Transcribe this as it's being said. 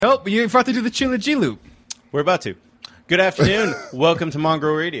Nope, you forgot to do the Chila G loop. We're about to. Good afternoon. Welcome to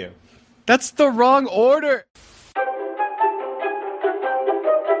Mongrel Radio. That's the wrong order.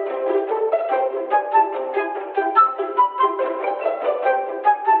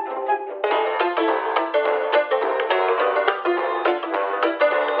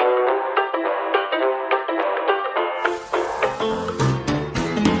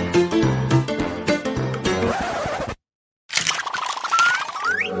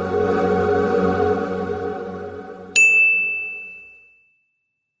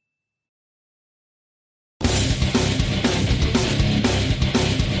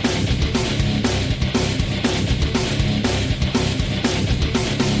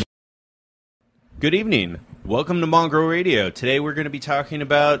 Good evening. Welcome to Mongrel Radio. Today we're going to be talking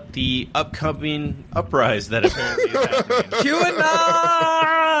about the upcoming uprising that apparently is happening.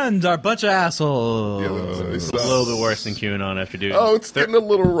 QAnons are a bunch of assholes. It's a little bit worse than QAnon after doing. Oh, it's getting a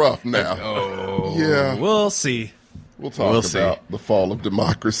little rough now. Oh, Yeah. We'll see. We'll talk about the fall of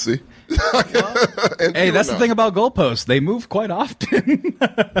democracy. Hey, that's the thing about goalposts. They move quite often.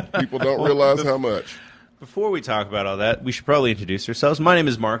 People don't realize how much. Before we talk about all that, we should probably introduce ourselves. My name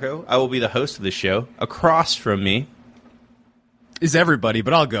is Marco. I will be the host of the show. Across from me is everybody,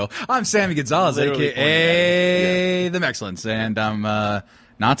 but I'll go. I'm Sammy Gonzalez, Literally a.k.a. the Mexcellence, and I'm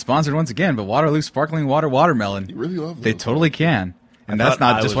not sponsored once again, but Waterloo Sparkling Water Watermelon. You really love those. They totally can. And that's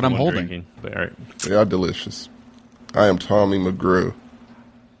not just what I'm holding. Drinking, but all right. They are delicious. I am Tommy McGrew.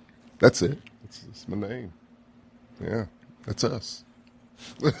 That's it. That's my name. Yeah, that's us.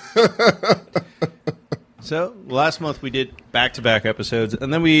 So, last month we did back-to-back episodes,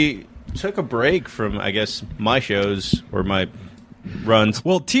 and then we took a break from, I guess, my shows or my runs.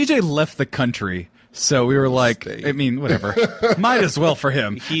 Well, TJ left the country, so we were like, I mean, whatever. Might as well for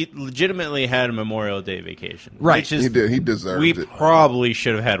him. He legitimately had a Memorial Day vacation. Right. Which is, He did. He deserved we it. probably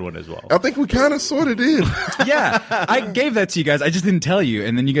should have had one as well. I think we kind of sort of did. Yeah, I gave that to you guys. I just didn't tell you,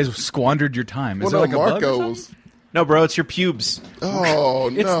 and then you guys squandered your time. Is Well, there no, like a bug or Marco something? was... No, bro, it's your pubes. Oh,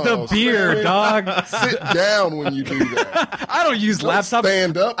 It's no. the beer, dog. Sit down when you do that. I don't use laptops.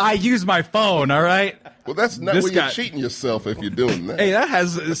 Stand up. I use my phone, all right? Well, that's not This when guy- you're cheating yourself if you're doing that. Hey, that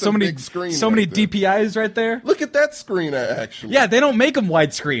has so a many big screen so many right there. DPIs right there. Look at that screen, actually. Yeah, they don't make them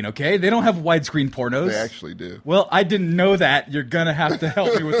widescreen, okay? They don't have widescreen pornos. They actually do. Well, I didn't know that. You're going to have to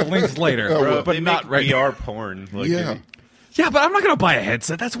help me with the links later. Bro, but they not make right now. VR porn. Like, Yeah. Yeah, but I'm not going to buy a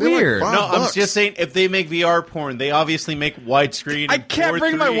headset. That's They're like weird. $5. No, I'm bucks. just saying, if they make VR porn, they obviously make widescreen. I and can't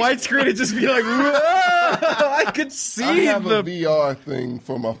bring my 4:3. widescreen and just be like, whoa! I could see I have the... a VR thing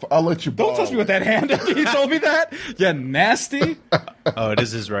for my phone. I'll let you borrow Don't touch me with it. that hand. You told me that? Yeah, nasty. Oh, it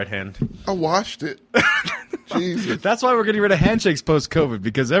is his right hand. I washed it. Jesus. That's why we're getting rid of handshakes post-COVID,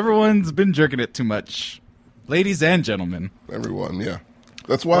 because everyone's been jerking it too much. Ladies and gentlemen. Everyone, yeah.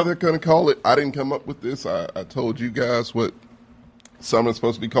 That's why they're going to call it. I didn't come up with this. I told you guys what summer's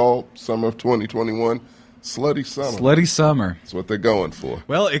supposed to be called. Summer of 2021. Slutty summer. Slutty summer. That's what they're going for.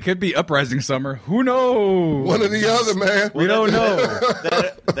 Well, it could be Uprising summer. Who knows? One or the other, man. We don't know.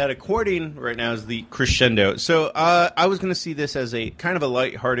 That according right now is the crescendo. So I was going to see this as a kind of a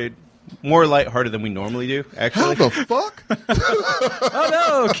lighthearted, more lighthearted than we normally do, How actually. the fuck? Oh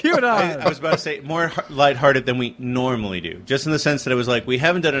no, QAnon. I was about to say more lighthearted than we normally do, just in the sense that it was like we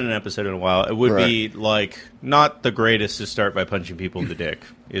haven't done an episode in a while. It would be like not the greatest to start by punching people in the dick.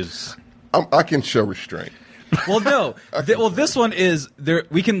 I can show restraint. Well, no. This one is there.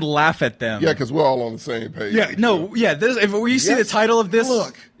 We can laugh at them. Yeah, because we're all on the same page. Yeah, no, yeah. This, if you see the Yes. title of this,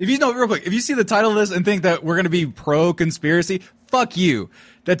 Look. if you know real quick, if you see the title of this and think that we're going to be pro conspiracy, fuck you.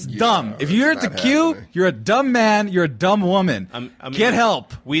 That's dumb. If you're at the not Q, happening. you're a dumb man. You're a dumb woman. I mean, Get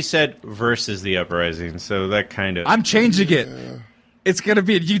help. We said versus the uprising, so that kind of I'm changing it. It's going to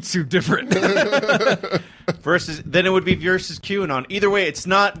be at YouTube different. versus. Then it would be versus QAnon. Either way, it's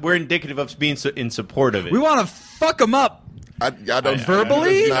not. We're indicative of being in support of it. We want to fuck them up. I don't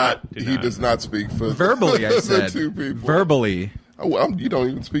Verbally? He does not speak for Verbally, I the said. two people. Verbally. Oh, well, you don't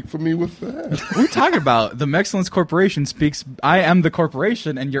even speak for me with that. What are you talking about? The Mexcellence Corporation speaks. I am the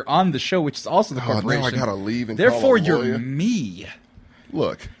corporation, and you're on the show, which is also the Oh, now corporation. I gotta leave and Therefore, call a you're lawyer. me.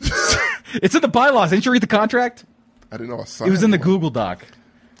 Look, It's in the bylaws. Didn't you read the contract? I didn't know I signed It was in the one. Google Doc.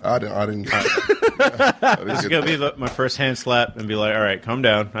 I didn't. This is gonna be my first hand slap and be like, all right, calm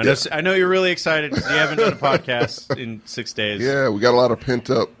down. I know you're really excited because you haven't done a podcast in 6 days. Yeah, we got a lot of pent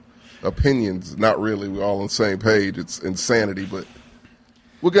up opinions. Not really. We're all on the same page. It's insanity, but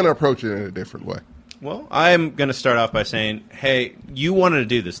we're going to approach it in a different way. Well, I'm going to start off by saying, hey, you wanted to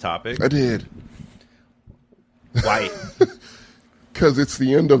do this topic. I did. Why? Because it's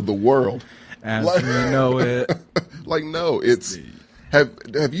the end of the world. As Like- we know it. Like, no, it's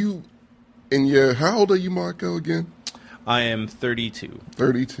Have you in your? How old are you, Marco? Again, I am 32.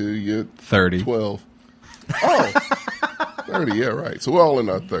 32. You're 30. 12. Oh, 30. Yeah, right. So we're all in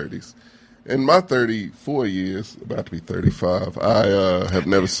our 30s. In my 34 years, about to be 35, I have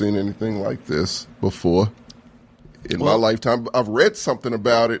never seen anything like this before in my lifetime. I've read something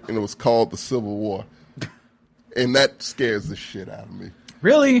about it, and it was called the Civil War, and that scares the shit out of me.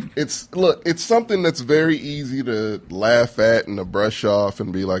 Really? It's something that's very easy to laugh at and to brush off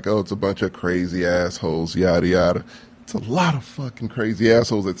and be like, oh, it's a bunch of crazy assholes, yada yada. It's a lot of fucking crazy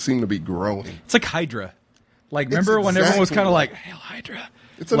assholes that seem to be growing. It's like Hydra. Like, remember when everyone was kind of like, "Hail Hydra"?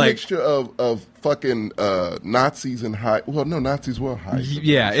 It's a mixture of fucking Nazis and Well, no, Nazis were Hydra.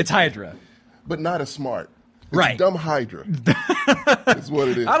 Yeah, it's Hydra. But not as smart. It's Right. dumb Hydra. That's what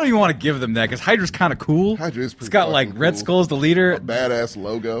it is. I don't even want to give them that because Hydra's kind of cool. Hydra is pretty It's got like fucking Red cool. Skull's the leader. A badass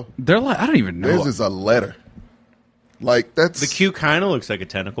logo. They're like, I don't even know. Theirs is a letter. Like, that's... The Q kind of looks like a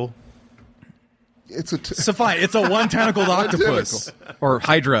tentacle. It's a... So fine, it's a one-tentacled octopus. Or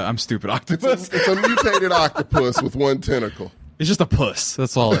Hydra, I'm stupid, octopus. It's a mutated octopus with one tentacle. It's just a puss.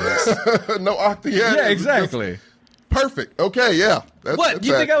 That's all it is. No octopus. Yeah, exactly. Perfect. Okay, yeah. What?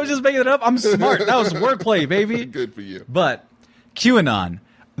 You think I was just making it up? I'm smart. That was wordplay, baby. Good for you. But QAnon,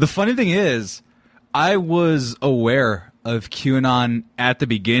 the funny thing is, I was aware of QAnon at the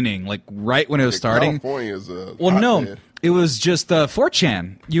beginning, like right when it was starting. California is a Well, no, hotbed. it was just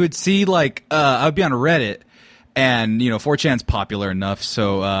 4chan. You would see like I would be on Reddit, and 4chan's popular enough.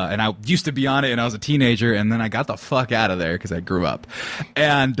 So and I used to be on it, and I was a teenager, and then I got the fuck out of there because I grew up.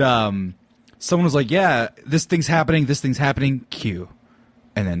 And someone was like, "Yeah, this thing's happening. This thing's happening." Q,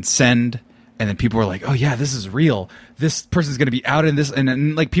 and then send. And then people were like, "Oh yeah, this is real. This person's gonna be out in this,"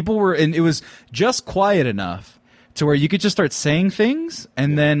 and like people were, and it was just quiet enough to where you could just start saying things,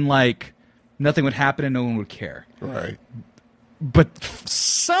 and then like nothing would happen and no one would care. Right. But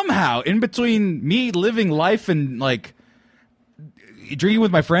somehow, in between me living life and like drinking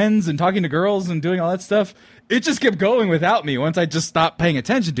with my friends and talking to girls and doing all that stuff, it just kept going without me. Once I just stopped paying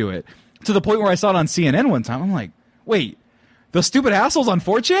attention to it, to the point where I saw it on CNN one time. I'm like, wait. The stupid assholes on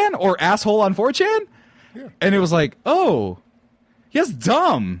 4chan or asshole on 4chan? Yeah. And it was like, oh, yes,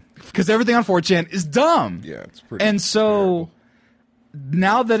 dumb. Because everything on 4chan is dumb. Yeah, it's pretty And so terrible.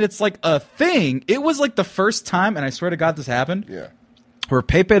 Now that it's like a thing, it was like the first time, and I swear to God this happened, where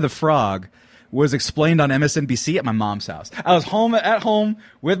Pepe the Frog was explained on MSNBC at my mom's house. I was at home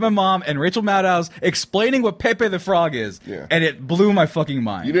with my mom and Rachel Maddow's explaining what Pepe the Frog is, and it blew my fucking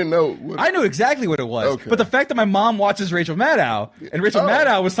mind. You didn't know what I knew exactly what it was, but the fact that my mom watches Rachel Maddow, and Rachel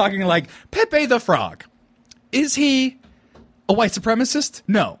Maddow was talking like, Pepe the Frog, is he a white supremacist?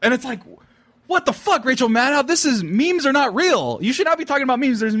 No. And it's like, what the fuck, Rachel Maddow? Memes are not real. You should not be talking about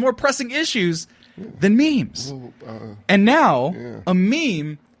memes. There's more pressing issues than memes. And now, a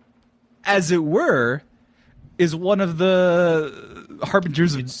meme, as it were, is one of the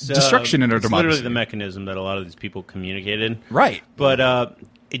harbingers of destruction in our it's democracy. Literally the mechanism that a lot of these people communicated. Right. But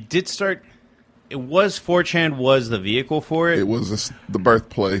it did start... It was 4chan was the vehicle for it. It was the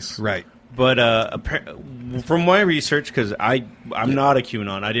birthplace. Right. But from my research, because I'm not a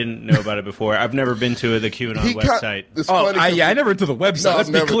QAnon, I didn't know about it before. I've never been to the QAnon website. I never went to the website. No, Let's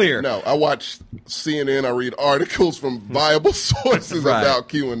be clear. No, I watch CNN. I read articles from viable sources about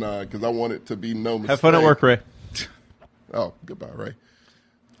QAnon because I want it to be no mistake. Have fun at work, Ray. Oh, goodbye, Ray.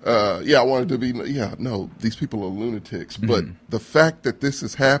 I wanted to be. No, these people are lunatics. But the fact that this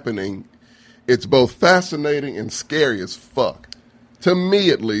is happening, it's both fascinating and scary as fuck. To me,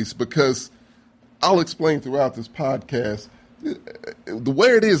 at least, because I'll explain throughout this podcast, the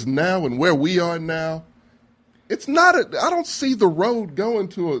where it is now and where we are now, it's not. I don't see the road going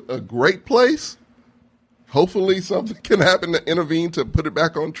to a great place. Hopefully, something can happen to intervene to put it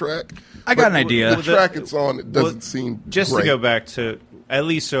back on track. I got an idea. The track it's on, it doesn't seem just great. To go back to at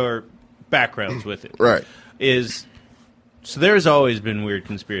least our backgrounds with it, right? So there's always been weird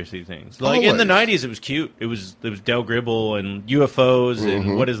conspiracy things. Like in the Always. 90s, it was cute. It was Del Gribble and UFOs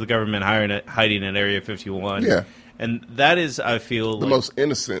and what is the government hiding at Area 51? Yeah. And that is, I feel, the most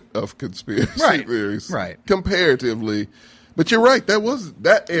innocent of conspiracy theories, right? Comparatively, but you're right.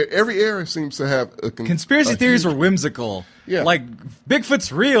 Every era seems to have a conspiracy theories were whimsical. Yeah. Like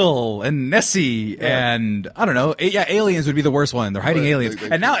Bigfoot's real and Nessie and I don't know. Aliens would be the worst one. They're hiding aliens,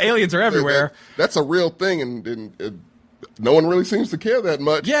 and now aliens are everywhere. That's a real thing, and no one really seems to care that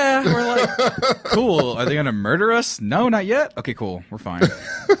much. Yeah, we're like, cool. Are they going to murder us? No, not yet. Okay, cool. We're fine.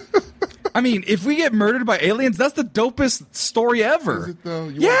 I mean, if we get murdered by aliens, that's the dopest story ever. Is it though?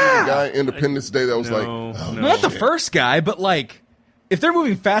 You want to be the guy Independence Day that was no. Not the first guy, but like if they're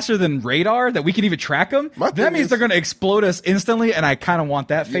moving faster than radar, that we can even track them, that means they're going to explode us instantly, and I kind of want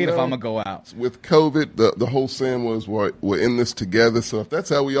that fate if I'm going to go out. With COVID, the whole saying was, we're in this together, so if that's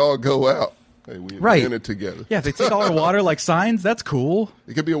how we all go out, hey, we in it together. Yeah, if they take all our water like signs, that's cool.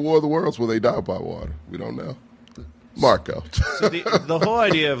 It could be a war of the worlds where they die by water. We don't know. Marco. So the whole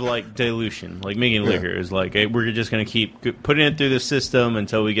idea of like dilution, like making liquor, is like, hey, we're just going to keep putting it through the system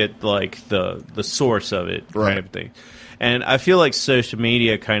until we get like the source of it, kind of thing. And I feel like social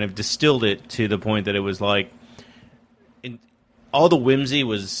media kind of distilled it to the point that it was like all the whimsy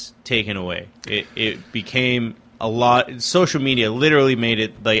was taken away. It became a lot. Social media literally made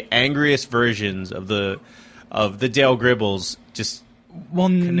it the angriest versions of the Dale Gribbles. Just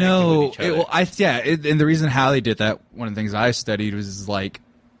and the reason how they did that, one of the things I studied was like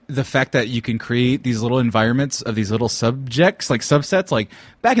the fact that you can create these little environments of these little subjects, like subsets. Like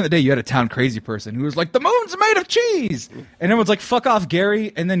back in the day, you had a town crazy person who was like, the moon's made of cheese. And everyone's like, fuck off,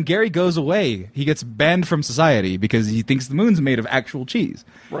 Gary. And then Gary goes away. He gets banned from society because he thinks the moon's made of actual cheese.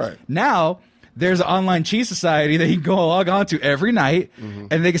 Right. Now, there's an online cheese society that you can go log on to every night. And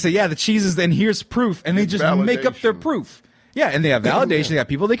they can say, yeah, the cheese is, and here's proof. And they just make up their proof. Yeah, and they have validation. They got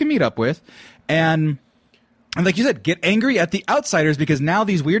people they can meet up with. And like you said, get angry at the outsiders because now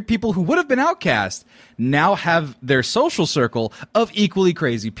these weird people who would have been outcast now have their social circle of equally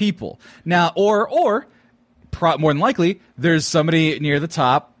crazy people. Now, or more than likely, there's somebody near the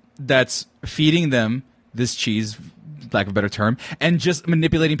top that's feeding them this cheese, lack of a better term, and just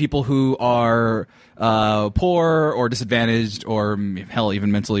manipulating people who are poor or disadvantaged or hell,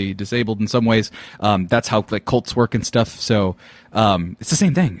 even mentally disabled in some ways. That's how like cults work and stuff. So it's the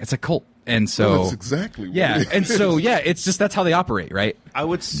same thing. It's a cult. And so that's exactly what it is. And so it's just that's how they operate, right? I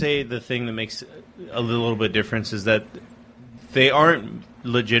would say the thing that makes a little bit difference is that they aren't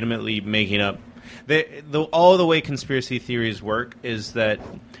legitimately making up. All the way conspiracy theories work is that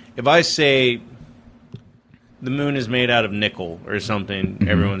if I say the moon is made out of nickel or something,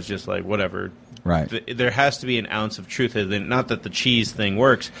 everyone's just like, whatever. Right. There has to be an ounce of truth in it. Not that the cheese thing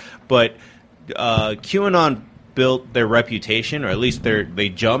works, but QAnon built their reputation, or at least they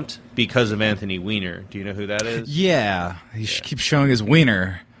jumped because of Anthony Weiner. Do you know who that is? Yeah. He keeps showing his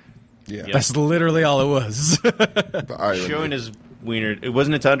wiener. Yeah. That's literally all it was. Showing his wiener.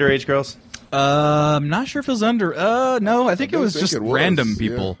 Wasn't it to underage girls? I'm not sure if it was under. No, I think it was just random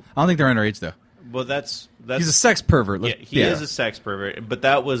people. Yeah. I don't think they're underage, though. Well, that's he's a sex pervert. He is a sex pervert, but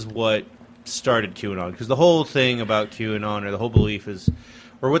that was what started QAnon. Because the whole thing about QAnon, or the whole belief is,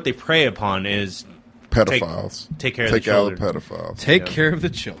 or what they prey upon is pedophiles. Take care of the children. Take out the pedophiles. Take care of the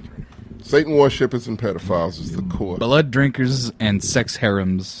children. Satan worshippers and pedophiles is the core. Blood drinkers and sex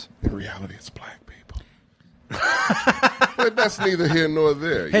harems. In reality, it's black people. But that's neither here nor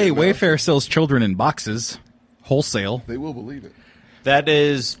there. Hey, Wayfair sells children in boxes. Wholesale. They will believe it. That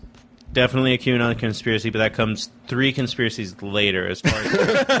is definitely a QAnon conspiracy, but that comes 3 conspiracies later as far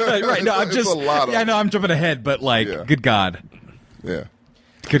as... Right, no, I'm just... I know I'm jumping ahead, but good God. Yeah.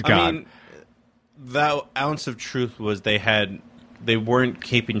 Good God. I mean, that ounce of truth was they weren't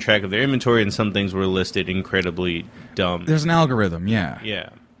keeping track of their inventory, and some things were listed incredibly dumb. There's an algorithm, yeah. Yeah.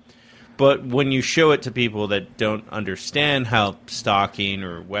 But when you show it to people that don't understand how stalking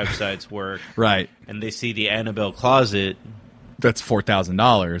or websites work, right, and they see the Annabelle closet, that's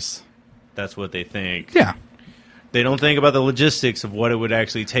 $4,000. That's what they think. Yeah. They don't think about the logistics of what it would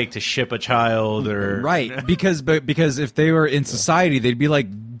actually take to ship a child, or right, because if they were in society, they'd be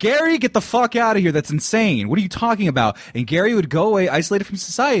like, Gary, get the fuck out of here. That's insane. What are you talking about? And Gary would go away, isolated from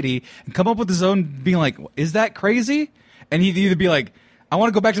society, and come up with his own, being like, is that crazy? And he'd either be like, I want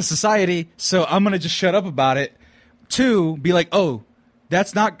to go back to society, so I'm going to just shut up about it. 2, be like, oh,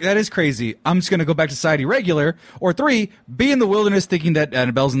 that is crazy. I'm just going to go back to society regular. Or 3, be in the wilderness thinking that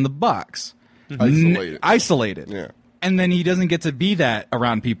Annabelle's in the box. Isolated. Yeah. And then he doesn't get to be that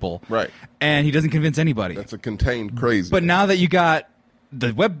around people. Right. And he doesn't convince anybody. That's a contained crazy. But now that you got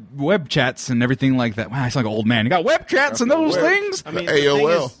the web chats and everything like that. Wow, I sound like an old man. You got web chats and those things? I mean,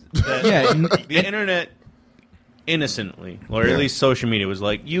 AOL. The internet innocently, or at least social media, was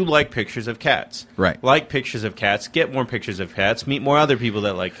like, you like pictures of cats. Right. Like pictures of cats. Get more pictures of cats. Meet more other people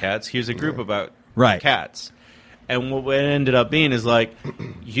that like cats. Here's a group about cats. And what it ended up being is like,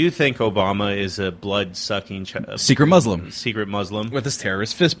 you think Obama is a blood-sucking secret Muslim with his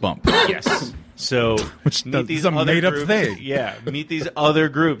terrorist fist bump. Yes. So which is a made-up thing. Yeah. Meet these other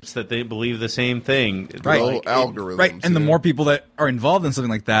groups that they believe the same thing. Right. Like, algorithms. Right. And the more people that are involved in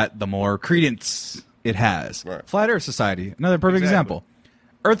something like that, the more credence it has. Right. Flat Earth Society, another perfect example.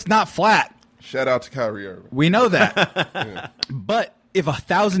 Earth's not flat. Shout out to Kyrie Irving. We know that. But if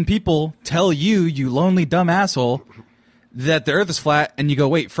 1,000 people tell you, you lonely dumb asshole, that the Earth is flat, and you go,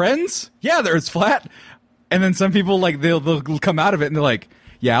 wait, friends? Yeah, the Earth's flat. And then some people, like, they'll come out of it, and they're like,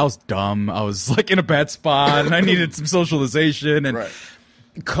 yeah, I was dumb. I was, like, in a bad spot, and I needed some socialization. And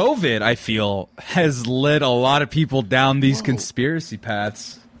COVID, I feel, has led a lot of people down these conspiracy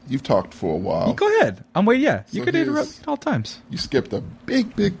paths. You've talked for a while. Go ahead. I'm waiting, yeah. You So could interrupt at all times. You skipped a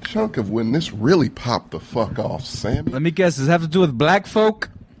big chunk of when this really popped the fuck off, Sammy. Let me guess, does it have to do with black folk?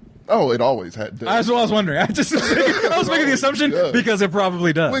 Oh, it always had. That's what I was wondering. I was making the assumption because it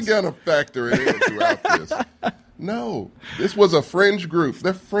probably does. We're going to factor it in throughout this. No, this was a fringe group.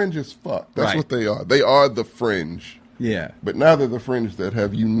 They're fringe as fuck. That's what they are. They are the fringe. Yeah. But now they're the fringe that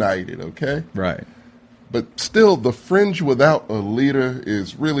have united, okay? Right. But still, the fringe without a leader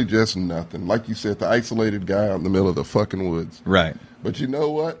is really just nothing. Like you said, the isolated guy out in the middle of the fucking woods. Right. But you know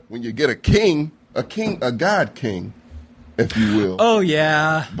what? When you get a king, a god king, if you will. Oh,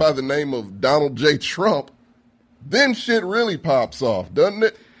 yeah. By the name of Donald J. Trump, then shit really pops off, doesn't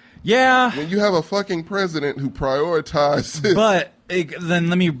it? Yeah. When you have a fucking president who prioritizes. But then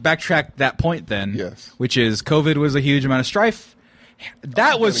let me backtrack that point then. Yes. Which is COVID was a huge amount of strife.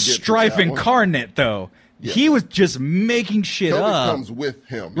 That was strife incarnate, though. Yeah. He was just making shit COVID up. Comes with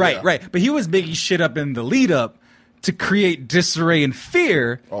him. Right, yeah. right. But he was making shit up in the lead up to create disarray and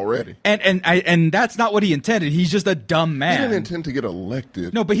fear already. And that's not what he intended. He's just a dumb man. He didn't intend to get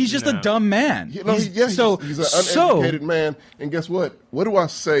elected. No, but he's just a dumb man. He's an uneducated man. And guess what? What do I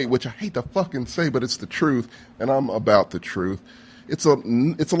say? Which I hate to fucking say, but it's the truth, and I'm about the truth. It's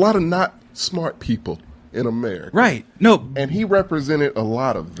a lot of not smart people in America. Right. No. And he represented a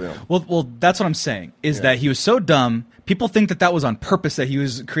lot of them. Well, that's what I'm saying, is that he was so dumb. People think that was on purpose, that he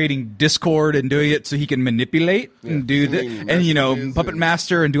was creating discord and doing it so he can manipulate and do that, and, puppet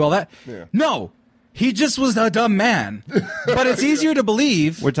master and do all that. Yeah. No. He just was a dumb man. But it's easier to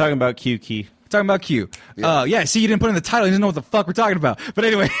believe. We're talking about Q Key. Talking about Q. See, you didn't put in the title. You didn't know what the fuck we're talking about. But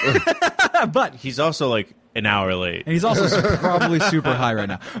anyway. But he's also like an hour late. And he's also probably super high right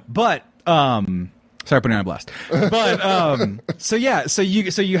now. But, sorry, putting on a blast. But so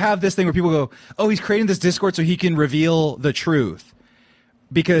you have this thing where people go, "Oh, he's creating this discord so he can reveal the truth."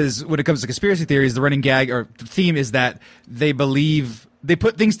 Because when it comes to conspiracy theories, the running gag or the theme is that they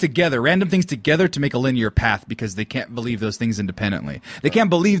put things together, random things together to make a linear path because they can't believe those things independently. They can't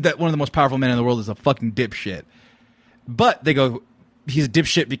believe that one of the most powerful men in the world is a fucking dipshit. But they go, he's a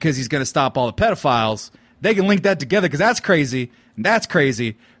dipshit because he's going to stop all the pedophiles. They can link that together because that's crazy, and that's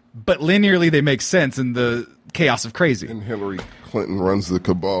crazy. But linearly, they make sense in the chaos of crazy. And Hillary Clinton runs the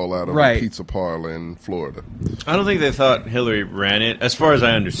cabal out of a pizza parlor in Florida. I don't think they thought Hillary ran it. As far as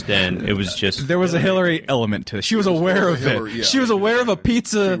I understand, it was just... There was a Hillary element to it. She was aware of it. Yeah. She was aware of a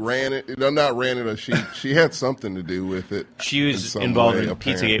pizza... She ran it. No, not ran it. She had something to do with it. She was involved in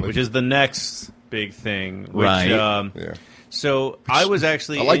Pizzagate, which is the next big thing. Which, yeah. So I was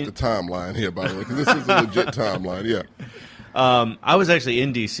actually... I like the timeline here, by the way, because this is a legit timeline, yeah. I was actually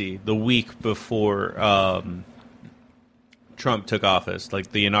in D.C. the week before Trump took office,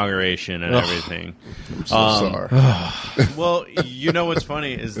 like the inauguration and everything. I'm so sorry. Well, you know what's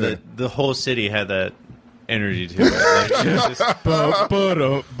funny is that the whole city had that energy to it. Like, it was just, I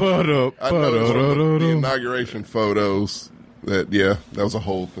know the inauguration photos. That was a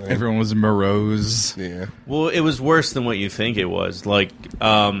whole thing. Everyone was morose. Yeah. Well, it was worse than what you think it was. Like,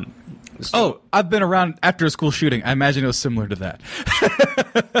 I've been around after a school shooting. I imagine it was similar to that.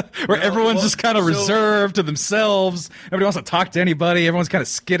 Where everyone's just kind of reserved to themselves. Nobody wants to talk to anybody. Everyone's kind of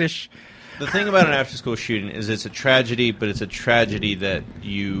skittish. The thing about an after-school shooting is it's a tragedy, but it's a tragedy that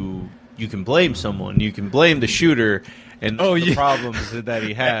you can blame someone. You can blame the shooter and the problems that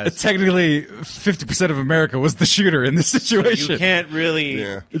he has. Technically, 50% of America was the shooter in this situation. So you can't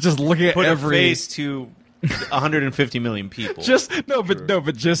really just look at put a face to 150 million people.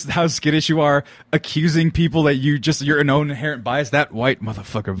 But just how skittish you are accusing people that your own inherent bias. That white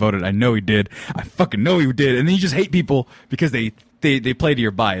motherfucker voted. I know he did. I fucking know he did. And then you just hate people because they play to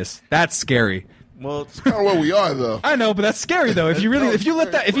your bias. That's scary. Well, it's kind of what we are, though. I know, but that's scary though. If you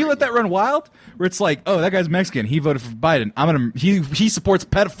let that run wild, where it's like, oh, that guy's Mexican. He voted for Biden. He supports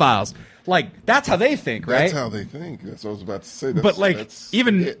pedophiles. Like that's how they think, right? That's how they think. That's what I was about to say. But like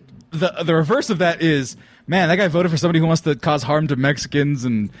even the reverse of that is, man, that guy voted for somebody who wants to cause harm to Mexicans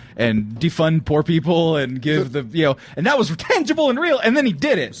and defund poor people and give and that was tangible and real, and then he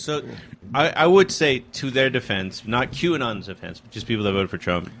did it. So I would say, to their defense, not QAnon's defense, but just people that voted for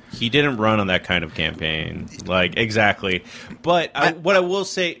Trump, he didn't run on that kind of campaign. Like, exactly. But what I will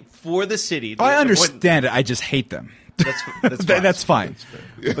say, for the city... I understand it. I just hate them. That's fine.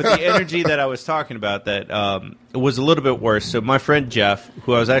 But the energy that I was talking about that was a little bit worse. So my friend Jeff,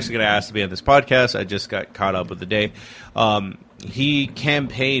 who I was actually going to ask to be on this podcast, I just got caught up with the day. He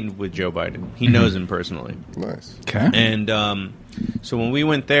campaigned with Joe Biden. He knows him personally. Nice. Okay. And so when we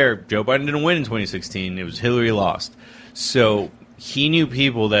went there, Joe Biden didn't win in 2016. It was Hillary lost. So he knew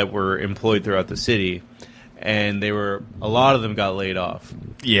people that were employed throughout the city, and a lot of them got laid off.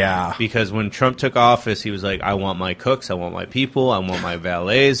 Yeah. Because when Trump took office, he was like, I want my cooks, I want my people, I want my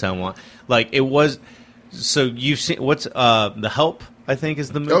valets, I want... Like, it was... So you've seen... What's... The Help, I think,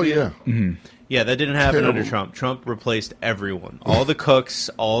 is the movie? Oh, yeah. Mm-hmm. Yeah, that didn't happen Terrible. under Trump. Trump replaced everyone. All the cooks,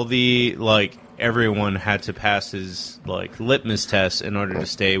 all the, like... Everyone had to pass his, like, litmus test in order to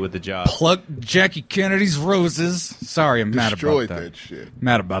stay with the job. Pluck Jackie Kennedy's roses. Sorry, I'm mad Destroyed about that. that shit.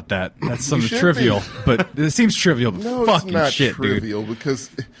 Mad about that. That's something should trivial, be. but it seems trivial. But No, fucking it's not shit, trivial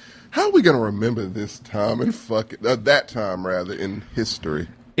because how are we going to remember this time and that time rather in history?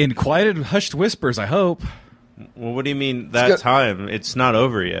 In quieted, hushed whispers, I hope. Well, what do you mean that time? It's not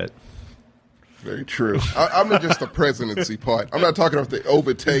over yet. Very true. I'm not just the presidency part. I'm not talking about the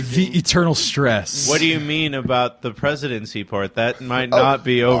overtaking. The eternal stress. What do you mean about the presidency part? That might not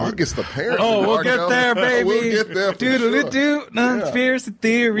be over. August apparently. Oh, we'll get there, baby. We'll get there for Doodle-doo, sure. conspiracy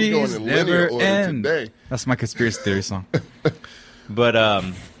theories We're going in linear never order end. today. That's my conspiracy theory song. But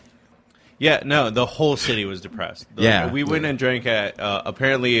yeah, no, the whole city was depressed. Yeah. We went and drank at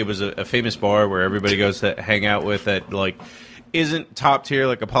apparently it was a famous bar where everybody goes to hang out with that like isn't top tier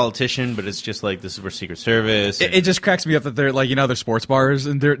like a politician, but it's just like this is where Secret Service. It just cracks me up that they're like, you know, there's sports bars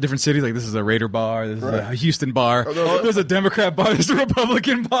in different cities. Like this is a Raider bar, this is a Houston bar. There's a Democrat bar, there's a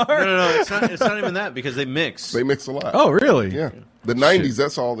Republican bar. No, it's not even that because they mix. They mix a lot. Oh, really? Yeah. The 90s,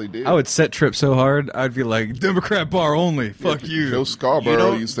 that's all they did. I would set Trip so hard, I'd be like, Democrat bar only. Fuck you. Joe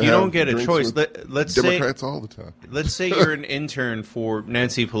Scarborough used to you have don't get a drinks choice. with Let's Democrats all the time. Let's say you're an intern for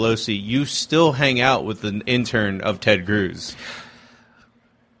Nancy Pelosi. You still hang out with an intern of Ted Cruz.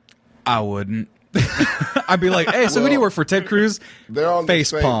 I wouldn't. I'd be like, hey, so who do you work for? Ted Cruz? They're on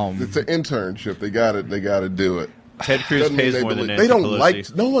Face the same, palm. It's an internship. They got to do it. Ted Cruz Doesn't mean pays more than believe- Nancy They don't Pelosi.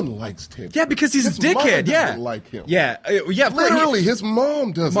 like. No one likes Ted. Yeah, because he's His a mother dickhead. Yeah, doesn't like him. Yeah, yeah. Of course. Literally, his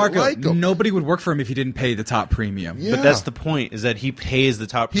mom doesn't Marco, like him. nobody would work for him if he didn't pay the top premium. Yeah. But that's the point: is that he pays the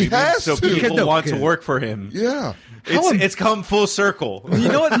top He premium, has so to. people No, want to because- work for him. Yeah. It's come full circle. You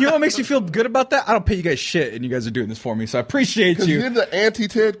know what? You know what makes me feel good about that? I don't pay you guys shit, and you guys are doing this for me, so I appreciate Because you. you're the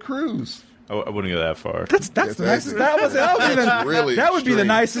anti-Ted Cruz. I wouldn't go that far. That's the Yes, nicest. that's- That would be the extreme.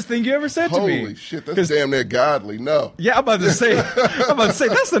 nicest thing you ever said to me. Holy shit, that's 'Cause- damn near godly. No. Yeah, I'm about to say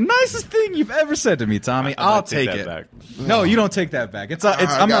that's the nicest thing you've ever said to me, Tommy. I'll take that it. back. No, you don't take that back.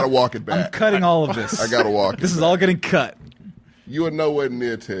 I gotta walk it back. I'm cutting all of this. I gotta walk it This is back. all getting cut. You are nowhere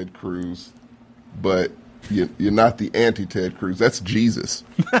near Ted Cruz, but you're not the anti-Ted Cruz. That's Jesus.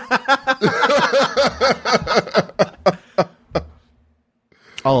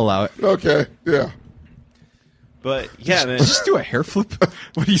 I'll allow it. Okay, yeah. But yeah, man. Just do a hair flip.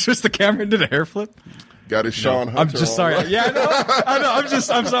 When you switched the camera and did a hair flip. Got his Sean Hunter I'm just on, sorry. right? Yeah, I know.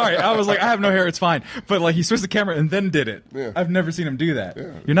 I'm sorry. I was like, I have no hair. It's fine. But like, he switched the camera and then did it. Yeah. I've never seen him do that.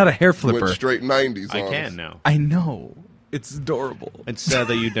 Yeah. You're not a hair Went flipper. straight 90s I on can us. now. I know. It's adorable. It's sad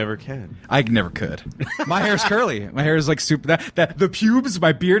that you never can. I never could. My hair's curly. My hair is like super. That the pubes,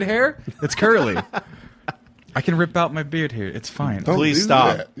 my beard hair, it's curly. I can rip out my beard hair. It's fine. Don't Please do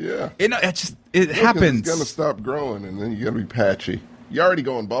stop. that. Yeah. It just it Because happens. It's gonna stop growing, and then you're gonna be patchy. You're already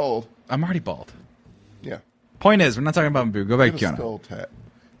going bald. I'm already bald. Yeah. Point is, we're not talking about my beard. Go back, Get a Kiana. skull tat.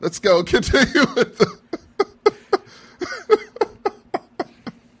 Let's go. Continue with the.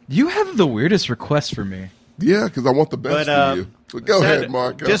 You have the weirdest request for me. Yeah, because I want the best for you. But go sad- ahead,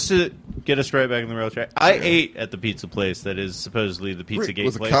 Marco. Just to get us right back in the rail track, I ate at the pizza place that is supposedly the Pizza Rick, Gate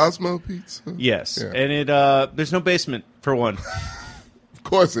was it place. Cosmo Pizza? Yes, Yeah. and it there's no basement for one. Of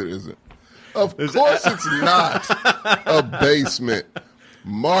course it isn't. Of course it's not a basement.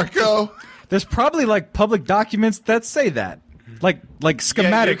 Marco. There's probably like public documents that say that, like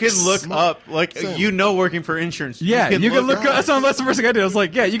schematics. Yeah, you can look up, like working for insurance. Yeah, you can look up- up. That's the first thing I did. I was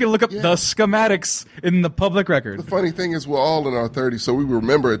like, yeah, you can look up the schematics in the public record. The funny thing is, we're all in our 30s, so we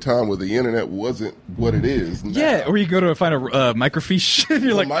remember a time where the internet wasn't what it is. Now. Yeah, or you go to find a microfiche, and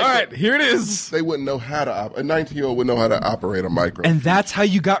you're like, all right, here it is. They wouldn't know how to. A 19-year-old wouldn't know how to operate a micro. And that's how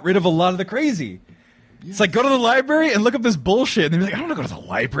you got rid of a lot of the crazy. It's like, go to the library and look up this bullshit. And they're like, I don't want to go to the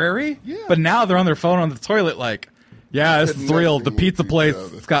library. Yeah. But now they're on their phone on the toilet like, yeah, it's Had thrilled. The nothing pizza with place each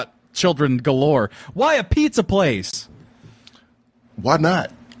other. has got children galore. Why a pizza place? Why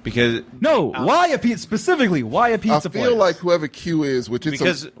not? Because why a pizza specifically? Why a pizza I feel place? like whoever Q is, which is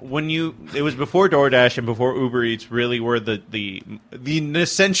because it was before DoorDash and before Uber Eats really were the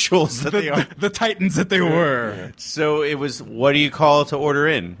essentials that they are. The titans that they were. So it was, what do you call to order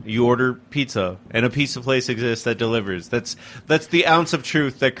in? You order pizza, and a pizza place exists that delivers. That's the ounce of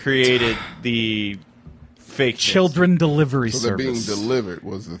truth that created the fake Children delivery so they're being service. delivered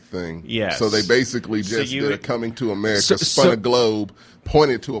was the thing. Yes. So they basically just you did a would- Coming to America, So- spun so- a globe,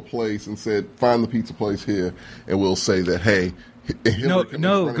 pointed to a place, and said, "Find the pizza place here," and we'll say that, "Hey." No,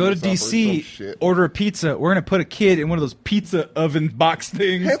 go to DC, order a pizza. We're going to put a kid in one of those pizza oven box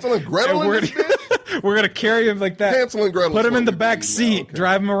things. Hansel and Gretel in we're this we're going to carry him like that. Hansel and Gretel Put is him in what the we back do now, seat, okay.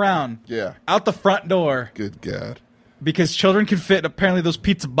 drive him around. Yeah. Out the front door. Good God. Because children can fit, apparently, those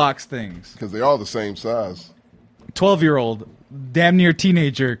pizza box things. Because they're all the same size. 12-year-old, damn near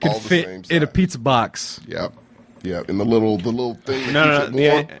teenager, could All the fit same in a size. pizza box. Yep. Yep. And the little thing that No, keeps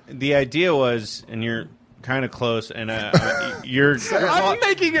it warm. the idea was, and you're kind of close, and you're I'm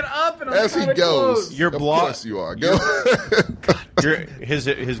making it up, and I'm As he kinda goes, close. You're of block- course you are. Go.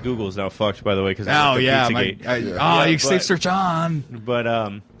 his Google's now fucked, by the way, because Oh, yeah. Yeah. You but- safe search on.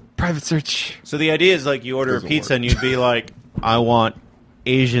 But Private search. so the idea is like you order a Doesn't pizza work. and you'd be like, I want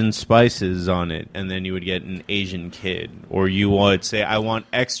Asian spices on it, and then you would get an Asian kid, or you would say, I want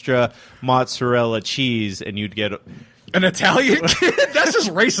extra mozzarella cheese, and you'd get An Italian kid? That's just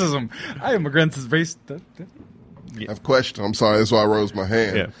racism. I immigrants is race. I have a question. I'm sorry. That's why I rose my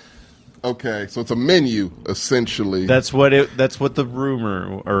hand. yeah. Okay, so it's a menu essentially. That's what the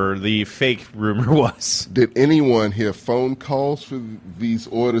rumor or the fake rumor was. Did anyone hear phone calls for these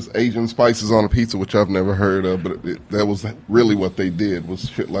orders, Asian spices on a pizza, which I've never heard of, but that was really what they did, was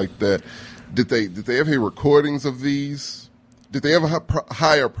shit like that. Did they ever hear recordings of these? Did they ever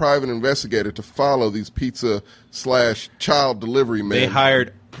hire a private investigator to follow these pizza/child delivery men? They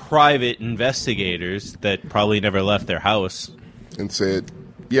hired private investigators that probably never left their house. and said,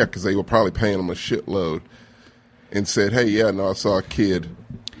 yeah, because they were probably paying them a shitload, and said, hey, yeah, no, I saw a kid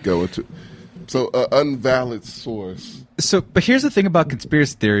go into. So, unvalid source. So, but here's the thing about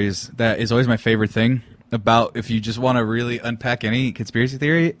conspiracy theories that is always my favorite thing about if you just want to really unpack any conspiracy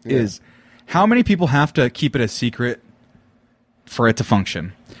theory is how many people have to keep it a secret for it to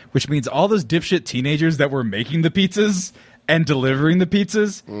function. Which means all those dipshit teenagers that were making the pizzas and delivering the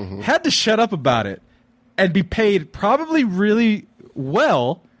pizzas had to shut up about it and be paid probably really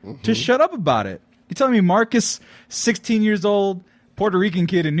well to shut up about it. You telling me Marcus, 16 years old, Puerto Rican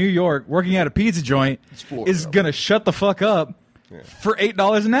kid in New York working at a pizza joint is going to shut the fuck up for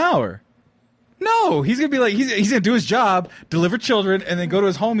 $8 an hour? No, he's going to be like, he's going to do his job, deliver children, and then go to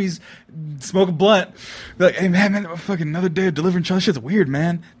his homies, smoke a blunt. Be like, hey, man, fucking another day of delivering children. Shit's weird,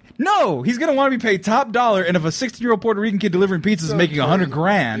 man. No, he's going to want to be paid top dollar, and if a 16-year-old Puerto Rican kid delivering pizzas is making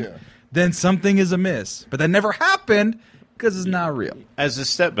 $100,000, then something is amiss. But that never happened because it's not real. As a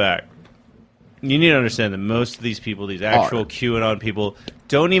step back, you need to understand that most of these people, these actual QAnon people,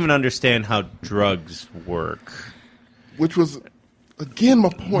 don't even understand how drugs work. Which was, again, my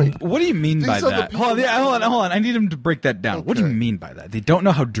point. What do you mean by These are the that? people- Hold on. I need him to break that down. What do you Okay. mean by that? They don't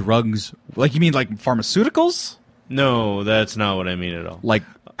know how drugs... Like, you mean like pharmaceuticals? No, that's not what I mean at all. Like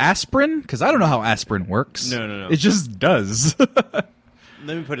aspirin? Because I don't know how aspirin works. No. It just does. Let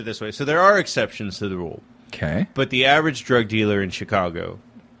me put it this way. So there are exceptions to the rule. Okay. But the average drug dealer in Chicago,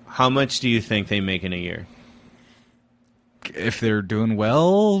 how much do you think they make in a year? If they're doing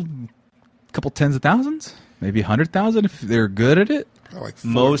well, a couple tens of thousands? Maybe 100,000 if they're good at it? Like 40.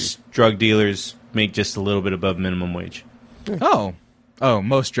 Most drug dealers make just a little bit above minimum wage. Oh,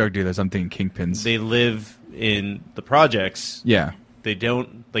 most drug dealers. I'm thinking kingpins. They live in the projects. Yeah. They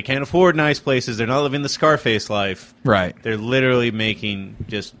can't afford nice places. They're not living the Scarface life. Right. They're literally making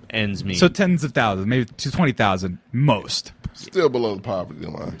just ends meet. So tens of thousands, maybe to 20,000, most. Still below the poverty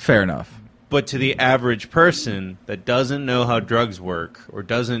line. Fair enough. But to the average person that doesn't know how drugs work or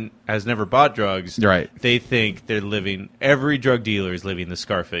has never bought drugs, Right. they think they're living. Every drug dealer is living the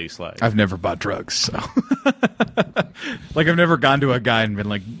Scarface life. I've never bought drugs, so like I've never gone to a guy and been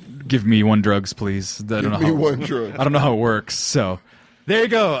like, "Give me one drugs, please." I don't know Give me how one drug. I don't know how it works. So there you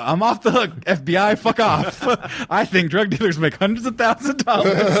go. I'm off the hook. FBI, fuck off. I think drug dealers make hundreds of thousands of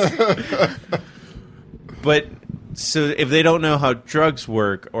dollars. But so if they don't know how drugs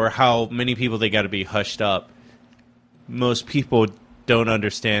work or how many people they got to be hushed up, most people don't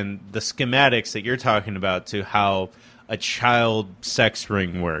understand the schematics that you're talking about to how a child sex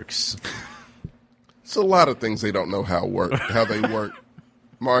ring works. It's a lot of things they don't know how they work.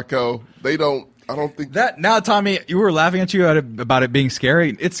 Marco, I don't think That now, Tommy, you were laughing at you about it being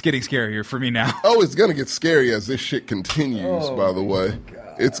scary. It's getting scarier for me now. Oh, it's gonna get scary as this shit continues. By the way,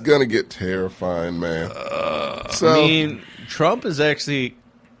 It's gonna get terrifying, man. I mean, Trump is actually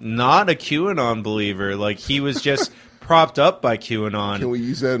not a QAnon believer. Like, he was just propped up by QAnon. Can we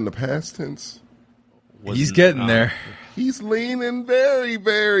use that in the past tense? He's getting there. He's leaning very,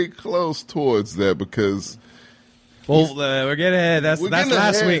 very close towards that because. Well, we're getting ahead. That's getting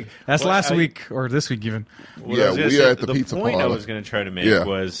last ahead. week. That's last week or this week even. What Yeah, I was gonna we say, are at the pizza point I parlor. was going to try to make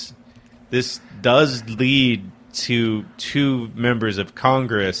was this does lead to two members of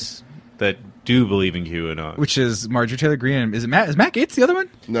Congress that do believe in QAnon. Which is Marjorie Taylor Greene. And is Matt Gaetz the other one?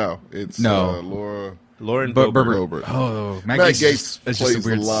 No, it's No. Lauren Boebert. Boebert. Oh, Matt Gaetz Gaetz is plays just a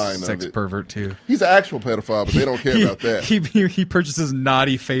weird the line sex of it. pervert too. He's an actual pedophile, but they don't care about that. He purchases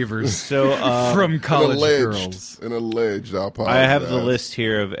naughty favors So from college girls. An alleged. I have the list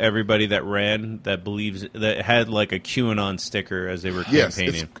here of everybody that ran that believes that had like a QAnon sticker as they were Yes,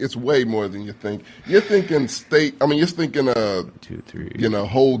 campaigning. it's way more than you think. You're thinking state. I mean, you're thinking 2, 3.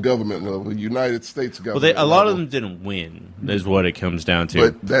 whole government level, United States Well, government. a lot of level. them didn't win, is what it comes down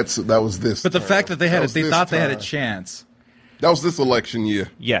to. But that was this. But the term. fact that they had was they this thought they had a time. chance. That was this election year.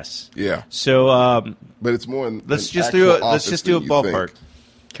 Yes. Yeah, So but it's more. let's an just do actual let's office just do a than you think. ballpark.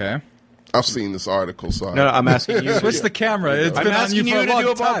 Okay. I've seen this article. Sorry. No, I'm asking you. Switch the camera. It's I'm been on asking you you for to a long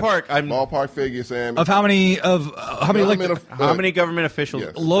do a time. ballpark. Ballpark figure, Sam. Of how many How many government officials?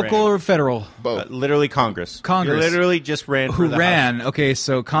 Yes. local ran? or federal Both. Literally Congress. Congress. You literally just ran. who for the ran? House. Okay,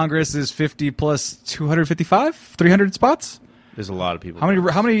 so Congress is 50 plus 255, 300 spots. There's a lot of people.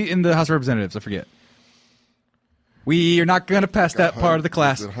 How many in the House of Representatives? I forget. We are not going to pass that part of the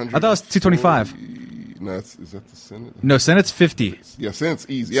class. Is it I thought it was 225. No, is that the Senate? No, Senate's 50. Yeah, Senate's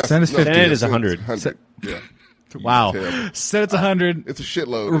easy. Yes, Senate's 50. Senate is Senate's 100. Yeah. Wow. Terrible. Senate's 100. It's a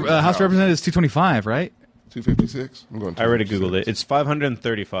shitload. House of Representatives 225, right? 256. I'm going. I already googled it. It's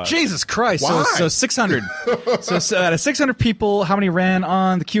 535. Jesus Christ! Why? So 600. so out of 600 people, how many ran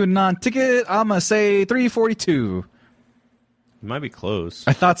on the QAnon ticket? I'm gonna say 342. You might be close.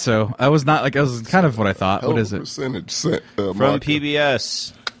 I thought so. I was not like I was kind of what I thought. What is it? Percentage From marker.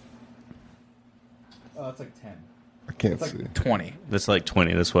 PBS. Oh, it's like 10. I can't see. 20. That's like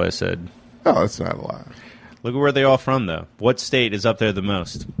 20. That's what I said. Oh, that's not a lie. Look at where they all from, though. What state is up there the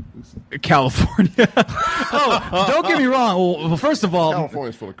most? California. Oh, don't get me wrong. Well, first of all,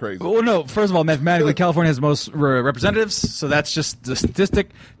 California's full of crazy. well, no. First of all, mathematically, California has the most representatives, so that's just the statistic.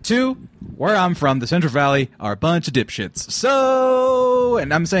 2, where I'm from, the Central Valley, are a bunch of dipshits. So,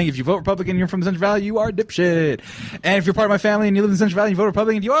 and I'm saying if you vote Republican and you're from the Central Valley, you are a dipshit. And if you're part of my family and you live in the Central Valley and you vote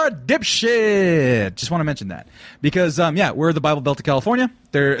Republican, you are a dipshit. Just want to mention that. Because, yeah, we're the Bible Belt of California.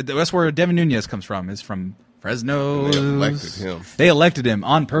 That's where Devin Nunes comes from, is from Fresno. They elected him. They elected him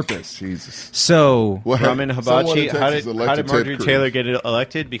on purpose. Jesus. So, Well, Ramin someone in Hibachi. How Texas did elected Ted Marjorie Cruz. Taylor get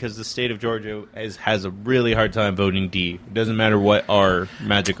elected? Because the state of Georgia has a really hard time voting D. It doesn't matter what R,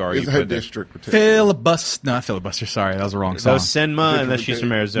 magic R you It's her put there. district. filibuster. No, filibuster. Sorry, that was the wrong That song. was Senma, and then she's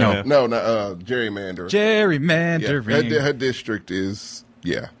from Arizona. No, gerrymander. Yeah, Gerrymandering. her district is,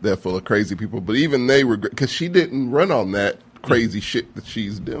 they're full of crazy people. But even they regret, because she didn't run on that crazy shit that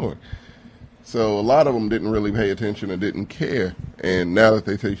she's doing. So a lot of them didn't really pay attention and didn't care. And now that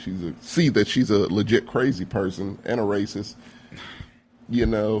they see that she's a legit crazy person and a racist,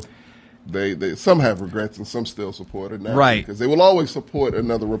 they some have regrets and some still support her now. Right. Because they will always support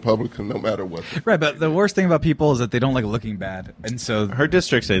another Republican no matter what. Right, but the worst thing about people is that they don't like looking bad, and so Her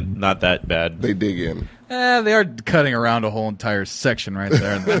district's not that bad. They dig in. they are cutting around a whole entire section right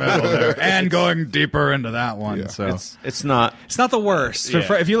there in the middle there, and going deeper into that one. Yeah. So It's not. it's not the worst.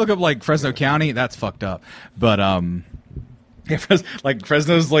 Yeah. If you look up like Fresno County, that's fucked up. But yeah, like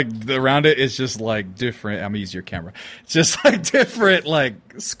Fresno's like around it is just like different. I'm gonna use your camera. It's just like different, like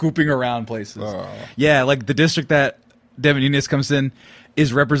scooping around places. Oh. Yeah, like the district that Devin Nunes comes in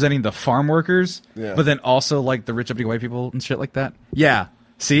is representing the farm workers, Yeah. but then also like the rich uppity white people and shit like that. Yeah,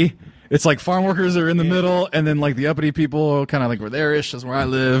 see, it's like farm workers are in the middle, and then like the uppity people are kind of like we're there-ish. That's where I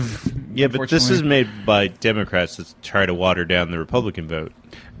live. Yeah, but this is unfortunately. made by Democrats to try to water down the Republican vote.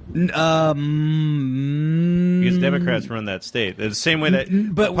 Because Democrats run that state. The same way that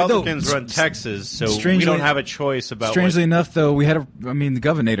but Republicans no, run Texas, so we strangely- don't have a choice about Strangely what, enough, though, we had the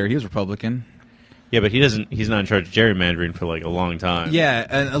governor. He was Republican. Yeah, but he's not in charge of gerrymandering for like a long time. Yeah,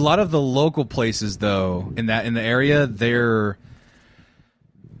 and a lot of the local places, though, in the area,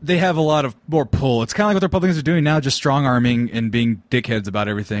 they have a lot of more pull. It's kind of like what the Republicans are doing now, just strong arming and being dickheads about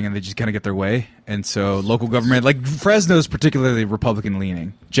everything, and they just kind of get their way. And so local government, like Fresno's particularly Republican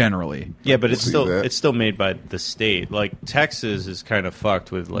leaning, generally. Yeah, but it's see still that. it's still made by the state. Like Texas is kind of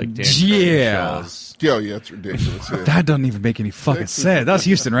fucked with like Dan Yeah. Crenshaws. Oh, yeah, it's ridiculous. Yeah. That doesn't even make any fucking Texas- sense. That was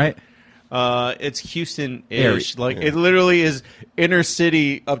Houston, right? It's Houston-ish. Area. It literally is inner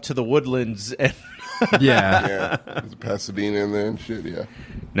city up to the woodlands. And Yeah. Yeah, there's Pasadena in there and shit. Yeah,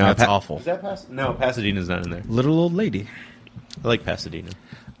 No, that's awful. Is that No, Pasadena's not in there. Little old lady. I like Pasadena.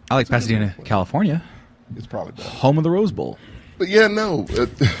 I like Pasadena, California. it's probably better. Home of the Rose Bowl. But yeah, no.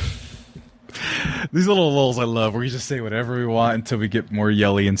 These little lulls I love where we just say whatever we want until we get more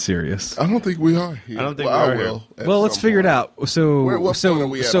yelly and serious. I don't think we are here. I don't think well, we I are will. here. at Well, let's some figure it point. out. What So point are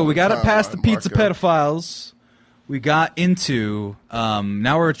we at on we the got it past the timeline, pizza Marco? pedophiles. We got into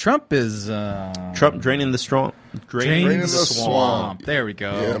now where Trump is Trump draining the swamp. draining the the swamp. swamp. There we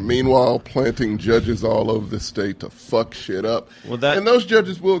go. Yeah. Meanwhile, planting judges all over the state to fuck shit up. Well, and those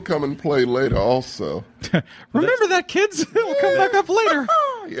judges will come and play later, also. Remember that, kids? We'll come back up later.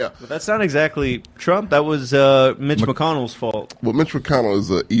 Yeah. But that's not exactly Trump. That was Mitch McConnell's fault. Well, Mitch McConnell is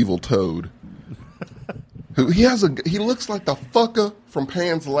an evil toad. He looks like the fucker from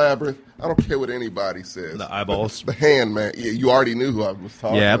Pan's Labyrinth. I don't care what anybody says. The eyeballs. The hand man. Yeah, you already knew who I was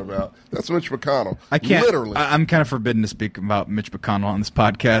talking Yep. about. That's Mitch McConnell. I can't. Literally. I'm kind of forbidden to speak about Mitch McConnell on this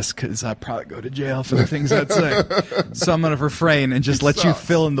podcast because I'd probably go to jail for the things I'd say. So I'm going to refrain and just let you sucks.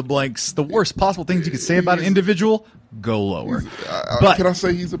 fill in the blanks. The worst possible things you could say about an individual, go lower. But can I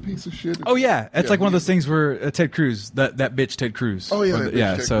say he's a piece of shit? oh yeah, it's like one of he those things where Ted Cruz, that bitch Ted Cruz. Oh, yeah, Or that bitch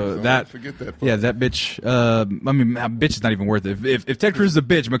yeah. Ted So Cruz. that Forget that yeah, fucker. that bitch. I mean, bitch is not even worth it. If Ted Cruz is a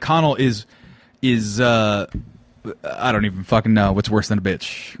bitch, McConnell is I don't even fucking know what's worse than a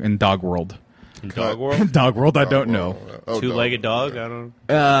bitch in dog world. Dog world? Dog world, I don't know. Two-legged dog? I don't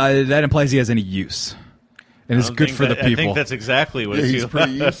That implies he has any use, and it's don't good think for the that- people. I think that's exactly what Yeah, it he's feels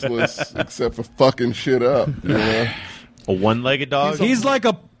pretty useless except for fucking shit up. You know? A one-legged dog? He's like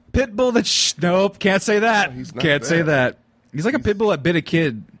a pit bull that. Nope, can't say that. he's not Can't say that. that. He's like a pit bull that bit a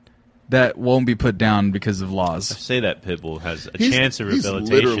kid that won't be put down because of laws. Say that Pitbull has a chance of He's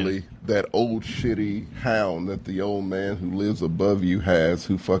rehabilitation. literally that old shitty hound that the old man who lives above you has,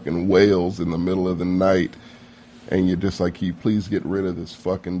 who fucking wails in the middle of the night, and you're just like, "Can you please get rid of this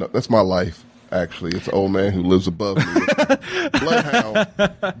fucking dog?" That's my life, actually. It's an old man who lives above me. Bloodhound.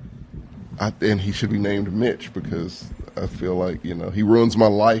 And he should be named Mitch because I feel like, he ruins my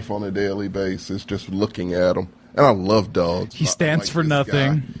life on a daily basis just looking at him. And I love dogs. He stands Like for this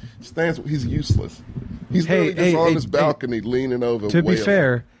nothing. guy. He's useless. He's Hey, literally just on hey, his hey. balcony leaning over. To be wailing.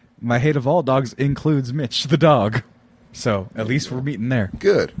 fair, my hate of all dogs includes Mitch the dog. So at least we're meeting there.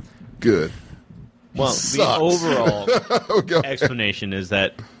 Good. Well, the sucks. overall Okay. explanation is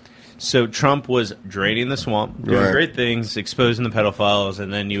that so Trump was draining the swamp, doing Right. great things, exposing the pedophiles,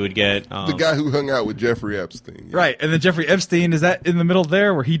 and then you would get The guy who hung out with Jeffrey Epstein. Yeah. Right, and then Jeffrey Epstein, is that in the middle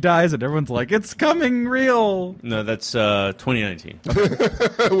there where he dies and everyone's like, it's coming real? No, that's 2019. We'll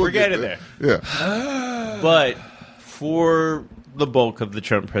Forget get it there. Yeah. But for the bulk of the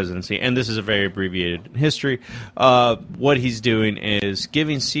Trump presidency, and this is a very abbreviated history, what he's doing is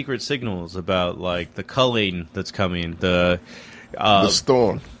giving secret signals about like the culling that's coming, the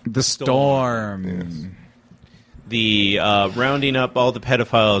Storm. The storm. Yes. the rounding up all the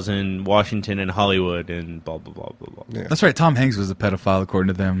pedophiles in Washington and Hollywood and blah blah blah blah blah. Yeah. That's right, Tom Hanks was a pedophile according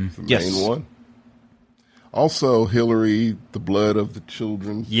to them. The Yes. main one. Also, Hillary, the blood of the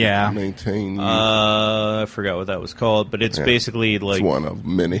children. Yeah. Maintain. I forgot what that was called, but it's basically like it's one of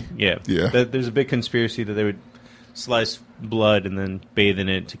many. yeah. Yeah. There's a big conspiracy that they would slice blood and then bathe in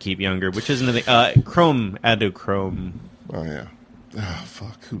it to keep younger, which isn't a thing. Adochrome. Oh, yeah. Ah,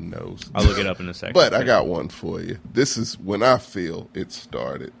 fuck, who knows? I'll look it up in a second. But I got one for you. This is when I feel it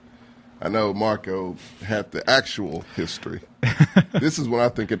started. I know Marco had the actual history. This is when I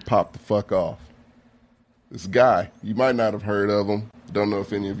think it popped the fuck off. This guy, you might not have heard of him. Don't know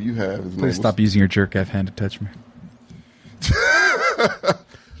if any of you have. His name Please stop using your jerk off hand to touch me.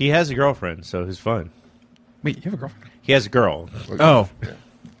 He has a girlfriend, so he's fine. Wait, you have a girlfriend? He has a girl. Oh,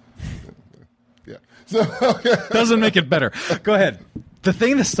 Yeah. So, doesn't make it better. Go ahead. The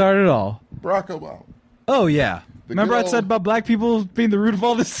thing that started it all. Barack Obama. Oh, yeah. Remember I good said old- about black people being the root of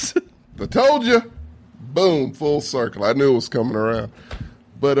all this? I told you. Boom, full circle. I knew it was coming around.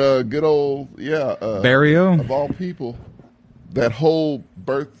 But good old, Barrio? of all people, that whole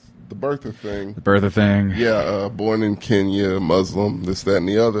the birther thing. The birther thing. Yeah, born in Kenya, Muslim, this, that, and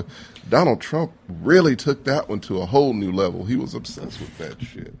the other. Donald Trump really took that one to a whole new level. He was obsessed with that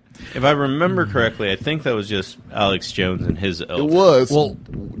shit. If I remember correctly, I think that was just Alex Jones and his elf. It was. Well-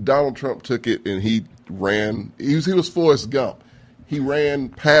 Donald Trump took it and he ran. He was Forrest Gump. He ran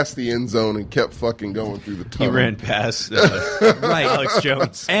past the end zone and kept fucking going through the He tunnel. ran past Right. Alex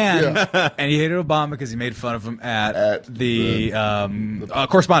Jones. And and he hated Obama because he made fun of him at At the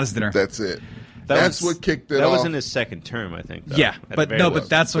correspondence dinner. That's it. That's what kicked it That off. was in his second term, I think. Though, Yeah, but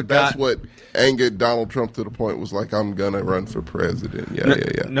that's what angered Donald Trump to the point was like, I'm gonna run for president.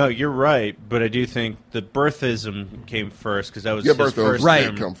 Yeah. No, you're right, but I do think the birthism came first because that was Yeah, his first right.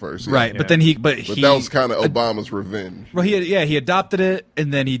 term. come first. Yeah. right. Yeah. But then But that was kind of Obama's revenge. Well, he adopted it,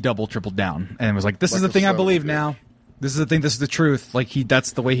 and then he tripled down, and was like, "This is Like the thing a I son believe of a now. This is the thing. This is the truth." Like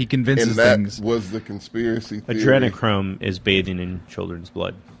that's the way he convinces And that things. was the conspiracy theory. Adrenochrome is bathing in children's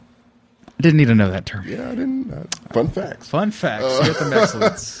blood. I didn't need to know that term. Yeah, I didn't. Fun facts. Fun facts. Get the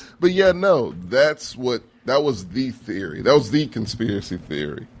Mexcellence. But yeah, no, that was the theory. That was the conspiracy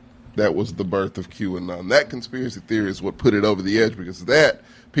theory. That was the birth of QAnon. That conspiracy theory is what put it over the edge because that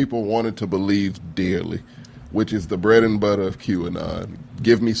people wanted to believe dearly, which is the bread and butter of QAnon.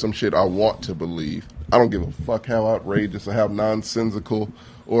 Give me some shit I want to believe. I don't give a fuck how outrageous or how nonsensical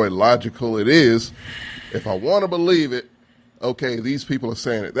or illogical it is. If I want to believe it, okay, these people are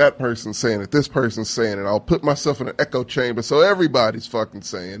saying it, that person's saying it, this person's saying it. I'll put myself in an echo chamber so everybody's fucking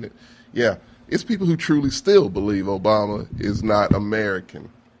saying it. Yeah, it's people who truly still believe Obama is not American.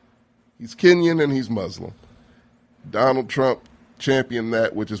 He's Kenyan and he's Muslim. Donald Trump championed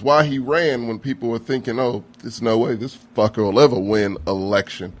that, which is why he ran when people were thinking, oh, there's no way this fucker will ever win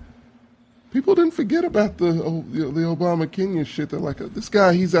election. People didn't forget about the Obama Kenyan shit. They're like, this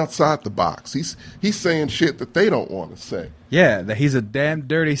guy, he's outside the box. He's saying shit that they don't want to say. Yeah, that he's a damn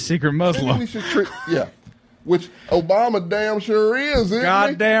dirty secret Muslim. Maybe we should yeah. Which Obama damn sure is, isn't he?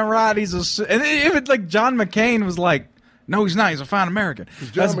 Goddamn right, he's and even like John McCain was like, no, he's not. He's a fine American.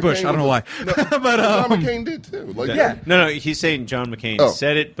 That's John Bush. McCain I don't know why. No, but John McCain did too. Like, yeah. No, he's saying John McCain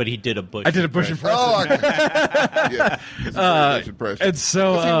said it, but he did a Bush. I did a Bush impression. Oh, yeah. It's a Bush impression. And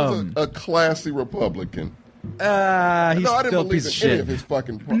so, 'cause he was a classy Republican. he's No, I still didn't a believe piece in of shit. any of his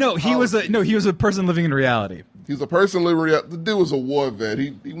fucking No, he was policies. a person living in reality. He was a person living reality. The dude was a war vet.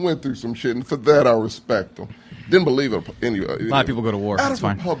 He went through some shit, and for that I respect him. Didn't believe it anyway. A lot of people go to war. Out That's of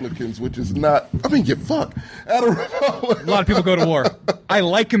fine. Republicans, which is not. I mean, get fucked. Out of Republicans. A lot of people go to war. I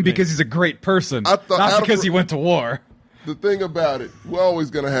like him because he's a great person, I thought- out not of because he went to war. The thing about it, we're always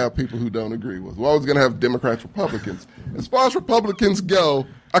going to have people who don't agree with. We're always going to have Democrats, Republicans. As far as Republicans go,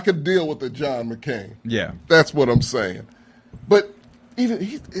 I could deal with a John McCain. Yeah. That's what I'm saying. But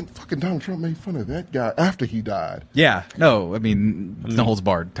even fucking Donald Trump made fun of that guy after he died. Yeah. No, I mean, no holds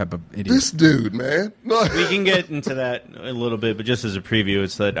barred type of idiot. This dude, man. No. We can get into that a little bit, but just as a preview,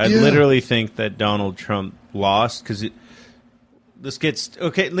 it's that I Yeah. literally think that Donald Trump lost because this gets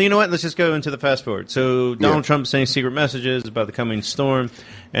okay. You know what? Let's just go into the fast forward. So Donald Trump saying secret messages about the coming storm,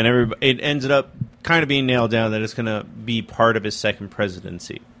 and it ended up kind of being nailed down that it's going to be part of his second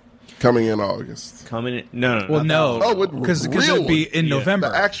presidency. Coming in August. Coming in, no. Well, no, Oh, because it real would be one. in Yeah. November.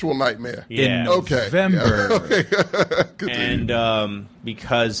 The actual nightmare. Yeah. In Okay. November. Yeah. Okay. Continue. And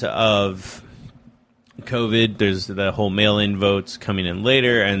because of COVID, there's the whole mail-in votes coming in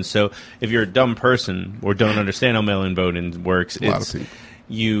later, and so if you're a dumb person or don't understand how mail-in voting works, A lot of it's people.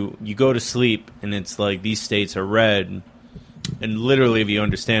 you go to sleep and it's like these states are red, and literally if you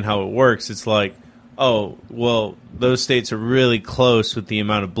understand how it works, it's like, oh, well, those states are really close with the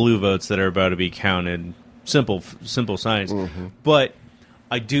amount of blue votes that are about to be counted. Simple science. Mm-hmm. But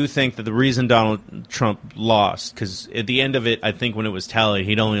I do think that the reason Donald Trump lost, because at the end of it, I think when it was tallied,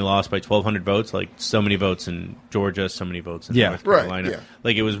 he'd only lost by 1,200 votes, like so many votes in Georgia, so many votes in North Right, Carolina. yeah.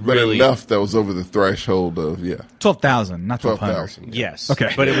 Like it was But really enough that was over the threshold of 12,000, not 1,200. 12,000. Yes.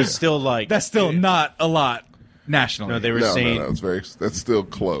 Okay. But it was still like That's still not a lot nationally. No, they were No, saying that's still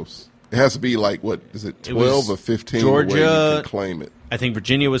close. It has to be like, what is it, 12 or 15 Georgia, where you can claim it. I think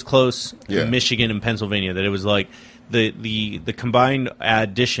Virginia was close, Yeah. Michigan and Pennsylvania, that it was like the combined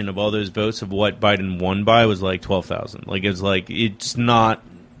addition of all those votes of what Biden won by was like 12,000. Like it's not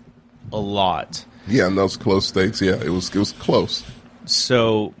a lot. Yeah, in those close states, yeah, it was close.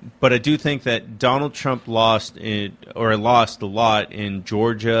 So, but I do think that Donald Trump lost a lot in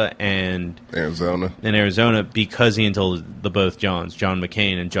Georgia and Arizona. because he told the both Johns, John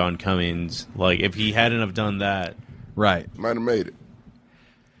McCain and John Cummings. Like, if he hadn't have done that, right. Might have made it.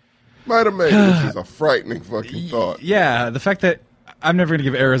 Which is a frightening fucking thought. Yeah, the fact that I'm never going to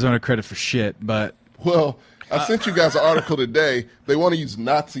give Arizona credit for shit, but Well, I sent you guys an article today. They want to use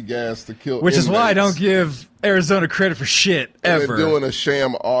Nazi gas to kill which is why I inmates. don't give Arizona credit for shit And ever. they're doing a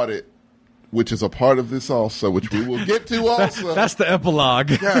sham audit, which is a part of this also, which we will get to also. That's the epilogue.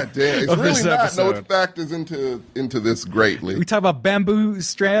 God damn, it's of really this not. No, episode. it factors into this greatly. We talk about bamboo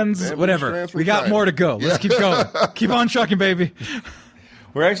strands, Bamboo whatever. strands from We got China. more to go. Let's keep going. Keep on trucking, baby.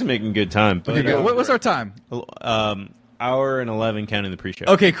 we're actually making good time. But, Okay, what's our time? hour and 11 counting the pre-show.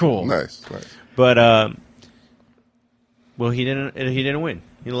 Okay, cool. Nice. But well, he didn't win.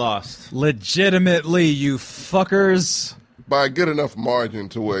 He lost. Legitimately, you fuckers. By a good enough margin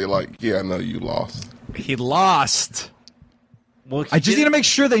to where you're like, yeah, I know you lost. He lost. Well, I just need to make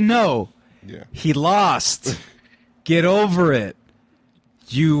sure they know. Yeah. He lost. Get over it.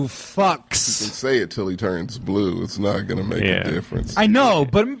 You You fucks. can say it till he turns blue. It's not going to make a difference. I know,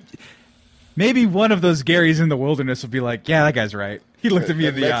 but maybe one of those Garys in the wilderness will be like, yeah, that guy's right. He looked at me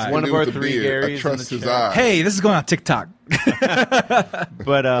in the Mexican eye. One of dude our with the 3 beard, Garys I trust in the his chat. eyes. Hey, this is going on TikTok.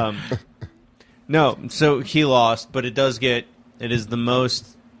 But no, so he lost, but it is the most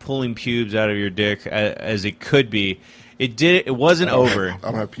pulling pubes out of your dick as it could be. It wasn't over. I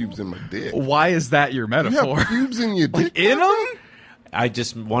don't have pubes in my dick. Why is that your You metaphor? have pubes in your dick? Like in them? I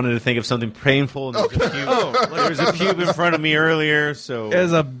just wanted to think of something painful. And there was a pube in front of me earlier, so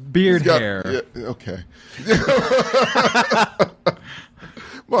As a beard He's got- hair. Yeah, okay.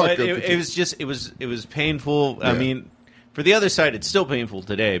 but it was painful. I Yeah. mean, for the other side, it's still painful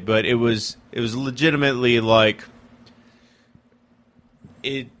today, but it was legitimately like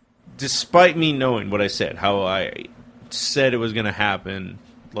it. Despite me knowing what I said, how I said it was going to happen,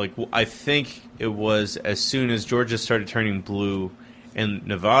 like I think it was as soon as Georgia started turning blue and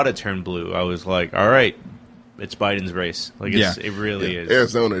Nevada turned blue, I was like, all right, it's Biden's race. Like it really is.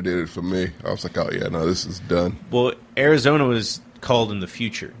 Arizona did it for me. I was like, oh yeah, no, this is done. Well, Arizona was called in the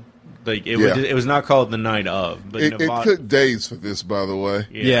future. Like it was not called the night of. But It Nevada, took days for this, by the way.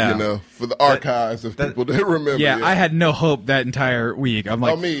 Yeah. You know, for the archives, if people didn't remember. Yeah, I had no hope that entire week. I'm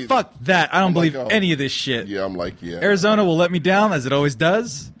like, me either. fuck that. I don't I'm believe like, oh. any of this shit. Yeah, I'm like, yeah. Arizona will let me down, as it always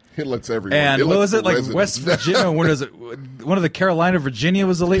does. It lets everyone. And what was lets it, the like residents West down. Virginia? What is it? One of the Carolina, Virginia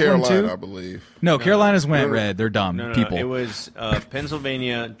was the late one, Carolina, too? I believe. No, Carolinas went No. red. They're dumb no, people. it was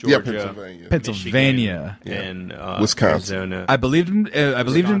Pennsylvania, Yeah, Georgia, Pennsylvania. Michigan, and Wisconsin. Arizona. I believed in.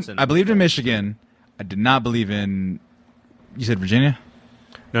 Wisconsin. I believed in Michigan. I did not believe in. You said Virginia?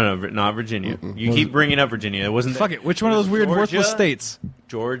 No, not Virginia. You keep bringing up Virginia. It wasn't. Fuck it. Which one of those weird Georgia, worthless states?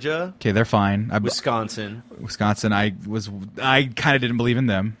 Georgia, Okay, they're fine. Wisconsin, Wisconsin. I kind of didn't believe in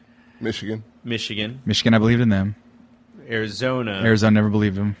them. Michigan. Michigan, Michigan. I believed in them. Arizona, Arizona never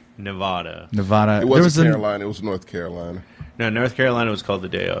believed them. Nevada. Nevada. It wasn't Carolina. It was North Carolina. No, North Carolina was called the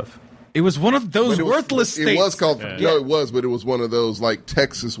day of. It was one of those But it was- worthless states. It was called. Yeah. No, it was, but it was one of those like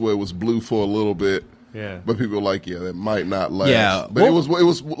Texas where it was blue for a little bit. Yeah. But people were like, yeah, that might not last. Yeah, But well- it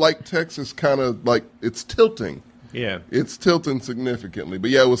was like Texas kind of like it's tilting. Yeah. It's tilting significantly. But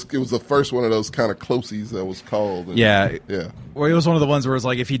yeah, it was the first one of those kind of closies that was called. And, Yeah. Yeah. Well, it was one of the ones where it was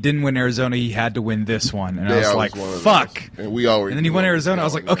like, if he didn't win Arizona, he had to win this one. And I was Yeah, it like, one of those. fuck. And we already. And then he won knew Arizona. I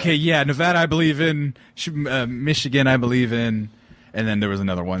was like, that. okay, yeah, Nevada I believe in. Michigan I believe in. And then there was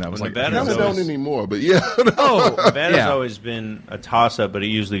another one that was Well, like, Nevada I was don't always- anymore, but yeah. oh, Nevada's yeah. always been a toss-up, but it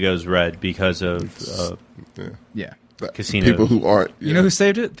usually goes red because of Yeah. casinos. People who aren't. You know who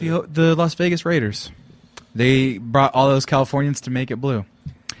saved it? The Las Vegas Raiders. They brought all those Californians to make it blue.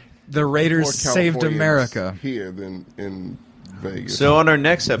 The Raiders more saved Californians America. here than in Vegas. So on our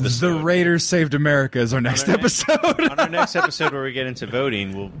next episode, The Raiders saved America is our next episode. on our next episode where we get into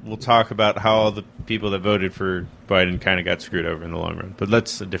voting, we'll talk about how all the people that voted for Biden kind of got screwed over in the long run. But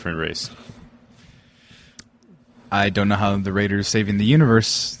that's a different race. I don't know how the Raiders saving the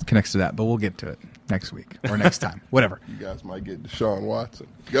universe connects to that, but we'll get to it next week or next time. Whatever. You guys might get Deshaun Watson.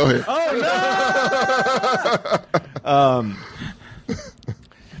 Go ahead.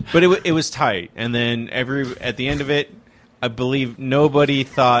 But it was tight, and then at the end of it, I believe nobody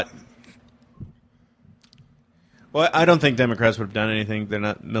thought. Well, I don't think Democrats would have done anything. They're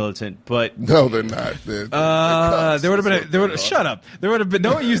not militant, but No, they're not. There would have been. Shut up. There would have been.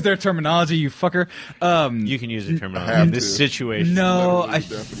 Don't use their terminology, you fucker. you can use the terminology have in this to. situation. No, literally I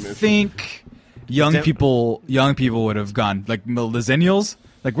definition. think young people would have gone like the Zennials.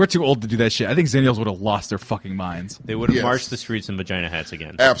 Like, we're too old to do that shit. I think Zennials would have lost their fucking minds. They would have Yes. marched the streets in vagina hats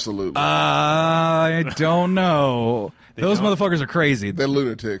again. Absolutely. I don't know. Those don't? motherfuckers are crazy. they're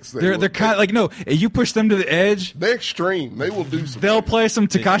lunatics. They're kind of like, no, you push them to the edge, They're extreme. They will do some. they'll play some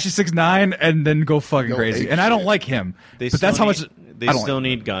Tekashi 6ix9ine and then go fucking Go crazy. ape And I don't shit. like him. They But that's still how much need- They I don't still like.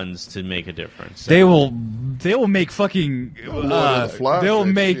 need guns to make a difference. They will make fucking fly they'll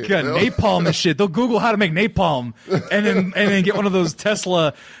that make shit. They'll- napalm and shit. They'll Google how to make napalm and then get one of those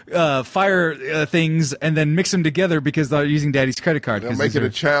Tesla fire things and then mix them together because they're using daddy's credit card. They'll 'cause make these it a are-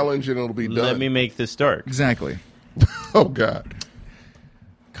 challenge and it'll be done. Let me make this dark. exactly. Oh God.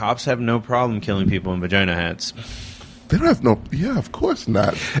 Cops have no problem killing people in vagina hats. They don't have no. Yeah, of course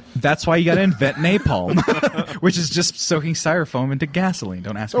not. That's why you got to invent napalm, which is just soaking styrofoam into gasoline.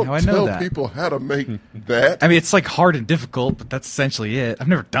 Don't ask me Don't how I know tell that. people how to make that. I mean, it's like hard and difficult, but that's essentially it. I've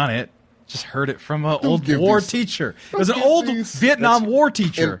never done it. Just heard it from an old give war these- teacher. It was an give old these- Vietnam War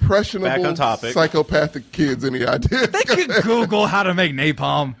teacher. Impressionable, Back on topic. psychopathic kids any ideas. They could Google how to make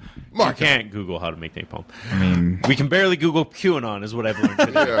napalm. You can't Google how to make napalm. I mean, We can barely Google QAnon, is what I've learned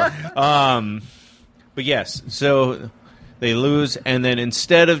today. Yeah. But yes, so they lose, and then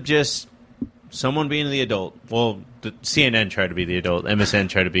instead of just someone being the adult, well, the CNN tried to be the adult, MSN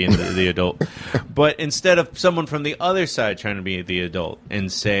tried to be the adult, but instead of someone from the other side trying to be the adult and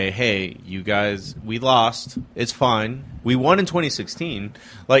say, hey, you guys, we lost, it's fine, we won in 2016,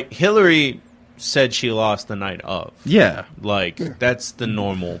 like Hillary said she lost the night of. yeah. Like, that's the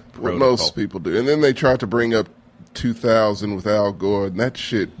normal What protocol. most people do. And then they tried to bring up 2000 with Al Gore, and that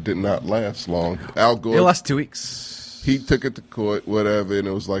shit did not last long. Al Gore, It last 2 weeks. he took it to court, whatever, and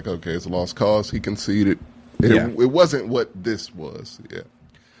it was like, okay, it's a lost cause. He conceded. Yeah. It wasn't what this was. Yeah.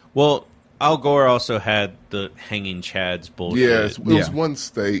 Well, Al Gore also had the hanging Chads bullshit. Yes, it was Yeah. one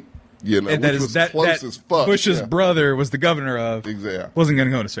state, you know, And which was close as fuck. Bush's Yeah. brother was the governor of. Exactly. Wasn't going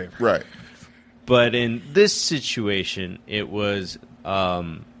to go in his favor. Right. But in this situation, it was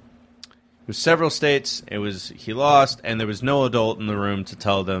several states. It was he lost, and there was no adult in the room to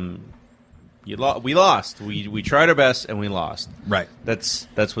tell them, we lost. We tried our best, and we lost. Right. That's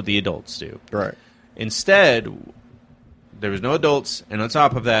what the adults do. Right. Instead, there was no adults, and on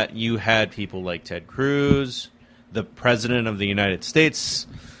top of that, you had people like Ted Cruz, the president of the United States,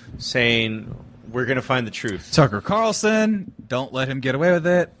 saying, we're going to find the truth. Tucker Carlson, don't let him get away with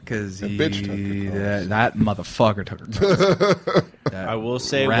it, because That bitch Tucker Carlson. that motherfucker Tucker Carlson. I will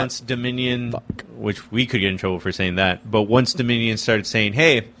say rat once Dominion, which we could get in trouble for saying that, but once Dominion started saying,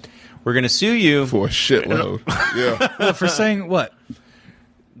 hey, we're going to sue you. For a shitload. Yeah. Well, for saying what?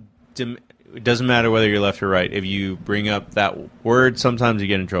 It doesn't matter whether you're left or right. If you bring up that word, sometimes you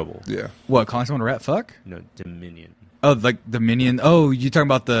get in trouble. Yeah. What, calling someone a rat fuck? No, Dominion. Oh, like Dominion. Oh, you talking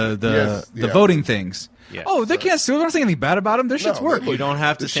about the Yes, the yeah. voting things. Yes. Oh, they can't sue. They're not saying anything bad about them. Their shit's No, work. they You don't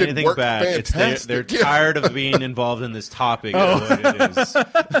have to This say shit anything worked bad. It's they're fantastic. Yeah. tired of being involved in this topic. Is what it is.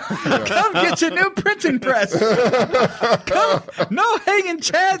 Come get your new printing press. Come, no hanging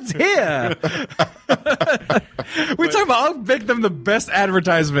chads here. We talking about, I'll make them the best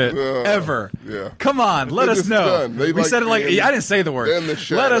advertisement ever. yeah. Come on, let They're us just know. done. They We like said it like, being I didn't say the word. in the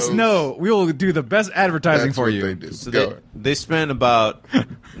Let us shadows. know. We will do the best advertising That's for what you. they do. So Go. they spent about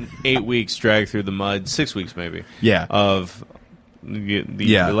 8 weeks dragged through the mud, 6 weeks maybe. Yeah. Of the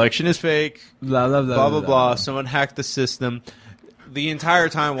Yeah. election is fake. Blah, blah, Blah blah blah. Someone hacked the system. The entire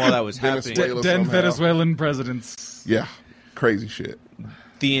time while that was happening, Venezuela. Den Somehow. Venezuelan presidents. Yeah. Crazy shit.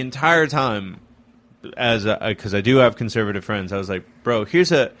 the entire time, as because I do have conservative friends, I was like, bro,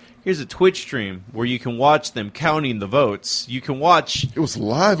 here's a Twitch stream where you can watch them counting the votes. You can watch, It was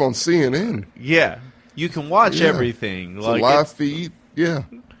live on CNN. yeah, you can watch Yeah. everything. It's a live it's- feed. Yeah.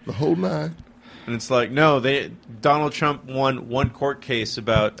 The whole nine. and it's like, no, Donald Trump won one court case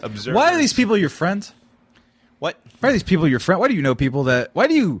about observers. Why are these people your friends? What? Why are these people your friend? Why do you know people that? Why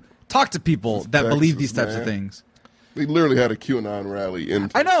do you talk to people that believe these Texas, types of man. things? They literally had a QAnon rally in.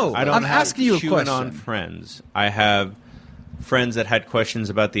 I know. I don't I'm have asking you a QAnon question. friends. I have friends that had questions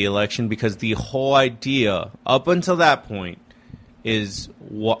about the election because the whole idea up until that point is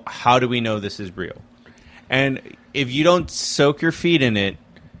how do we know this is real? And if you don't soak your feet in it,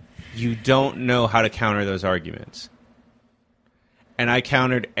 you don't know how to counter those arguments. And I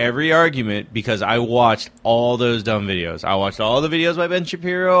countered every argument because I watched all those dumb videos. I watched all the videos by Ben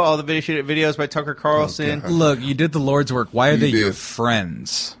Shapiro, all the videos by Tucker Carlson. God. Look, you did the Lord's work. Why are they your did.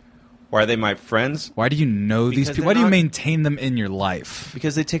 friends? Why are they my friends? Why do you know these Because people? they're Why do you not- maintain them in your life?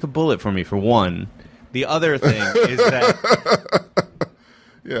 Because they take a bullet for me, for one. The other thing is that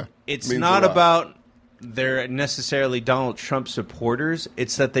Yeah. it's Means not a lot. about they're necessarily Donald Trump supporters.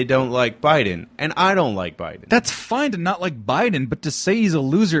 It's that they don't like Biden. And I don't like Biden. That's fine to not like Biden, but to say he's a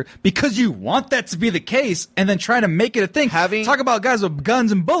loser because you want that to be the case and then try to make it a thing. Talk about guys with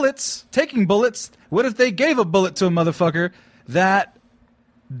guns and bullets, taking bullets. What if they gave a bullet to a motherfucker that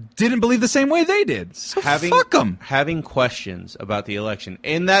didn't believe the same way they did? So fuck them. Having questions about the election.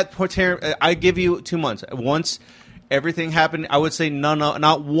 In that, I give you 2 months. Once everything happened, I would say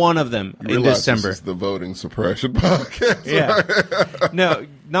not one of them You in realize December. This is the voting suppression podcast. Yeah. No,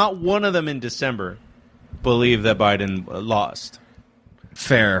 not one of them in December believed that Biden lost.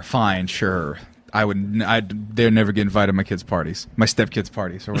 Fair, fine, sure. They'd never get invited to my kids' parties, my stepkids'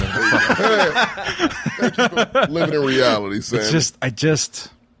 parties, or whatever. Living in reality, Sam. It's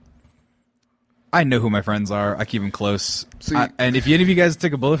I know who my friends are. I keep them close. See- And if any of you guys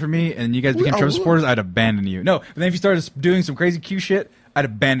took a bullet for me and you guys became I Trump would. supporters, I'd abandon you. No, but then if you started doing some crazy Q shit, I'd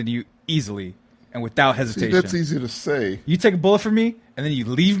abandon you easily. and without See, hesitation. that's easy to say. You take a bullet from me, and then you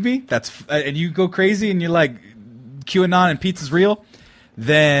leave me. And you go crazy, and you're like, QAnon and pizza's real.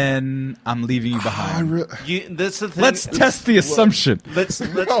 Then I'm leaving you behind. That's the thing. Let's test the assumption. Let's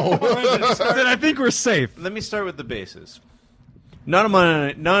Then I think we're safe. Let me start with the basis. None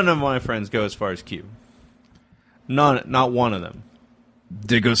of my friends go as far as Q. Not one of them.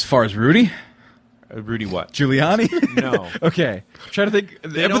 Did it go as far as Rudy? Rudy what? Giuliani? No. Okay. Try to think.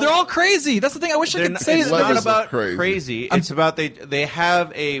 But they're all crazy. That's the thing. I wish I could say it's that. not about crazy. It's about they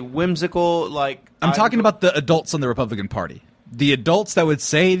have a whimsical, like... I'm talking about the adults on the Republican Party. The adults that would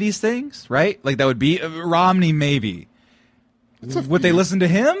say these things, right? Like that would be Romney, maybe. Would they listen to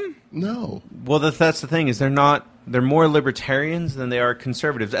him? No. Well, that's the thing, is they're more libertarians than they are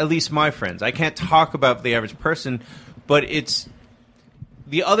conservatives. At least my friends. I can't talk about the average person, but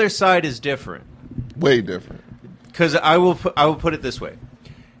the other side is different. Way different. Because I will put it this way.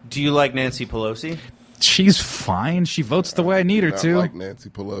 Do you like Nancy Pelosi? She's fine. She votes the way I need her to. Like Nancy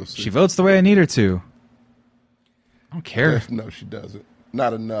Pelosi. She votes the way I need her to. I don't care. No, she doesn't.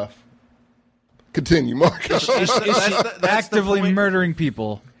 Not enough. Continue, Mark. Is she actively murdering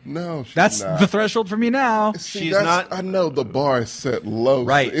people? No, she's That's not. the threshold for me now. She's not. I know the bar is set low.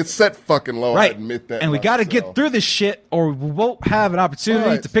 Right. It's set fucking low. Right. I admit that. And we got to myself. get through this shit, or we won't have an opportunity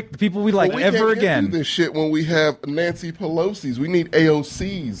Right. to pick the people we like But we ever can't get again. through this shit when we have Nancy Pelosi's. We need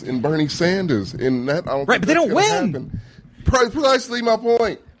AOC's and Bernie Sanders. And that I don't Right, think but they that's don't gonna win. happen. Precisely my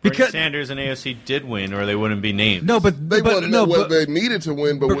point. Bernie Because Sanders and AOC did win, or they wouldn't be named. no, but They wouldn't know what but they needed to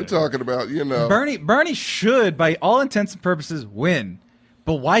win, but we're talking about, Bernie should, by all intents and purposes, win.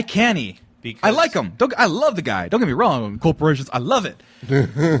 But why can't he? Because- I like him. I love the guy. Don't get me wrong. Corporations, I love it.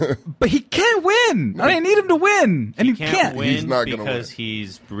 But he can't win. I didn't need him to win, and he you can't win He's not gonna because win.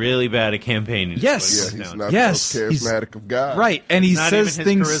 he's really bad at campaigning. is Yes. what it Yeah, comes he's down not to. the Yes, most he's- charismatic of guys. right, and he Not says even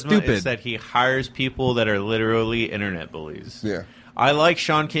his things charisma, stupid. It's that he hires people that are literally internet bullies. Yeah. I like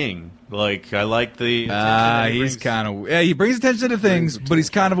Sean King. Like, I like the attention that he He's brings. kind of he brings attention to things, but he's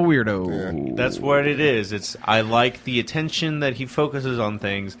kind of a weirdo. That's what it is. I like the attention that he focuses on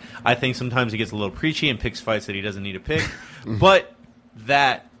things. I think sometimes he gets a little preachy and picks fights that he doesn't need to pick. But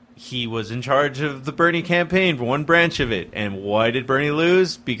that he was in charge of the Bernie campaign for one branch of it. And why did Bernie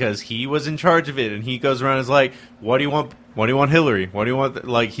lose? Because he was in charge of it. And he goes around and is like, what do you want? What do you want, Hillary? What do you want?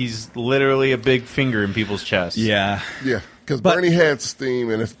 Like, he's literally a big finger in people's chests. Yeah. Yeah, because But- Bernie had steam,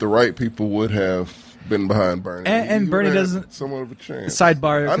 and if the right people would have been behind Bernie, And he Bernie would have doesn't- somewhat of a chance.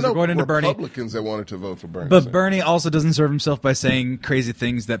 Sidebar, I 'cause know we're going into Bernie. Republicans that wanted to vote for Bernie, But Sanders. Bernie also doesn't serve himself by saying crazy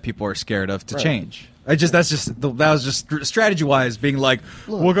things that people are scared of to Right. change. That was just strategy wise, being like,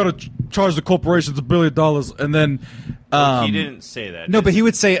 we're gonna charge the corporations $1 billion, and then he didn't say that. no, but he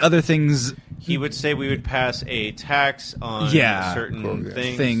would say other things. He would say we would pass a tax on Yeah. certain Cool,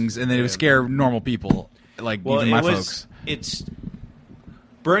 yeah. things. And then it would scare normal people, like even my folks.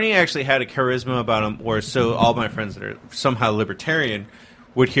 Bernie actually had a charisma about him, or so all my friends that are somehow libertarian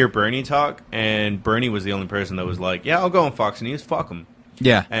would hear Bernie talk, and Bernie was the only person that was like, yeah, I'll go on Fox News, fuck him.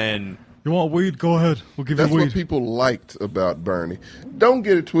 Yeah. And You want weed? Go ahead. We'll give That's you what weed. people liked about Bernie. Don't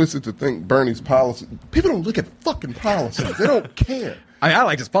get it twisted to think Bernie's policy. People don't look at fucking policies. They don't care. I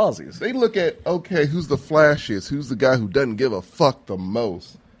like his policies. They look at, okay, who's the flashiest? Who's the guy who doesn't give a fuck the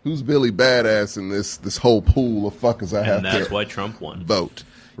most? Who's Billy Badass in this whole pool of fuckers I have and that's to why Trump won. vote?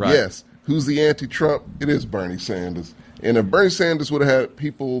 Right. Yes. Who's the anti-Trump? It is Bernie Sanders. And if Bernie Sanders would have had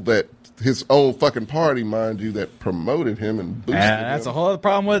people that his own fucking party, mind you, that promoted him and boosted him. That's a whole other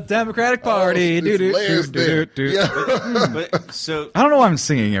problem with the Democratic Party. Oh, it's layers there. Do. Yeah. But so, I don't know why I'm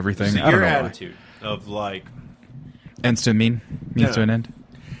singing everything. I don't your know why. attitude of like Ends to means No. to an end.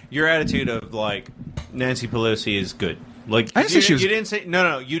 your attitude of like Nancy Pelosi is good. Like I didn't say she was- you didn't say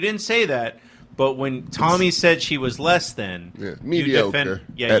no, you didn't say that. But when Tommy said she was less than, Yeah, mediocre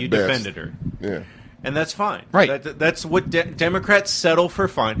you at best. defended her, Yeah. and that's fine. Right. That's what Democrats settle for.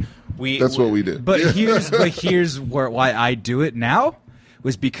 Fine. That's what we did. But here's why I do it now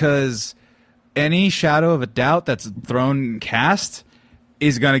was because any shadow of a doubt that's thrown cast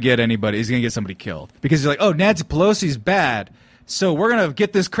is gonna get somebody killed. Because you're like, oh, Nancy Pelosi's bad. So we're gonna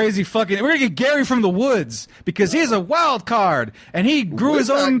get this crazy we're gonna get Gary from the woods because he's a wild card and he grew We're his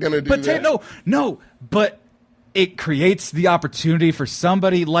not own gonna do potato. No, but it creates the opportunity for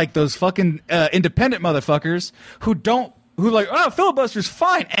somebody like those fucking independent motherfuckers who like, oh, filibuster's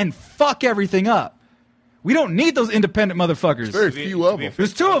fine and fuck everything up. We don't need those independent motherfuckers. Very few of them.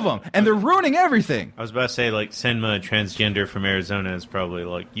 There's two of them, and they're ruining everything. I was about to say, like, Senma, transgender from Arizona, is probably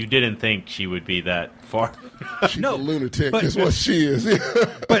like, you didn't think she would be that far. She's No, a lunatic. but- Is what she is.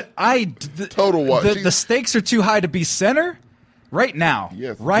 But Total what? the stakes are too high to be center, right now,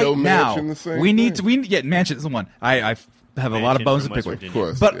 Yes, right Joe now, Manchin, the same we need thing. Manchin is the one. I have a lot of Manchin bones from to pick West with. Virginia.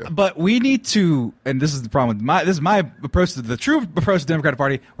 Of course, But we need to, and this is the problem with this is my approach to the true approach to the Democratic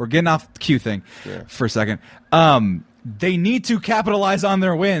Party. We're getting off the Q thing for a second. They need to capitalize on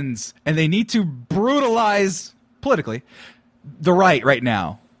their wins, and they need to brutalize politically the right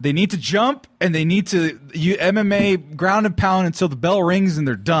now. They need to jump, and they need to MMA ground and pound until the bell rings and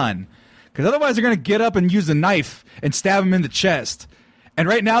they're done. Because otherwise they're going to get up and use a knife and stab him in the chest. And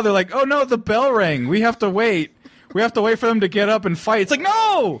right now they're like, oh no, the bell rang. We have to wait. We have to wait for them to get up and fight. It's like,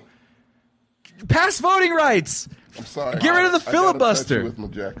 no! Pass voting rights! I'm sorry. Get rid of the I gotta filibuster. touch you with my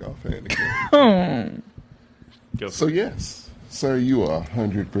jack off hand again. So yes, sir, you are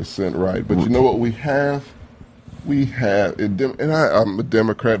 100% right. But you know what we have? We have, and I'm a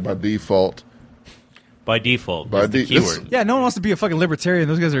Democrat by default. By default, By is the keyword. Yeah, no one wants to be a fucking libertarian.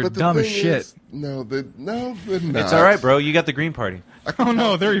 Those guys are But the dumb as thing shit. is, no, they're not. It's all right, bro. You got the Green Party. Oh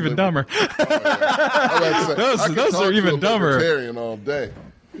no, they're even dumber. Those are even dumber. Libertarian all day.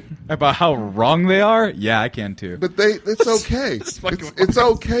 About how wrong they are? Yeah, I can too. But it's okay. it's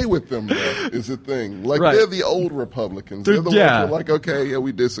okay with them, though, is the thing. Like, Right. they're the old Republicans. They're the ones who are like, okay, yeah,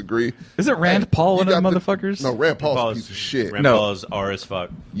 we disagree. Is it Rand Paul, one You of them got the- motherfuckers? No, Rand Paul's a piece of shit. Rand No. Paul is R as fuck.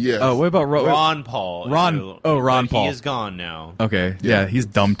 Yes. Oh, what about Ron Paul. Ron But Paul. He is gone now. Okay, yeah, he's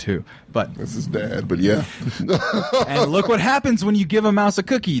dumb too. But That's his dad, but yeah. and look what happens when you give a mouse a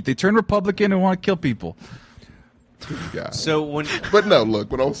cookie. They turn Republican and want to kill people. God. So when But no,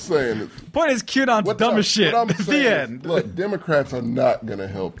 look, what I'm saying is, Point is, QAnon's dumb as shit. what I'm At the saying is, end. look, Democrats are not going to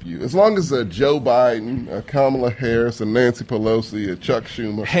help you. As long as Joe Biden, Kamala Harris, and Nancy Pelosi, Chuck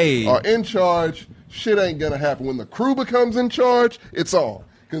Schumer are in charge, shit ain't going to happen. When the crew becomes in charge, it's on.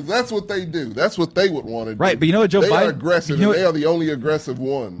 Because that's what they do. That's what they would want to do. Right, but you know what Joe they Biden... are aggressive, you know and they what- are the only aggressive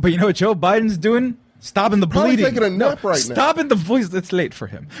one. But you know what Joe Biden's doing? Stopping the Probably bleeding. taking a nap right now. Stopping the voice. It's late for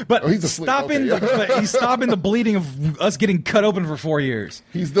him. But he's asleep. stopping Okay. but he's stopping the bleeding of us getting cut open for 4 years.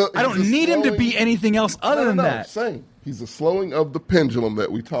 I don't need him to be anything else other than that. Saying he's a slowing of the pendulum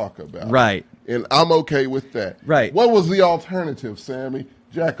that we talk about. Right. And I'm okay with that. Right. What was the alternative, Sammy?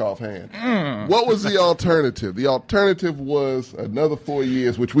 Jack off hand. What was the alternative? The alternative was another 4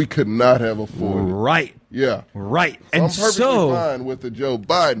 years, which we could not have afforded. Right. Yeah. Right. So And I'm perfectly so... fine with the Joe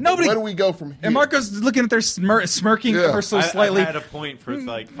Biden. Nobody- Where do we go from here? And Marco's looking at their smirking Yeah. ever so slightly. I had a point for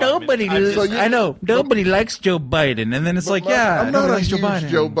like 5 Nobody, minutes. I know. Nobody likes Joe Biden, and then it's like, yeah, I'm not nobody a likes huge Joe Biden.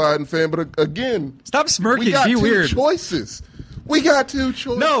 Joe Biden fan, but again, Stop smirking. we got Be two weird. choices. We got two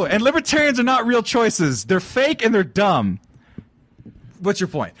choices. No, and libertarians are not real choices. They're fake and they're dumb. What's your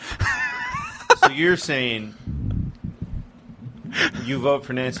point? So you're saying you vote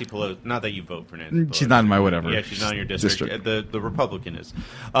for Nancy Pelosi? Not that you vote for Nancy Pelosi. She's not in my whatever. Yeah, she's not in your district. The Republican is.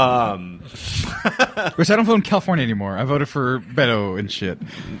 Which I don't vote in California anymore. I voted for Beto and shit.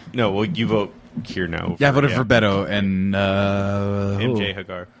 No, well, you vote here now. Yeah, I voted for Beto and MJ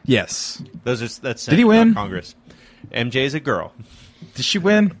Hagar. Yes. That's Did Senate, he win? not Congress. MJ is a girl. Did she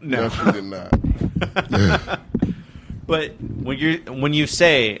win? No, she did not. But when you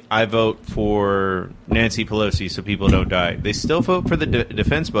say I vote for Nancy Pelosi so people don't die, they still vote for the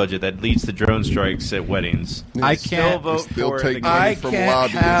defense budget that leads to drone strikes at weddings. I Still can't. vote Still for take the money I from can't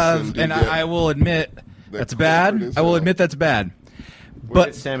lobbyists have, and do and that. I will admit that's corporate bad. as I will hell. admit that's bad. Where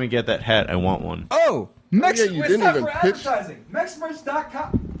did But Sammy get that hat? I want one. oh, yeah, you didn't even pitch.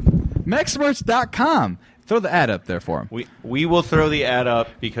 Mexmerch.com. Mexmerch.com. Throw the ad up there for him. We will throw the ad up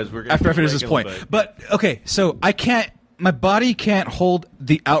because we're gonna After I take a finish this break point. in a little bit. But okay, so I can't. My body can't hold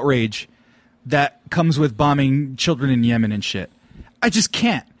the outrage that comes with bombing children in Yemen and shit. I just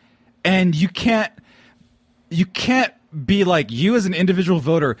can't. And you can't be like, you as an individual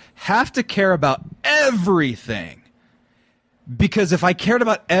voter have to care about everything. Because if I cared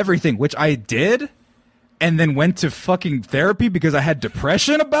about everything, which I did, and then went to fucking therapy because I had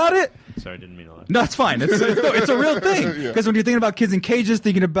depression about it. Sorry, I didn't mean to laugh. No, it's fine. It's a real thing. Because when you're thinking about kids in cages,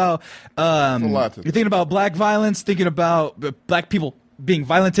 thinking about lot to you're thinking about black violence, thinking about black people being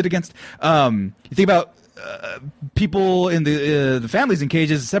violented against. You think about people in the families in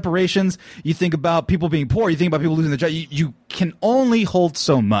cages, separations. You think about people being poor. You think about people losing their job. You can only hold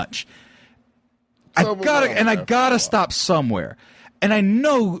so much. I gotta stop somewhere. And I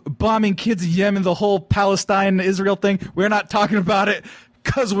know bombing kids in Yemen, the whole Palestine-Israel thing, we're not talking about it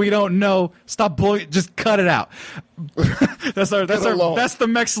because we don't know. Stop bullying. Just cut it out. That's the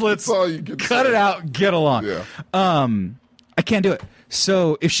Mexcellence. That's all you can cut say. it out. Get along. Yeah. I can't do it.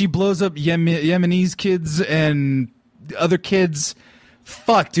 So if she blows up Yemenis kids and other kids,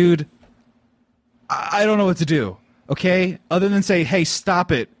 fuck, dude. I don't know what to do. Okay? Other than say, hey,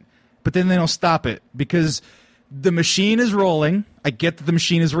 stop it. But then they don't stop it because the machine is rolling. I get that the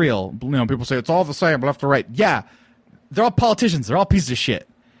machine is real. You know, people say it's all the same left to right. Yeah, they're all politicians. They're all pieces of shit.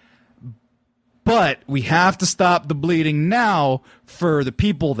 But we have to stop the bleeding now for the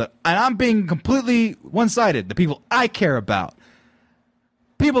people that, and I'm being completely one-sided, the people I care about.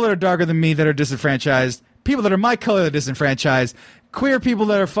 People that are darker than me that are disenfranchised. People that are my color that are disenfranchised. Queer people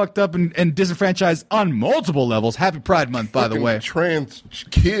that are fucked up and disenfranchised on multiple levels. Happy Pride Month, by the way. Trans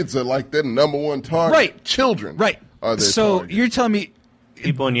kids are like their number one target. Right. Children. Right. Are their so target. you're telling me...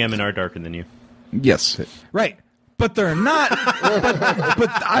 People in Yemen are darker than you. Yes. Right. But they're not. but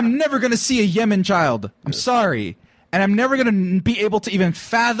I'm never going to see a Yemen child. I'm sorry. And I'm never going to be able to even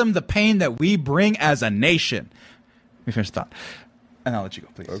fathom the pain that we bring as a nation. Let me finish the thought. And I'll let you go,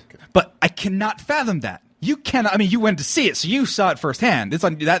 please. Okay. But I cannot fathom that. You cannot. I mean, you went to see it, so you saw it firsthand. It's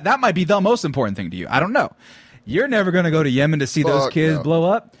that might be the most important thing to you. I don't know. You're never going to go to Yemen to see those kids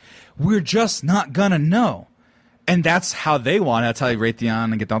blow up. We're just not going to know. And that's how they want it. That's how they Raytheon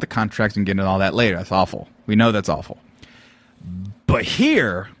and get all the contracts and get into all that later. That's awful. We know that's awful. But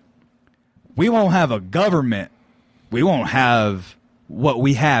here, we won't have a government. We won't have what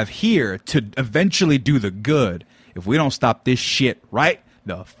we have here to eventually do the good if we don't stop this shit right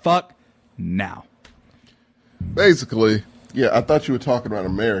the fuck now. Basically, yeah, I thought you were talking about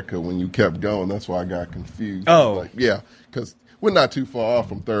America when you kept going. That's why I got confused. Oh. Like, yeah, because we're not too far off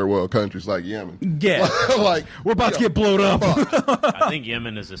from third world countries like Yemen. Yeah. Like We're about to get blowed up. I think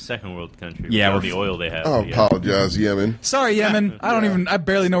Yemen is a second world country. Yeah, with all the oil they have. I apologize, Yemen. Sorry, Yemen. I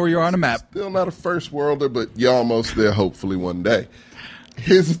barely know where you are on the map. Still not a first worlder, but you're almost there hopefully one day.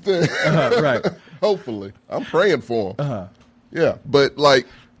 Here's the thing. Right. Hopefully. I'm praying for them. Yeah, but like,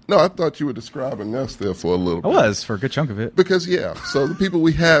 no, I thought you were describing us there for a little bit. I was, for a good chunk of it. Because, yeah, so the people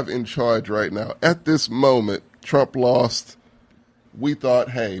we have in charge right now, at this moment, Trump lost. We thought,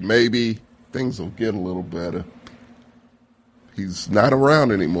 hey, maybe things will get a little better. He's not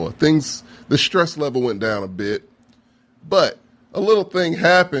around anymore. The stress level went down a bit. But a little thing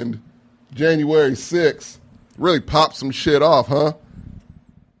happened January 6th. Really popped some shit off, huh?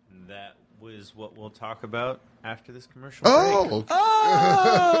 That was what we'll talk about after this commercial break.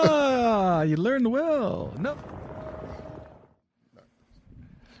 You learned well. No.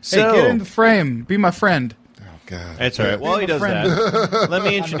 So, hey, get in the frame. Be my friend. Oh, God. That's all right. While he does that, let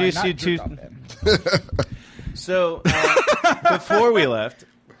me introduce you to... So, before we left,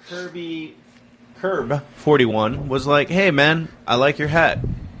 Curb41 was like, hey, man, I like your hat.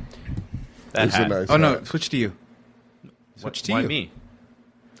 That It's a hat. nice Oh, no. hat. Switch to you. Switch to Why you. me?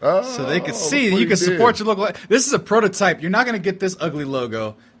 Oh, So they can see look that what you can he support did. your local. This is a prototype. You're not going to get this ugly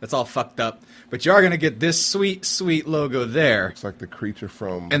logo that's all fucked up, but you are going to get this sweet, sweet logo there. It's like the creature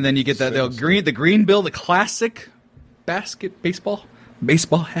from... And then you get that Sinister. the green bill, the classic baseball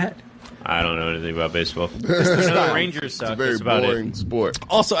hat. I don't know anything about baseball. The Rangers suck. It's a very That's about boring it. sport.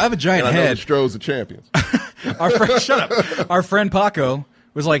 Also, I have a giant And I know the head. Stros are champions. Our friend, shut up. Our friend Paco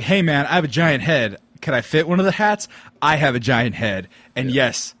was like, "Hey man, I have a giant head. Can I fit one of the hats? I have a giant head, and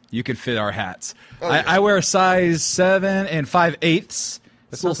yes, you can fit our hats. yeah. I wear a size 7 5/8.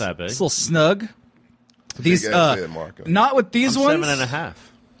 That's not that big. It's a little snug. These, big-ass head, Marco. not with these I'm ones. 7.5.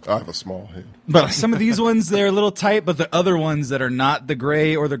 I have a small head. But some of these ones, they're a little tight, but the other ones that are not the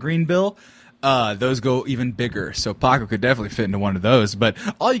gray or the green bill, those go even bigger. So Paco could definitely fit into one of those. But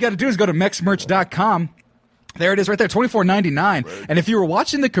all you got to do is go to mexmerch.com. There it is right there, $24.99. Right. And if you were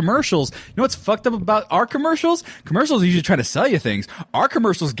watching the commercials, you know what's fucked up about our commercials? Commercials are usually trying to sell you things. Our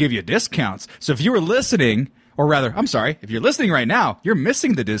commercials give you discounts. So if you were listening, or rather, I'm sorry, if you're listening right now, you're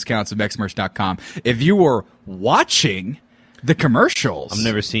missing the discounts at mexmerch.com. If you were watching the commercials. I've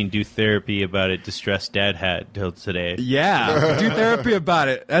never seen Do Therapy about it, Distressed Dad hat till today. Yeah, do therapy about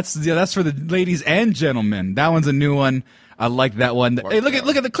it. That's for the ladies and gentlemen. That one's a new one. I like that one. Hey, look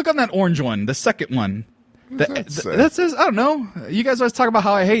at click on that orange one, the second one. That says, I don't know. You guys always talk about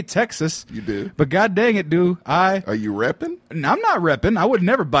how I hate Texas. You do. But god dang it, do I? Are you repping? I'm not repping. I would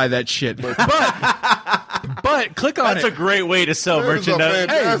never buy that shit. But click on That's it. a great way to sell That is a merchandise.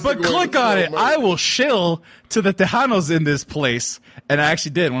 fantastic- Hey, but way to click on sell it. merch. I will shill to the Tejanos in this place. And I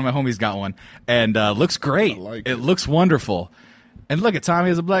actually did. One of my homies got one. And looks great. I like it it. looks wonderful. And look at Tommy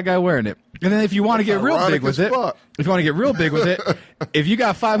as a black guy wearing it. And then if you want to get real ironic big with as it, fuck. if you want to get real big with it, if you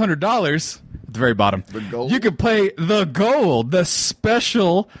got $500 at the very bottom, The gold? you could play the gold, the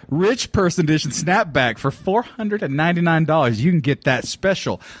special rich person edition snapback for $499. You can get that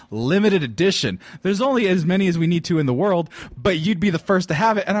special limited edition. There's only as many as we need to in the world, but you'd be the first to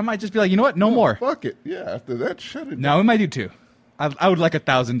have it. And I might just be like, you know what? No more. Fuck it. Yeah, after that, shut it down. No, we might do two. I would like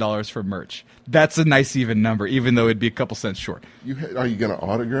 $1,000 for merch. That's a nice even number, even though it'd be a couple cents short. Are you going to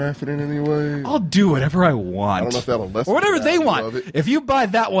autograph it in any way? I'll do whatever I want. I don't know if that'll lessen or whatever the they value want. of it. If you buy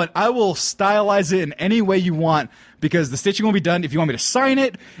that one, I will stylize it in any way you want because the stitching will be done. If you want me to sign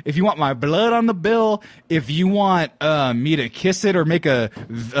it, if you want my blood on the bill, if you want me to kiss it or make a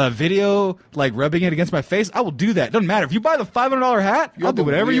video like rubbing it against my face, I will do that. Doesn't matter. If you buy the $500 hat, I'll do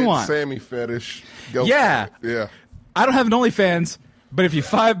whatever you want. Sammy fetish. Go Yeah. for it. Yeah. I don't have an OnlyFans, but if you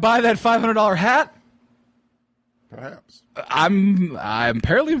buy that $500 hat, Perhaps. I'm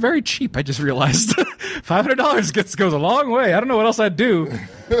apparently very cheap. I just realized $500 goes a long way. I don't know what else I'd do.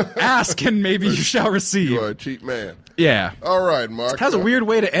 Ask and maybe you shall receive. You are a cheap man. Yeah. All right, Mark. Has a weird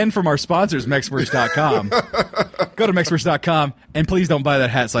way to end from our sponsors, Mexmerch.com. Go to Mexmerch.com and please don't buy that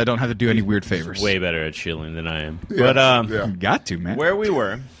hat so I don't have to do any weird favors. Way better at shilling than I am. Yeah. But Yeah. Got to, man. where we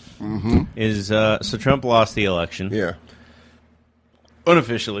were is so Trump lost the election. Yeah.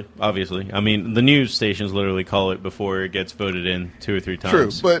 Unofficially, obviously. I mean, the news stations literally call it before it gets voted in 2 or 3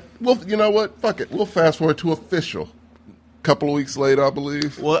 times. True, but you know what? Fuck it. We'll fast forward to official. Couple of weeks later, I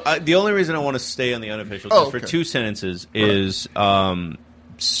believe. Well, the only reason I want to stay on the unofficial for 2 sentences is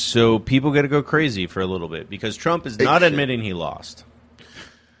so people get to go crazy for a little bit because Trump is not admitting he lost.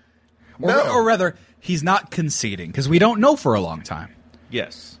 Or rather, he's not conceding because we don't know for a long time.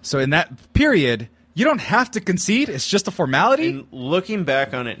 Yes. So in that period, you don't have to concede. It's just a formality. And looking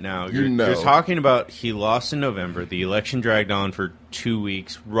back on it now, You you're know. talking about he lost in November. The election dragged on for 2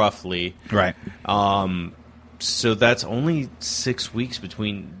 weeks, roughly. Right. So that's only 6 weeks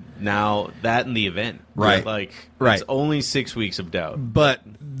between now that and the event. Right. Like, Right. it's only 6 weeks of doubt. But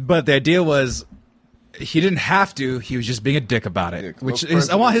the idea was he didn't have to. He was just being a dick about it. Yeah, 'cause which most is,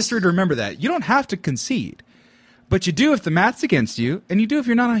 I want presidents- history to remember that. You don't have to concede. But you do if the math's against you, and you do if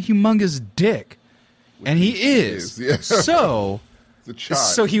you're not a humongous dick. And he is. Yeah. So, The child.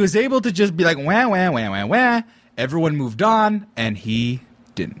 so he was able to just be like, wah, wah, wah, wah, wah. Everyone moved on, and he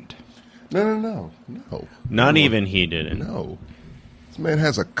didn't. No. Not even he didn't. No. This man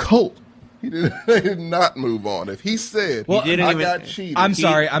has a cult. He did not move on. If he said, Well, He didn't I even- got cheated. I'm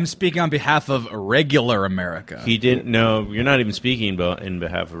sorry. I'm speaking on behalf of regular America. He didn't. No, you're not even speaking in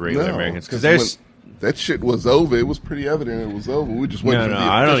behalf of regular No, Americans because 'cause there's. when that shit was over. It was pretty evident it was over. We just waiting No, for no, the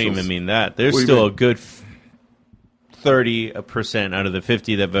I don't officials. even mean that. There's What do you still mean? a good 30% out of the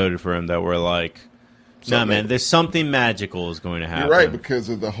 50 that voted for him that were like, nah, Something- man, there's something magical is going to happen. You're right, because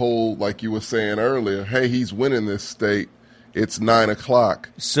of the whole, like you were saying earlier, hey, he's winning this state. It's 9 o'clock,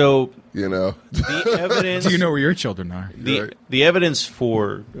 So you know. the evidence. Do you know where your children are? Right. The evidence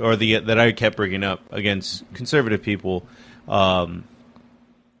for, or that I kept bringing up against conservative people, and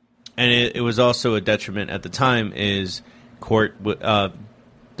it was also a detriment at the time, is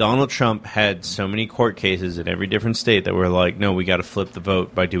Donald Trump had so many court cases in every different state that were like, no, we got to flip the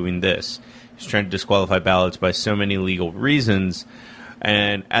vote by doing this. He's trying to disqualify ballots by so many legal reasons.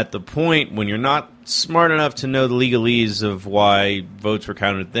 And at the point when you're not smart enough to know the legalese of why votes were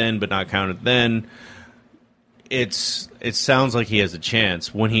counted then but not counted then, it sounds like he has a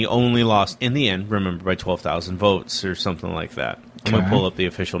chance when he only lost, in the end, remember, by 12,000 votes or something like that. I'm going to Okay. pull up the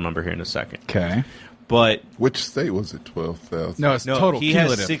official number here in a second. Okay. But Which state was it? 12,000. No, it's total he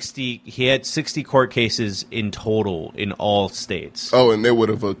cumulative. has 60. He had 60 court cases in total in all states. Oh, and they would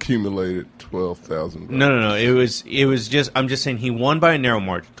have accumulated 12,000. No. It was just. I'm just saying he won by a narrow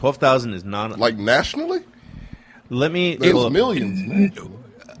margin. 12,000 is not Like nationally? Let me. There's well, millions.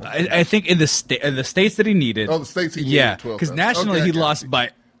 I think in the states that he needed. Oh, the states he needed yeah, 12,000. because nationally Okay, he I got lost you.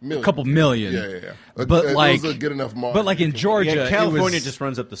 by Million. a couple million. Yeah. But it like, was a good enough margin. but like in Georgia, yeah, California it was, just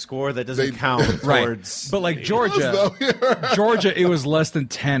runs up the score. That doesn't They- count right. towards. But like It Georgia, was, though. Georgia, it was less than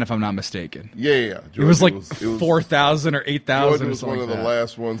 10, if I'm not mistaken. Yeah. It was like Georgia 4,000 or 8,000 Georgia or was something one of like the that.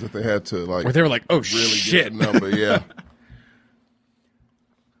 last ones that they had to like. Where they were like, oh really shit. get the number. Yeah.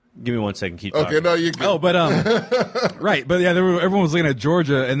 Give me 1 second. Keep Okay. talking. No, you. Oh, but right, but yeah, everyone was looking at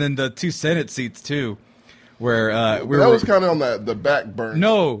Georgia, and then the 2 Senate seats too, where we that were. was kind of on the back burner.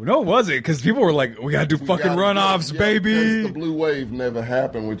 No, it wasn't, because people were like, "We gotta do fucking gotta runoffs, yeah, baby." because the blue wave never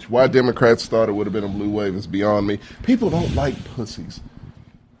happened, which why Democrats thought it would have been a blue wave is beyond me. People don't like pussies.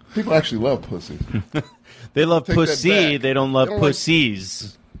 People actually love pussies. They love Take that pussy. back. They don't love They don't like-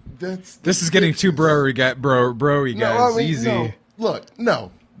 pussies. This is getting too broy, broy, guys. No, I mean, Easy. no. Look,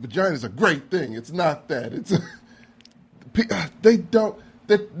 no, vagina's a great thing. It's not that. It's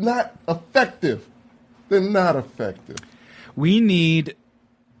they're not effective. They're not effective. We need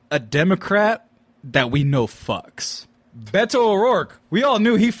a Democrat that we know fucks. Beto O'Rourke. We all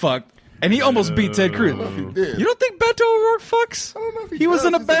knew he fucked. and he almost beat Ted Cruz. I don't know if he did. You don't think Beto O'Rourke fucks? I don't know if He was does.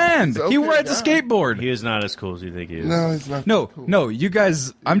 in a He's band. he's He okay rides a guy. skateboard. He is not as cool as you think he is. No, he's not. No, cool. no, you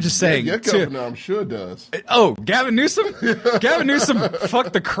guys. I'm just saying. Your governor, I'm sure does. Oh, Gavin Newsom? Gavin Newsom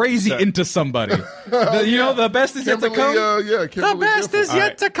fucked the crazy into somebody. You know, the best is yet to Kimberly, come. yeah, The Kimberly best Guilford. is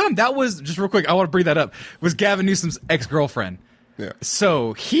yet to come. That was, just real quick, I want to bring that up, was Gavin Newsom's ex-girlfriend. Yeah,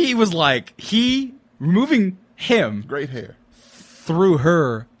 So he was like, removing him great hair. threw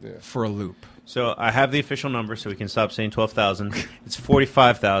her Yeah. for a loop. So I have the official number, so we can stop saying 12,000. It's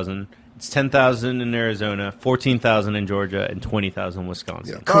 45,000. It's 10,000 in Arizona, 14,000 in Georgia, and 20,000 in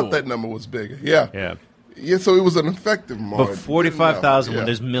Wisconsin. Yeah, thought that number was bigger. Yeah, Yeah. yeah. So it was an effective margin. But 45,000 Yeah. when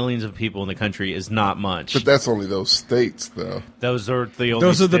there's millions of people in the country is not much. But that's only those states, though. Those are the only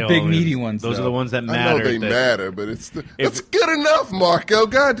Those are the still big only- meaty ones, Those though. are the ones that I matter. know they that- matter, but it's good enough, Marco.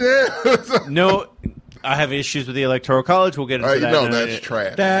 Goddamn. No, I have issues with the Electoral College. We'll get into You that. know in a that's minute.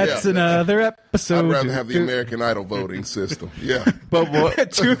 trash. That's Yeah. another episode. I'd rather have the American Idol voting system. Yeah, But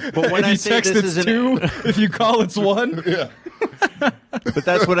what, Two, but when if I you say text, this it's is two. If you call, it's one. yeah. but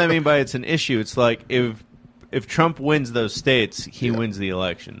that's what I mean by it's an issue. It's like if Trump wins those states, he wins the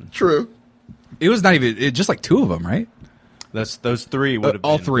election. True. It was not even, just like two of them, right? That's those three would have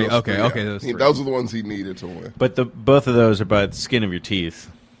All been. three. Those Okay, three, okay. yeah. Those three. Those are the ones he needed to win. But both of those are by the skin of your teeth.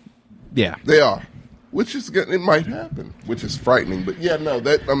 Yeah. They are. Which is good. It might happen, which is frightening. But yeah, no,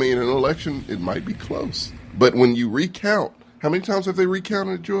 an election, it might be close. But when you recount, how many times have they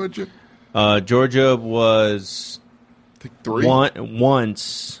recounted Georgia? Georgia was I think 3.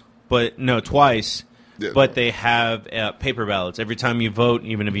 once, but no, twice. Yeah, but no. they have paper ballots. Every time you vote,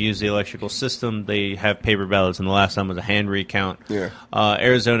 even if you use the electrical system, they have paper ballots. And the last time was a hand recount. Yeah.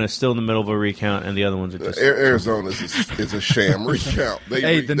 Arizona is still in the middle of a recount, and the other ones are just. Arizona is a sham recount.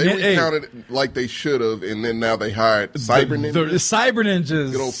 They recounted it like they should have, and then now they hired cyber ninjas. The cyber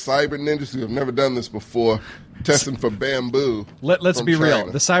ninjas. Good old cyber ninjas who have never done this before, testing for bamboo. Let's from be real.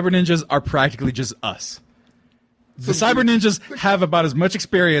 China. The cyber ninjas are practically just us. The cyber ninjas have about as much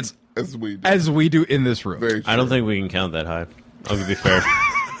experience as we do. In this room. Very I don't true. think we can count that high. I'll be fair.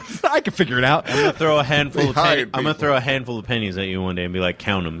 I can figure it out. I'm gonna throw a handful They of pennies. hired I'm gonna people. throw a handful of pennies at you one day and be like,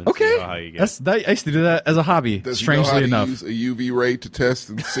 count them. And Okay. See how you get. I used to do that as a hobby. Does he know how strangely to enough. use a UV ray to test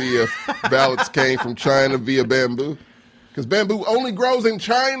and see if ballots came from China via bamboo? Because bamboo only grows in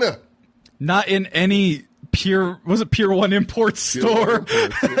China. Not in any Pier 1 import store Imports,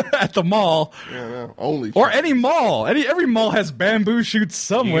 yeah. at the mall. Yeah, no, only Or China. any mall. Every mall has bamboo shoots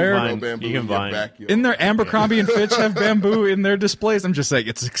somewhere. find- Bamboo You can in your find- backyard. In their Abercrombie and Fitch have bamboo in their displays. I'm just saying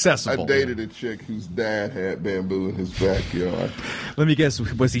it's I accessible. dated a chick whose dad had bamboo in his backyard. Let me guess,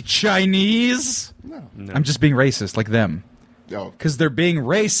 was he Chinese? No. I'm just being racist like them. No. Because they're being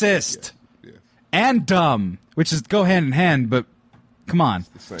racist Yes. and dumb, which is go hand in hand, but come on.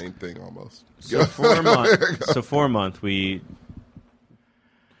 The same thing almost. So for a month,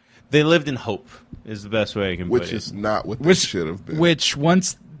 they lived in hope. Is the best way I can put Which it. is not what they should have been. Which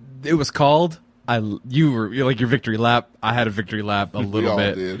once it was called, you're like your victory lap. I had a victory lap a we little all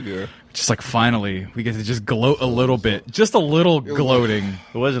bit. did, yeah. Just like finally, we get to just gloat a little bit, just a little gloating.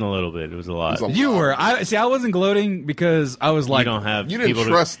 It wasn't a little bit. It was a lot. It was a You lot. were. I wasn't gloating because I was You like, don't have. You didn't people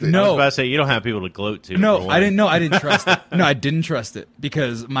trust to, it. No. I was about to say you don't have people to gloat to. No, for one. I didn't know. I didn't trust it. No, I didn't trust it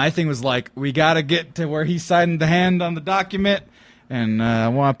because my thing was like, we got to get to where he signed the hand on the document, and I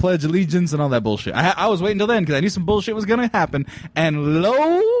want to pledge allegiance and all that bullshit. I was waiting until then because I knew some bullshit was going to happen, and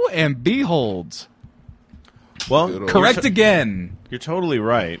lo and behold, Well, Good old- correct again. You're totally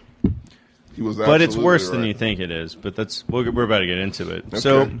right. He was But it's absolutely worse than right. you think it is. But we're about to get into it.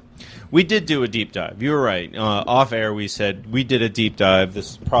 So we did do a deep dive. You were right. Off air, we said we did a deep dive.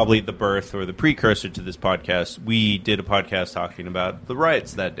 This is probably the birth or the precursor to this podcast. We did a podcast talking about the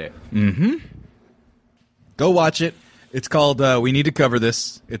riots that day. Go watch it. It's called We Need to Cover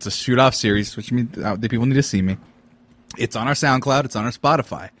This. It's a shoot-off series, which means the people need to see me. It's on our SoundCloud. It's on our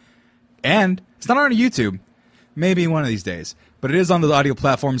Spotify. And it's not on our YouTube. Maybe one of these days. But it is on the audio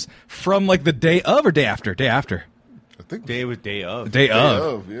platforms from like the day of or day after? Day after. I think Day with day of. Day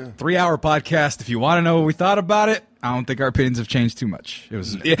of. yeah. 3-hour podcast. If you want to know what we thought about it, I don't think our opinions have changed too much. It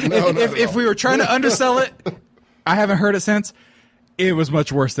was if we were trying to undersell it, I haven't heard it since. It was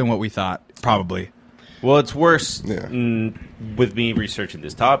much worse than what we thought, probably. Well, it's worse Yeah. with me researching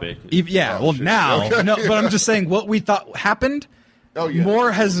this topic. Yeah, Oh, well shit. now, Okay. no, but I'm just saying what we thought happened. Oh, yeah.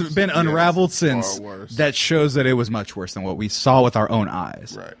 More has been Yes, unraveled it's since far worse. that shows that it was much worse than what we saw with our own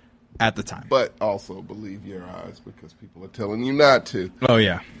eyes Right. at the time. But also believe your eyes because people are telling you not to. Oh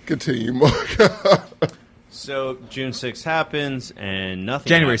yeah, Continue, Mark. So June 6th happens and nothing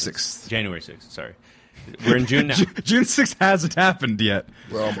January happens. 6th. January 6th, sorry. We're in June now. June 6th hasn't happened yet.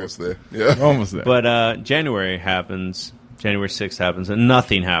 We're almost there. Yeah. We're almost there. But January happens. January 6th happens, and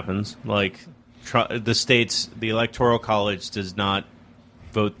nothing happens. Like, the Electoral College does not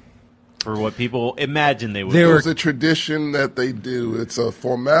vote for what people imagine they would. It was a tradition that they do. It's a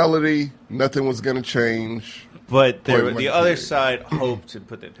formality. Nothing was going to change. But the other side hoped and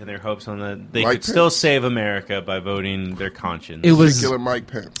put their hopes on that they could still save America by voting their conscience. It was particular Mike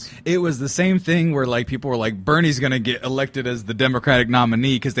Pence. It was the same thing where like people were like Bernie's going to get elected as the Democratic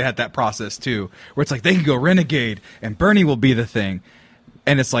nominee because they had that process too, where it's like they can go renegade and Bernie will be the thing,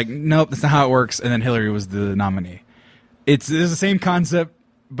 and it's like nope, that's not how it works. And then Hillary was the nominee. It's the same concept,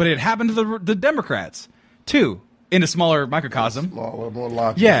 but it happened to the Democrats too. In a smaller microcosm. Smaller, more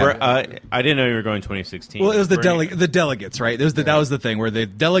logical. Yeah. I didn't know you were going 2016. Well, it was the delegates, right? That was the thing where the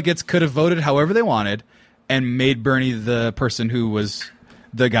delegates could have voted however they wanted and made Bernie the person who was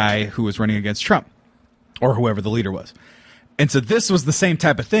the guy who was running against Trump or whoever the leader was. And so this was the same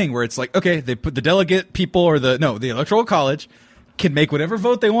type of thing where it's like, okay, they put the delegate people or the Electoral College can make whatever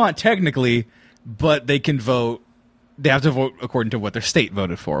vote they want technically, but they can vote. They have to vote according to what their state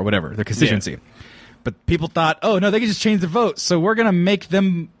voted for or whatever, their constituency. Yeah. But people thought, oh, no, they can just change their vote. So we're going to make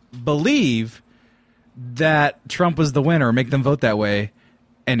them believe that Trump was the winner, make them vote that way.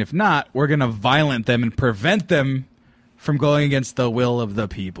 And if not, we're going to violate them and prevent them from going against the will of the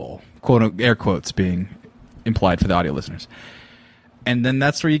people. Quote, air quotes being implied for the audio listeners. And then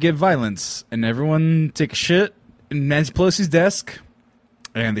that's where you get violence. And everyone take a shit in Nancy Pelosi's desk.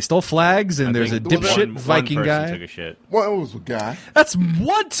 And they stole flags, and there's a dipshit Viking guy. Took a shit. Well, it was a guy. That's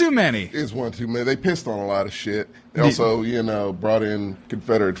one too many. It's one too many. They pissed on a lot of shit. They also, brought in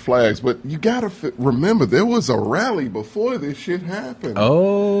Confederate flags. But you got to remember, there was a rally before this shit happened.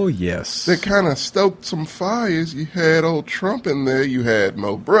 Oh, yes. They kind of stoked some fires. You had old Trump in there. You had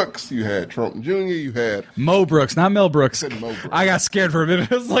Mo Brooks. You had Trump Jr. You had... Mo Brooks, not Mel Brooks. I said Mo Brooks. I got scared for a minute.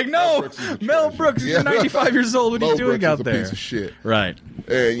 I was like, no, Mel Brooks is 95 years old. What are you doing out there? Mo Brooks is a piece of shit. Right.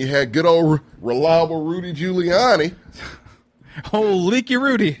 And you had good old reliable Rudy Giuliani. Oh, leaky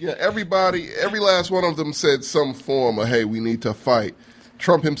Rudy. Yeah, every last one of them said some form of, hey, we need to fight.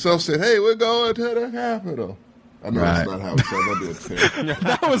 Trump himself said, hey, we're going to the Capitol. I know that's not how he said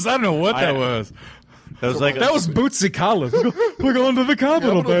that. I don't know what that was. That was Bootsy Collins. We're going to the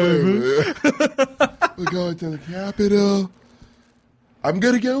Capitol, baby. We're going to the Capitol. I'm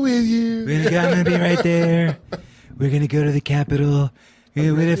going to go with you. We're going to be right there. We're going to go to the Capitol.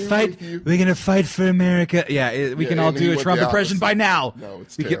 We're gonna fight. We're gonna fight for America. Yeah, we can all do a Trump impression by now. No,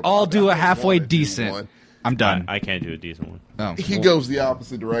 it's we can all do a halfway decent. One. I'm done. I can't do a decent one. Oh, he goes the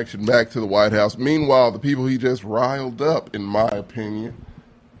opposite direction back to the White House. Meanwhile, the people he just riled up, in my opinion,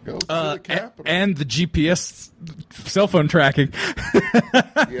 go to the Capitol. And the GPS cell phone tracking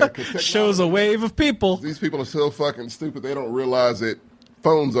shows a wave of people. These people are so fucking stupid. They don't realize that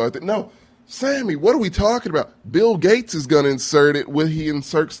phones are. No. Sammy, what are we talking about? Bill Gates is going to insert it when he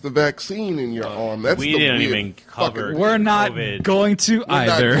inserts the vaccine in your arm. That's we didn't even cover. We're not COVID. Going to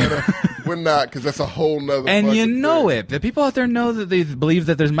either. We're not, because that's a whole nother. And you know thing. it. The people out there know that they believe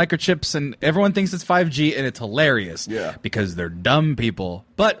that there's microchips, and everyone thinks it's 5G, and it's hilarious. Yeah, because they're dumb people.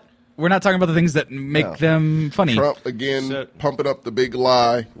 But we're not talking about the things that make them funny. Trump, again, pumping up the big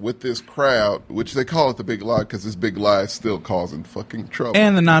lie with this crowd, which they call it the big lie because this big lie is still causing fucking trouble.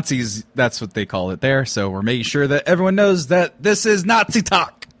 And the Nazis, that's what they call it there. So we're making sure that everyone knows that this is Nazi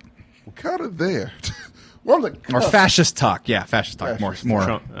talk. We're kind of there. Or fascist talk. Yeah, fascist talk. Fascist. More.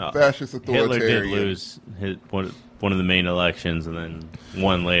 Trump, fascist authoritarian. Hitler did lose one of the main elections and then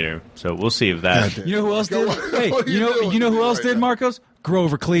won later. So we'll see if that... You know who else did? Hey, you know who else did, Marcos?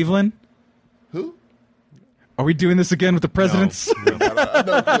 Grover Cleveland. Who? Are we doing this again with the presidents? No.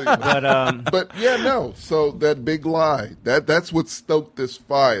 But yeah, no. So that big lie, that's what stoked this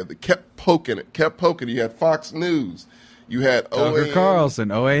fire. They kept poking it. You had Fox News. You had Tucker Carlson,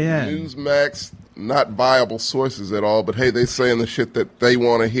 OAN. Newsmax, not viable sources at all, but hey, they saying the shit that they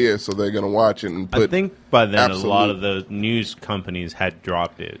want to hear, so they're going to watch it and put... I think by then a lot of the news companies had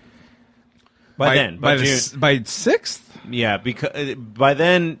dropped it. By 6th? Yeah, because by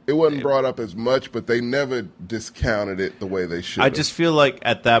then... It wasn't brought up as much, but they never discounted it the way they should. I just feel like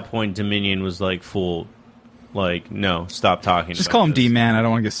at that point, Dominion was like full, like, no, stop talking Just about call him this. D-Man. I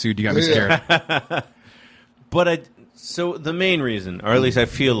don't want to get sued. You got me scared. But so the main reason, or at least I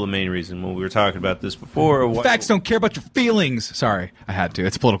feel the main reason when we were talking about this before... Facts don't care about your feelings. Sorry, I had to.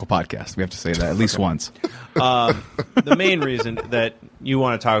 It's a political podcast. We have to say that at least once. The main reason that you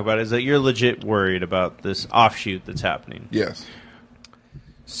want to talk about is that you're legit worried about this offshoot that's happening. Yes.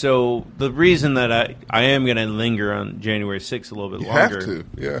 So the reason that I am going to linger on January 6th a little bit longer... have to,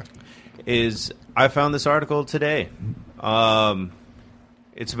 yeah. is I found this article today.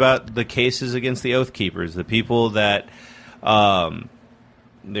 It's about the cases against the Oath Keepers, the people that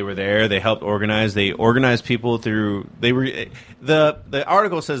they were there. They helped organize. They organized people through. The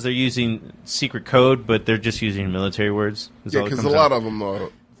article says they're using secret code, but they're just using military words. Yeah, because a lot of them are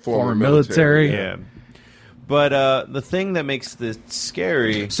former military. Yeah. But the thing that makes this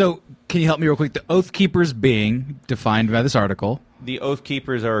scary... So, can you help me real quick? The Oath Keepers being defined by this article. The Oath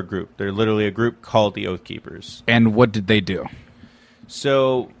Keepers are a group. They're literally a group called the Oath Keepers. And what did they do?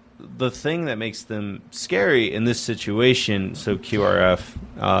 So, the thing that makes them scary in this situation, so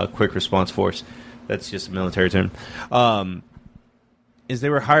QRF, Quick Response Force, that's just a military term, is they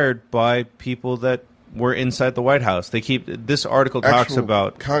were hired by people that were inside the White House. This article talks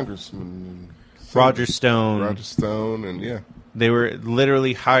about... Congressman... Roger Stone, and yeah. They were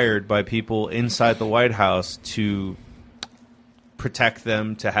literally hired by people inside the White House to protect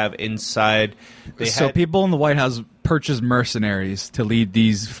them, to have inside. People in the White House purchase mercenaries to lead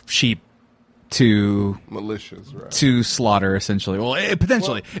these sheep to militias, right? To slaughter, essentially. Well,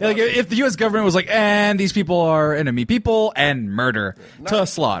 potentially. If the U.S. government was like, and these people are enemy people, and murder to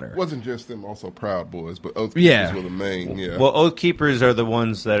slaughter. It wasn't just them, also Proud Boys, but Oath Keepers were the main, Well, Oath Keepers are the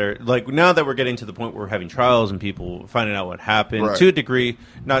ones that are, like, now that we're getting to the point where we're having trials and people finding out what happened, to a degree,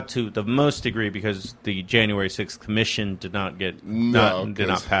 not to the most degree, because the January 6th Commission did not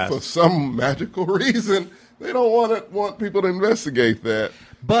pass. For some magical reason, they don't want people to investigate that.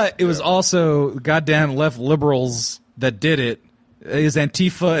 But it was also goddamn left liberals that did it. It is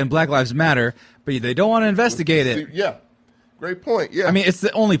Antifa and Black Lives Matter, but they don't want to investigate it. Yeah. Great point. Yeah. I mean, it's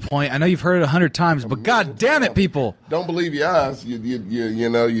the only point. I know you've heard it 100 times, but god damn it, people. Don't believe your eyes. You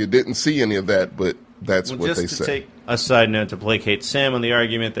didn't see any of that, but that's what they say. Just to take a side note to placate Sam on the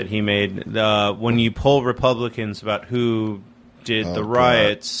argument that he made, when you poll Republicans about who did the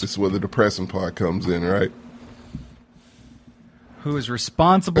riots... This is where the depressing part comes in, right? Who is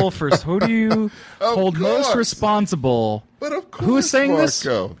responsible for... Who do you hold most responsible? But of course, who is saying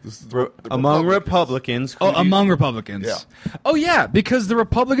Marco. This? Among Republicans. Among Republicans. Yeah. Oh, yeah, because the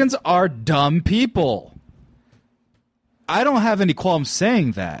Republicans are dumb people. I don't have any qualms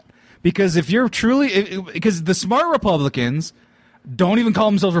saying that. Because if you're truly... Because the smart Republicans don't even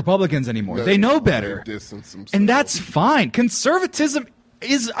call themselves Republicans anymore. They know better. And that's fine. Conservatism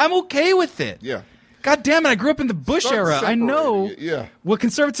is... I'm okay with it. Yeah. God damn it, I grew up in the Bush era. I know what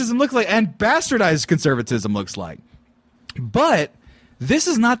conservatism looks like and bastardized conservatism looks like. But this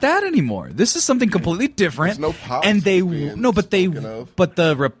is not that anymore. This is something completely different. There's no policy and the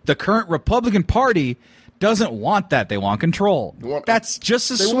current Republican Party doesn't want that. They want control. That's just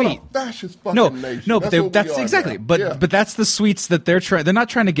as sweet. Want a fascist fucking nation. No, that's exactly. Now. But that's the sweets that they're trying. They're not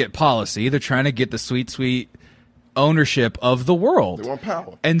trying to get policy. They're trying to get the sweet ownership of the world. They want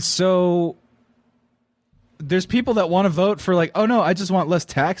power. And so there's people that want to vote for like, oh no, I just want less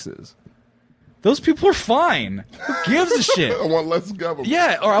taxes. Those people are fine. Who gives a shit? I want less government.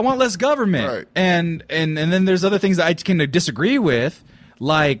 Yeah, or I want less government. Right. And then there's other things that I can disagree with,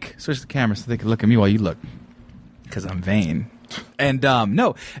 like switch the camera so they can look at me while you look, because I'm vain. And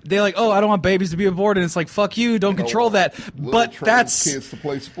no, they're like, oh, I don't want babies to be aborted. And it's like, fuck you, don't control that. But that's kids to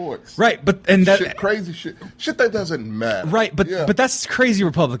play sports, right? But that crazy shit that doesn't matter, right? But that's crazy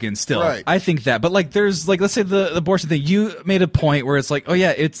Republicans still. Right. I think that. But like, there's like, let's say the abortion thing. You made a point where it's like, oh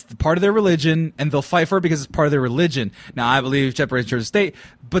yeah, it's part of their religion, and they'll fight for it because it's part of their religion. Now I believe separation of church and state,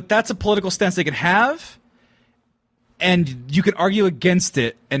 but that's a political stance they can have, and you can argue against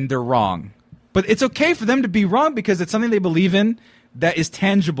it, and they're wrong. But it's okay for them to be wrong because it's something they believe in that is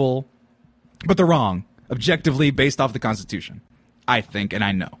tangible, but they're wrong, objectively based off the Constitution. I think, and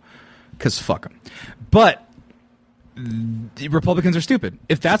I know, because fuck them. But the Republicans are stupid.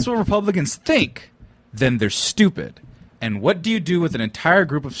 If that's what Republicans think, then they're stupid. And what do you do with an entire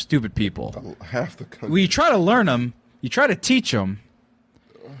group of stupid people? Half the country. Well, you try to learn them, you try to teach them,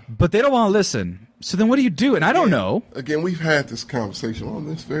 but they don't want to listen. So then what do you do? And I don't know. Again, we've had this conversation on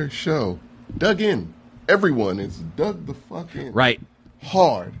this very show. Dug in. Everyone is dug the fuck in. Right.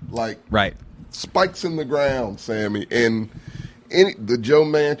 Hard. Like spikes in the ground, Sammy. And the Joe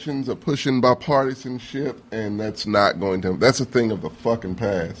Manchins are pushing bipartisanship, and that's not going to... That's a thing of the fucking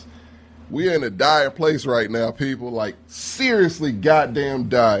past. We are in a dire place right now, people. Like, seriously goddamn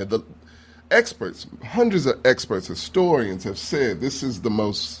dire. The experts, hundreds of experts, historians have said this is the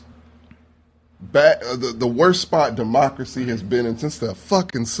most... the worst spot democracy has been in since the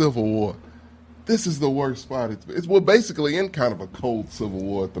fucking Civil War. This is the worst spot it's been. We're basically in kind of a cold civil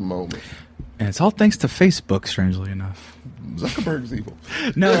war at the moment. And it's all thanks to Facebook, strangely enough. Zuckerberg's evil.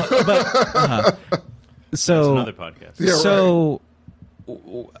 No, but... so... That's another podcast. Yeah, so... Right.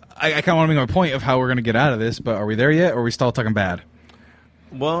 I kind of want to make my point of how we're going to get out of this, but are we there yet, or are we still talking bad?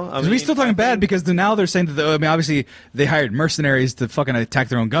 Well, Because we still talking bad because now they're saying that obviously they hired mercenaries to fucking attack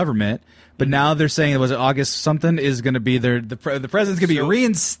their own government, but now they're saying was it August something is going to be the president's going to be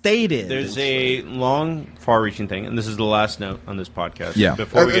reinstated. There's a long, far-reaching thing, and this is the last note on this podcast. Yeah.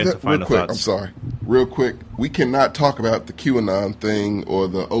 Before we get to final thoughts. I'm sorry. Real quick, we cannot talk about the QAnon thing or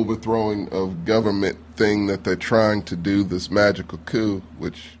the overthrowing of government thing that they're trying to do, this magical coup,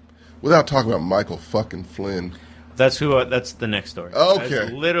 without talking about Michael fucking Flynn. That's the next story. Okay.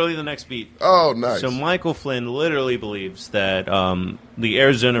 That's literally the next beat. Oh, nice. So Michael Flynn literally believes that the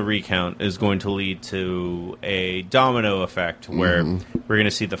Arizona recount is going to lead to a domino effect where we're going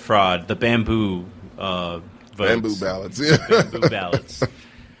to see the fraud, the bamboo votes. Bamboo ballots, yeah. Bamboo ballots.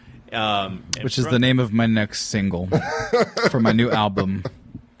 Which is the name of my next single for my new album.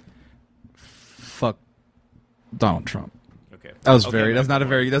 Fuck Donald Trump. Okay. That's not a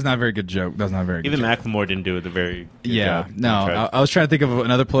very good joke. That's not a very good Even joke. Macklemore didn't do it the very good Yeah, job. no. I was trying to think of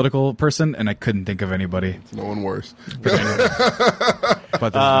another political person, and I couldn't think of anybody. No one worse. But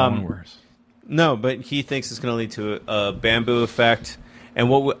there's no one worse. No, but he thinks it's going to lead to a bamboo effect. And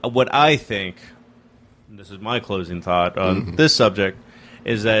what I think, and this is my closing thought on this subject,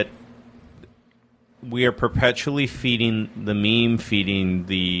 is that we are perpetually feeding the meme, feeding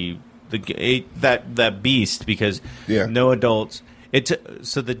that beast, because no adults.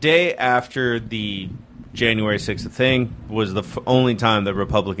 So the day after the January 6th thing was the only time that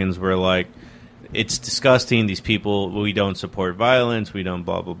Republicans were like, it's disgusting, these people, we don't support violence, we don't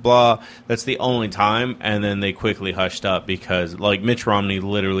blah, blah, blah. That's the only time, and then they quickly hushed up because, like, Mitch Romney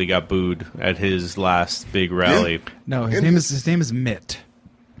literally got booed at his last big rally. Yeah. No, his name is Mitt,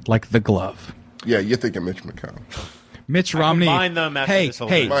 like the glove. Yeah, you're thinking Mitch McConnell. Mitch Romney. Combine them after this whole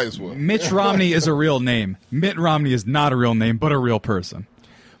thing. Might as well. Mitch Romney is a real name. Mitt Romney is not a real name, but a real person.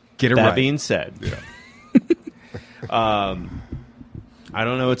 Get it right. That being said, I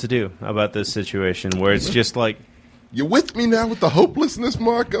don't know what to do about this situation where it's just like, You with me now with the hopelessness,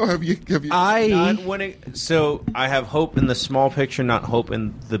 Marco? Have you? So I have hope in the small picture, not hope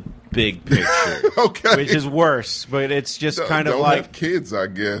in the big picture. Okay. Which is worse, but it's just kind of don't like have kids, I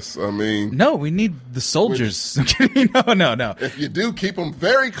guess. I mean, No, we need the soldiers. No. if you do, keep them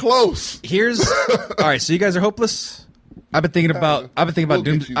very close. Here's all right. So you guys are hopeless. I've been thinking about We'll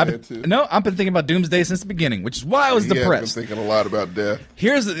get you there, too. I've been thinking about doomsday since the beginning, which is why I was depressed. I've been thinking a lot about death.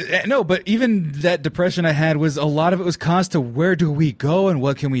 But even that depression I had was a lot of it was caused to where do we go and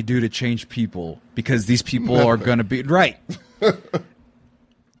what can we do to change people, because these people are going to be right.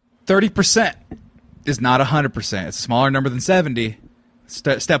 30% is not 100%. It's a smaller number than 70.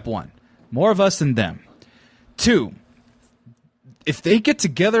 Step one, more of us than them. Two, if they get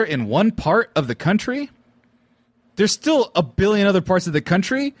together in one part of the country, there's still a billion other parts of the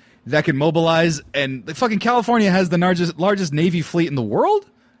country that can mobilize, and fucking California has the largest Navy fleet in the world.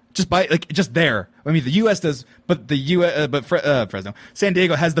 Just there. I mean, the U.S. does, but Fresno, San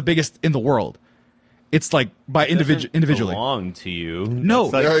Diego has the biggest in the world. It's like by individually. Belong to you. No,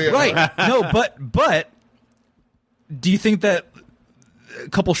 right? No, but do you think that a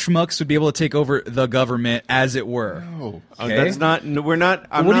couple schmucks would be able to take over the government, as it were? No. Okay? That's not. We're not.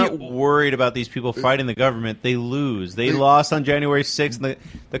 I'm not worried about these people fighting the government. They lose. They lost on January 6th. And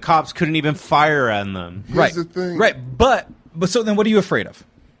the cops couldn't even fire on them. Here's the thing. Right. But so then, what are you afraid of?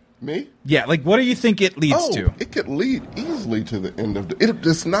 Me? Yeah. Like, what do you think it leads to? It could lead easily to the end of the. It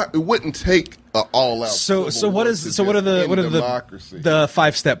just not. It wouldn't take an all out. So what are the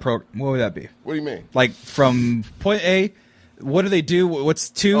 5-step program? What would that be? What do you mean? Like from point A. What do they do?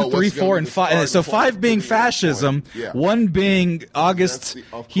 What's 2, 3, 4, and 5? So 5 being fascism, 1 being August.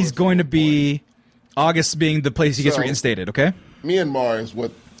 He's going to be August being the place he gets reinstated. Okay. Myanmar is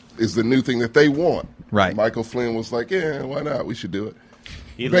what is the new thing that they want. Right. Michael Flynn was like, "Yeah, why not? We should do it."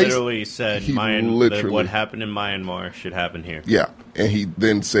 He literally said, that what happened in Myanmar should happen here. Yeah, and he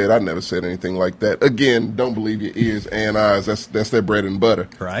then said, "I never said anything like that." Again, don't believe your ears and eyes. That's their bread and butter.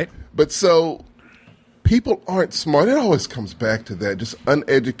 Right. But so. People aren't smart. It always comes back to that. Just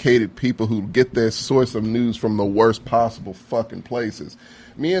uneducated people who get their source of news from the worst possible fucking places.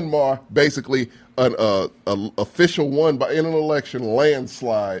 Myanmar, basically, an official won in an election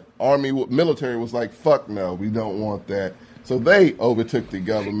landslide. Military was like, fuck no, we don't want that. So they overtook the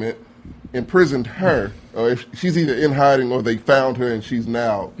government, imprisoned her. Or she's either in hiding or they found her and she's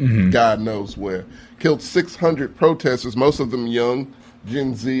now God knows where. Killed 600 protesters, most of them young.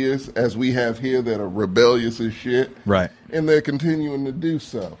 Gen Zers, as we have here, that are rebellious as shit. Right. And they're continuing to do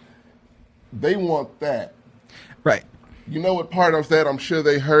so. They want that. Right. You know what part of that I'm sure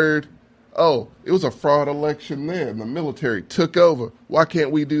they heard? Oh, it was a fraud election there, and the military took over. Why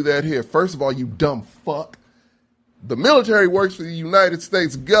can't we do that here? First of all, you dumb fuck. The military works for the United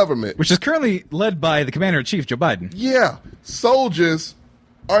States government. Which is currently led by the Commander-in-Chief, Joe Biden. Yeah. Soldiers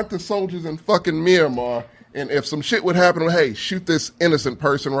aren't the soldiers in fucking Myanmar. And if some shit would happen, hey, shoot this innocent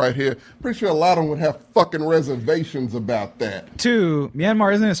person right here, pretty sure a lot of them would have fucking reservations about that. 2,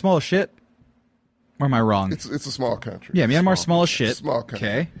 Myanmar isn't it small as shit? Or am I wrong? It's a small country. Yeah, Myanmar's small as shit. Small country.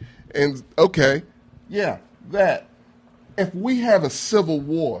 Okay. And, okay, yeah, that. If we have a civil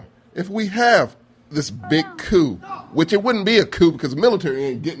war, if we have this big coup, which it wouldn't be a coup because the military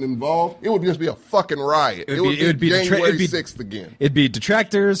ain't getting involved, it would just be a fucking riot. It would be January 6th again. It'd be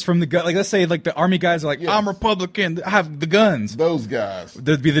detractors from the gun. Like, let's say, like, the army guys are like, I'm Republican, I have the guns. Those guys.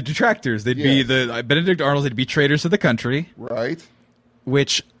 They'd be the detractors. They'd be the Benedict Arnolds. They'd be traitors to the country. Right.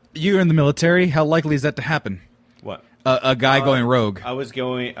 Which, you're in the military, how likely is that to happen? What? A guy going rogue. I was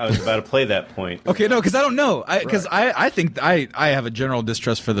about to play that point. Okay, no, because I don't know. Because I think I have a general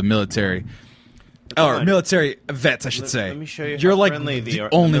distrust for the military. Or military vets, I should say. Let me show you You're how like friendly the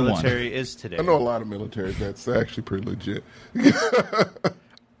only military one. is today. I know a lot of military vets. They're actually pretty legit.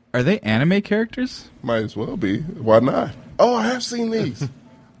 Are they anime characters? Might as well be. Why not? Oh, I have seen these.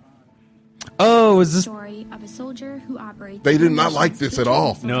 Oh, is this... Story of a soldier who operates. They did not like this at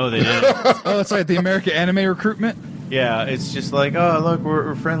all. No, they didn't. Oh, it's like the American anime recruitment? Yeah, it's just like, oh, look,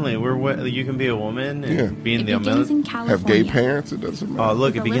 we're friendly. You can be a woman and be in the military. Have gay parents? It doesn't matter. Oh,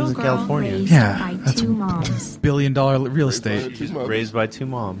 look, it begins in California. Yeah, By two moms. $1 billion real estate. She's raised by 2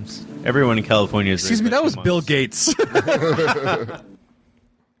 moms. Everyone in California is Excuse raised me, by that 2 was moms. Bill Gates.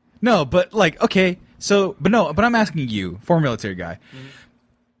 No, but like, okay, so, but I'm asking you, former military guy.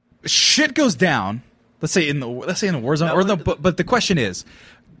 Shit goes down. Let's say in the war zone, but the question is,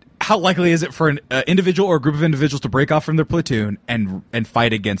 how likely is it for an individual or a group of individuals to break off from their platoon and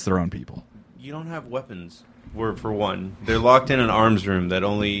fight against their own people? You don't have weapons. For one, they're locked in an arms room that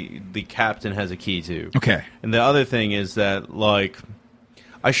only the captain has a key to. Okay. And the other thing is that, like,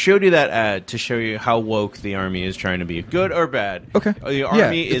 I showed you that ad to show you how woke the Army is trying to be, good or bad. Okay. The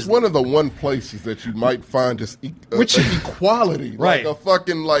Army It's is one of the one places that you might find just equality. Right. Like a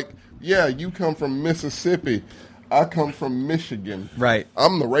fucking, like, yeah, you come from Mississippi. I come from Michigan. Right.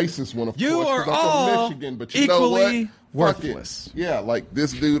 I'm the racist one, of You course, are 'cause I'm all from Michigan. But you know equally what? Fuck it. worthless. Yeah, like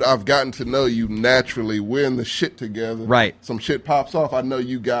this dude, I've gotten to know you naturally. We're in the shit together. Right. Some shit pops off. I know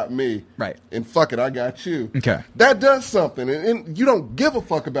you got me. Right. And fuck it, I got you. Okay. That does something. And you don't give a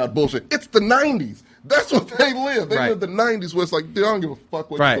fuck about bullshit. It's the 90s. That's what they live. They Right. live the 90s where it's like, dude, I don't give a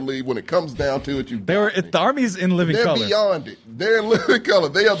fuck what Right. you believe. When it comes down to it, you The Army's in living They're color. beyond it. They're in living color.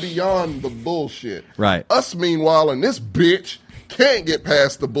 They are beyond the bullshit. Right. Us, meanwhile, and this bitch can't get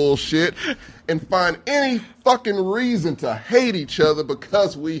past the bullshit and find any fucking reason to hate each other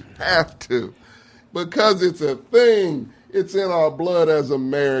because we have to. Because it's a thing. It's in our blood as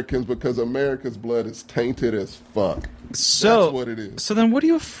Americans because America's blood is tainted as fuck. So That's what it is. So then what are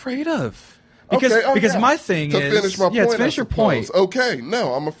you afraid of? Because my thing to is finish my yeah, point, to finish I your suppose. point. Okay,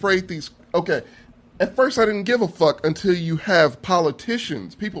 no, I'm afraid okay. At first I didn't give a fuck until you have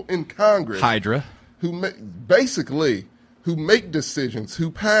politicians, people in Congress Hydra. who make decisions,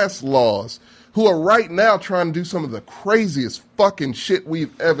 who pass laws, who are right now trying to do some of the craziest fucking shit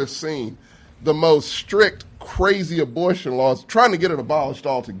we've ever seen. The most strict, crazy abortion laws, trying to get it abolished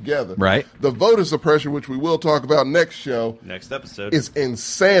altogether. Right. The voter suppression, which we will talk about next show, next episode. is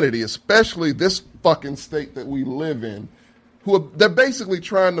insanity, especially this fucking state that we live in. They're basically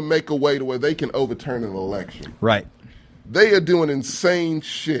trying to make a way to where they can overturn an election. Right. They are doing insane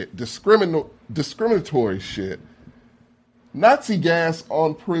shit, discriminatory shit. Nazi gas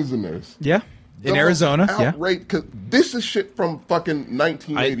on prisoners. Yeah. In The Arizona. most Yeah. outrage, 'cause this is shit from fucking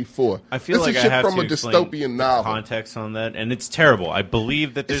 1984. I feel this like is I shit have from to a explain dystopian the novel. context on that, and it's terrible. I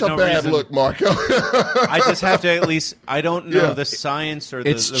believe that there's It's a no bad reason. look, Marco. I just have to at least. I don't know Yeah. the science or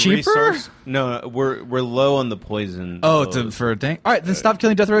the, It's the cheaper? resource. No, we're low on the poison. Oh, dose. for a dang. All right, then stop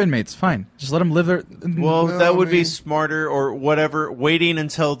killing death row inmates. Fine. Just let them live their. Well, Well, that would I be mean- smarter, or whatever. Waiting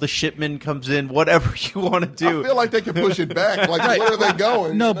until the shipment comes in, whatever you want to do. I feel like they can push it back. Like, Right. where are they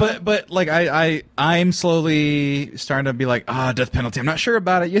going? No, you know? but like I'm slowly starting to be like, death penalty. I'm not sure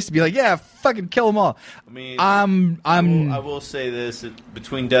about it. Used to be like, yeah, fucking kill them all. I mean, I'm I will say this: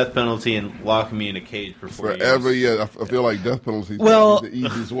 between death penalty and locking me in a cage for 4 Forever, years. yeah. I feel like death penalty is Well- the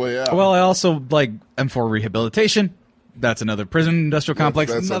easiest way out. well. I also am for rehabilitation. That's another prison industrial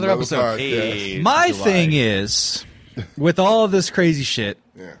complex. That's another episode. podcast. Hey, My July. thing is, with all of this crazy shit,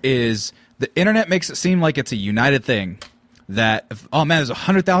 Yeah. is the internet makes it seem like it's a united thing. that, oh man, there's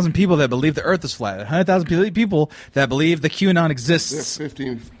 100,000 people that believe the Earth is flat. 100,000 people that believe the QAnon exists. That's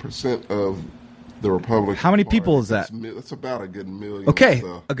 15% of the Republican How many Party. people is that? That's about a good million. Okay,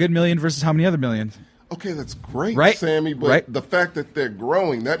 So. a good million versus how many other millions? Okay, that's great, Right, Sammy. But right. the fact that they're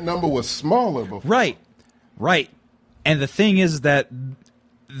growing, that number was smaller before. Right. And the thing is that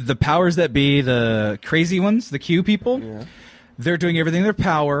the powers that be, the crazy ones, the Q people, they're doing everything in their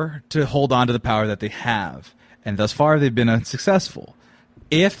power to hold on to the power that they have. And thus far, they've been unsuccessful.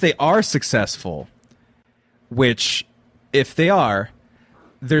 If they are successful, which, if they are,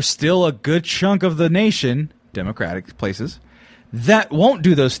 there's still a good chunk of the nation, democratic places, that won't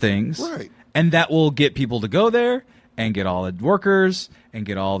do those things. Right. And that will get people to go there and get all the workers and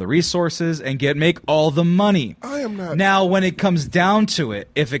get all the resources and make all the money. I am not. Now, when it comes down to it,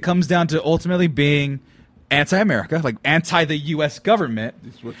 if it comes down to ultimately being anti-America, like anti the U.S. government,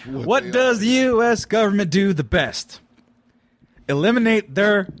 what does the U.S. government do the best? Eliminate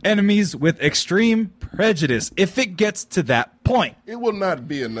their enemies with extreme prejudice. If it gets to that point, It will not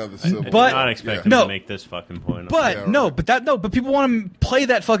be another civil I But- did not expect No. him to make this fucking point. but but people want to play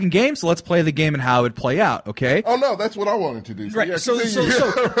that fucking game, so let's play the game and how it would play out. Okay. Oh no, that's what I wanted to do. Right. Yeah, So continue.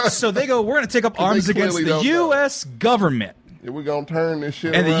 so they go, we're going to take up arms they against clearly the don't know. U.S. government. Yeah, we're gonna turn this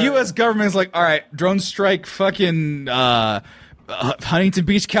shit And the around. U.S. government is like, all right, drone strike fucking Huntington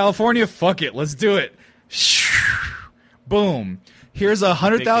Beach, California. Fuck it. Let's do it. Boom. Here's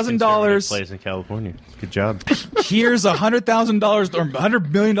 $100,000. Place in California. Good job. Here's $100,000 or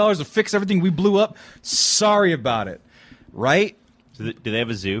 $100 million to fix everything we blew up. Sorry about it. Right? Do they have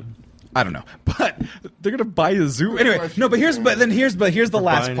a zoo? I don't know, but they're gonna buy a zoo anyway. No, but here's the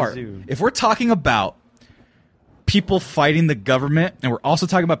last buying a part. zoo. If we're talking about people fighting the government, and we're also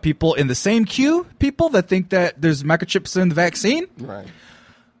talking about people in the same queue, people that think that there's microchips in the vaccine, Right.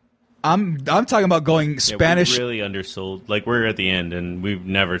 I'm talking about going Spanish. Yeah, we're really undersold. Like, we're at the end, and we've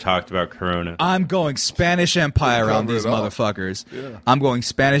never talked about Corona. I'm going Spanish Empire on Cover these it all. motherfuckers. Yeah. I'm going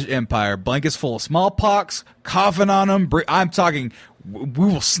Spanish Empire. Blankets full of smallpox, coughing on them. I'm talking, we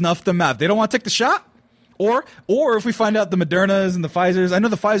will snuff them out. If they don't want to take the shot, or if we find out the Modernas and the Pfizers. I know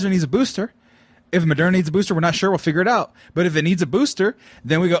the Pfizer needs a booster. If Moderna needs a booster, we're not sure. We'll figure it out. But if it needs a booster,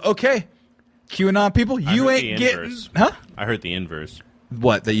 then we go, okay, QAnon people, you I heard ain't the getting... inverse. Huh? I heard the inverse.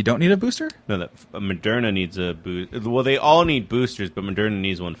 What, that you don't need a booster? No, that Moderna needs a boost. Well, they all need boosters, but Moderna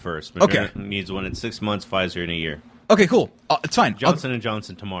needs one first. Moderna Okay. needs one in 6 months, Pfizer in a year. Okay, cool. It's fine. Johnson &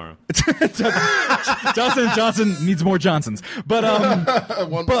 Johnson tomorrow. Johnson & Johnson needs more Johnsons. But,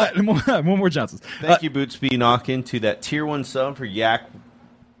 one more Johnsons. Thank you, Bootsby. Knock into that tier 1 sub for Yak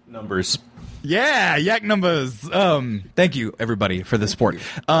numbers. Yeah, yak numbers. Thank you, everybody, for the support.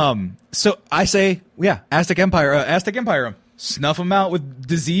 So I say, yeah, Aztec Empire. Snuff them out with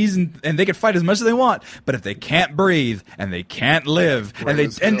disease, and they can fight as much as they want. But if they can't breathe and they can't live,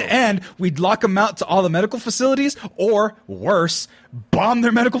 and we'd lock them out to all the medical facilities, or worse, bomb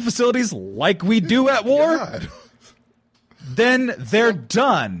their medical facilities like we do at war, God. then they're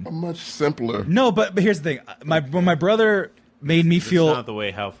done. Much simpler. No, but here's the thing. When my brother made me feel... That's not the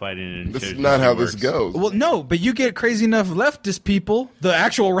way how fighting and This is insurgency not how works. this goes. Well, no, but you get crazy enough leftist people, the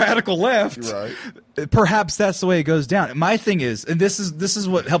actual radical left. Right. Perhaps that's the way it goes down. My thing is, and this is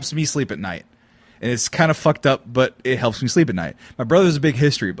what helps me sleep at night, and it's kind of fucked up, but it helps me sleep at night. My brother's a big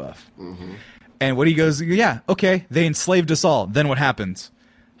history buff, and what he goes, yeah, okay, they enslaved us all. Then what happens?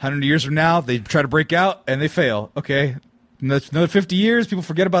 100 years from now, they try to break out and they fail. Okay. Another 50 years, people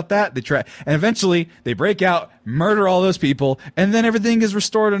forget about that. They try, and eventually they break out, murder all those people, and then everything is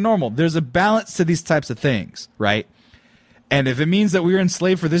restored to normal. There's a balance to these types of things, right? And if it means that we were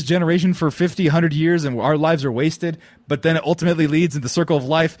enslaved for this generation for 50, 100 years and our lives are wasted, but then it ultimately leads in the circle of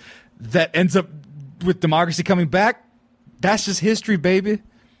life that ends up with democracy coming back, that's just history, baby.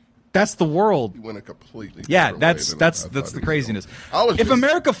 That's the world. You went a completely Yeah, different that's way than I the thought it was craziness. going. I was If just-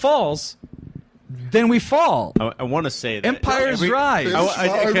 America falls, then we fall. I want to say that Empires rise.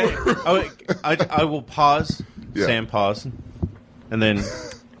 I will pause, Yeah. Sam pause, and then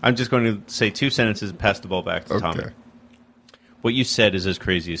I'm just going to say 2 sentences and pass the ball back to Tommy. Okay. What you said is as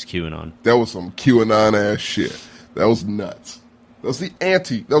crazy as QAnon. That was some QAnon ass shit. That was nuts. That was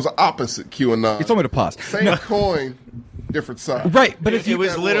the opposite QAnon. You told me to pause. Same coin, different side. Right, but if It you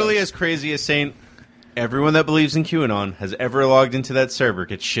was literally as crazy as saying everyone that believes in QAnon has ever logged into that server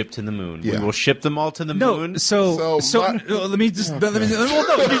gets shipped to the moon. Yeah. We will ship them all to the no, moon. so let me just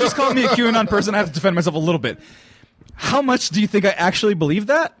if you just call me a QAnon person, I have to defend myself a little bit. How much do you think I actually believe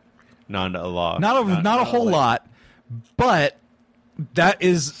that? Not a lot. Not a whole lot, but that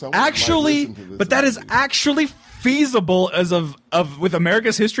is Someone might actually, listen to this but that is and- actually feasible as of with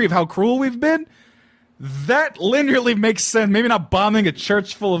America's history of how cruel we've been. That linearly makes sense. Maybe not bombing a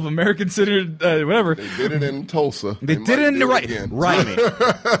church full of American-centered, whatever. They did it in Tulsa. They did it in the right. Again. Right.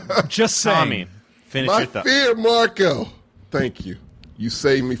 Just saying. Tommy, finish My your thought. fear, Marco. Thank you. You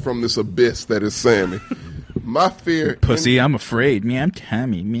saved me from this abyss that is Sammy. My fear. Pussy, I'm afraid. Me, I'm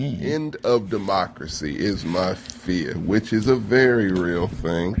Tommy, man. End of democracy is my fear, which is a very real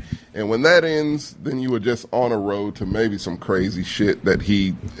thing. And when that ends, then you were just on a road to maybe some crazy shit that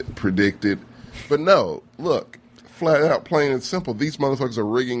he predicted. But no, look, flat out, plain and simple, these motherfuckers are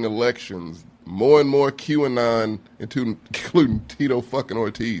rigging elections. More and more QAnon, including Tito fucking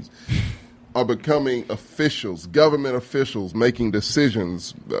Ortiz, are becoming officials, government officials, making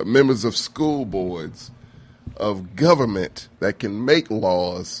decisions, members of school boards, of government that can make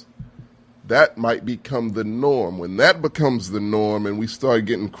laws. That might become the norm. When that becomes the norm and we start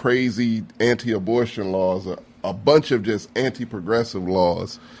getting crazy anti-abortion laws, a bunch of just anti-progressive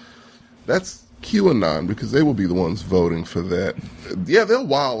laws, that's QAnon, because they will be the ones voting for that. Yeah, they'll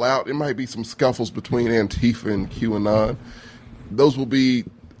wild out. It might be some scuffles between Antifa and QAnon. Those will be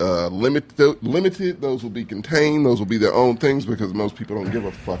limited. Those will be contained. Those will be their own things because most people don't give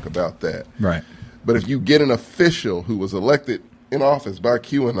a fuck about that. Right. But if you get an official who was elected in office by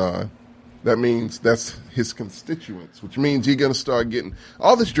QAnon, that means that's his constituents, which means you're going to start getting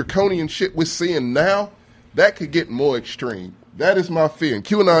all this draconian shit we're seeing now. That could get more extreme. That is my fear. And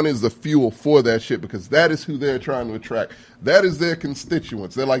QAnon is the fuel for that shit because that is who they're trying to attract. That is their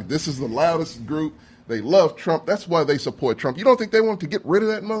constituents. They're like, this is the loudest group. They love Trump. That's why they support Trump. You don't think they want to get rid of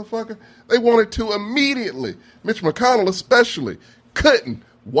that motherfucker? They wanted to immediately. Mitch McConnell especially couldn't.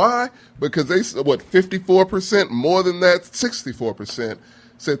 Why? Because they, 54%, more than that, 64%,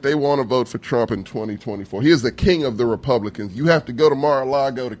 said they want to vote for Trump in 2024. He is the king of the Republicans. You have to go to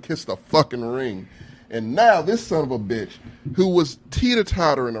Mar-a-Lago to kiss the fucking ring. And now this son of a bitch, who was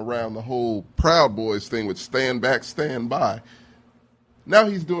teeter-tottering around the whole Proud Boys thing with stand back, stand by, now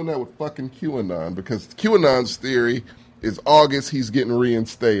he's doing that with fucking QAnon, because QAnon's theory is August he's getting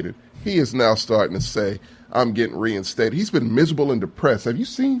reinstated. He is now starting to say, I'm getting reinstated. He's been miserable and depressed. Have you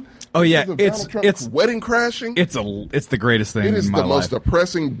seen? Oh yeah, it's wedding crashing. It's the greatest thing. It is in my the life. most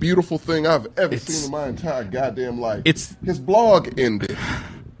depressing, beautiful thing I've ever seen in my entire goddamn life. His blog ended.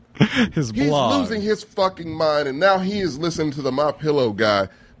 His blog. He's losing his fucking mind, and now he is listening to the My Pillow guy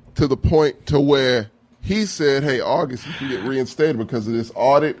to the point to where he said, "Hey, August, you can get reinstated because of this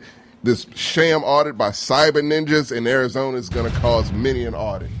audit, this sham audit by cyber ninjas in Arizona is going to cause many an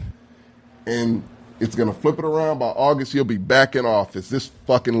audit, and it's going to flip it around by August. You'll be back in office. This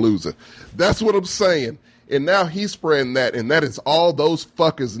fucking loser." That's what I'm saying. And now he's spreading that, and that is all those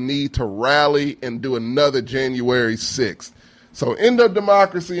fuckers need to rally and do another January 6th. So end of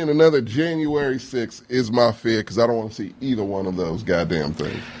democracy and another January 6th is my fear, because I don't want to see either one of those goddamn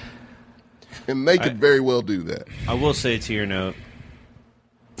things. And they could very well do that. I will say, to your note,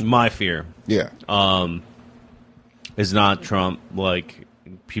 my fear is not Trump. Like,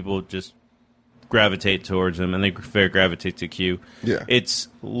 people just gravitate towards him, and they gravitate to Q. Yeah. It's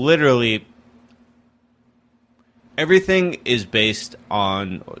literally everything is based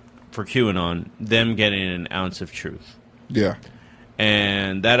on, for QAnon, them getting an ounce of truth. Yeah.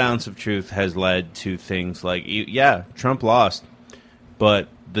 And that ounce of truth has led to things like, yeah, Trump lost, but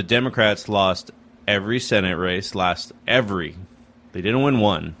the Democrats lost every Senate race, they didn't win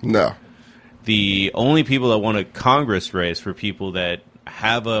one. No. The only people that won a Congress race were people that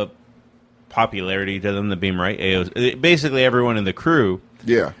have a popularity to them, the Beam Right, basically everyone in the crew.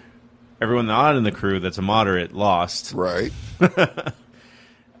 Yeah. Everyone not in the crew that's a moderate lost. Right.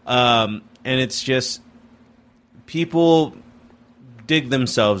 And it's just, people dig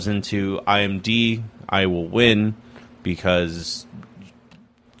themselves into, I am D, I will win, because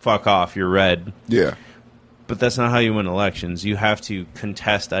fuck off, you're red. Yeah. But that's not how you win elections. You have to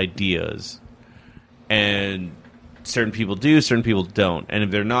contest ideas. And certain people do, certain people don't. And if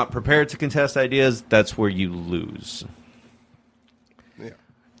they're not prepared to contest ideas, that's where you lose. Yeah.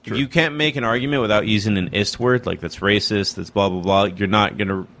 If you can't make an argument without using an ist word, like that's racist, that's blah, blah, blah, you're not going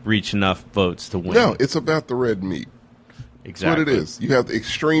to reach enough votes to win. No, it's about the red meat. Exactly. That's what it is. You have the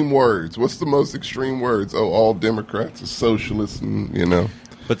extreme words. What's the most extreme words? Oh, all Democrats are socialists, and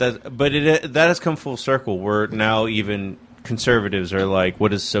But that has come full circle. Where now even conservatives are like, what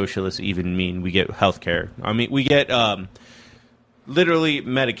does socialist even mean? We get health care. I mean, we get literally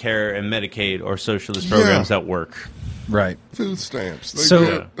Medicare and Medicaid or socialist programs that work. Right. Food stamps. They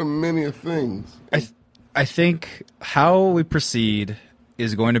So- get many things. I think how we proceed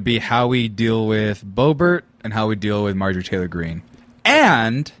is going to be how we deal with Boebert and how we deal with Marjorie Taylor Greene.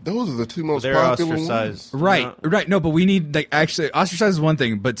 And those are the two most They're popular ostracized. ones. right. No, but we need like actually ostracize is one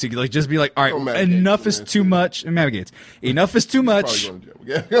thing, but to like just be like, all right, Matt enough Gaetz, is too much. And Matt Gaetz, enough is too much. Probably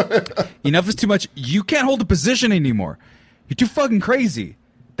going to jail. Enough is too much. You can't hold a position anymore. You're too fucking crazy.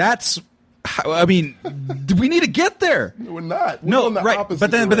 That's. I mean, we need to get there. We're not. We're No, on the right. opposite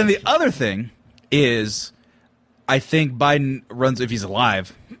But then the direction. other thing is, I think Biden runs if he's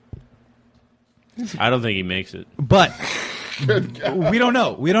alive. I don't think he makes it. But we don't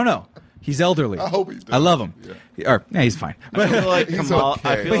know. We don't know. He's elderly. I hope he does. I love him. Yeah. He's fine. I feel like He's Kamala, okay.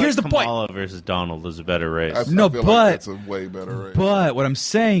 I feel But like here's the point. Kamala versus Donald is a better race. No, I feel but- like that's a way better race. But what I'm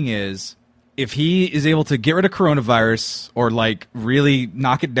saying is, if he is able to get rid of coronavirus or like really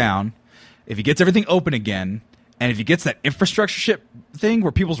knock it down, if he gets everything open again, and if he gets that infrastructure shit thing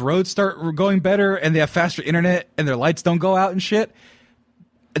where people's roads start going better and they have faster internet and their lights don't go out and shit,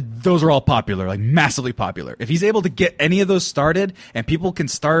 those are all popular, like massively popular. If he's able to get any of those started and people can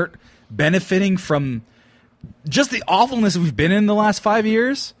start benefiting from just the awfulness we've been in the last 5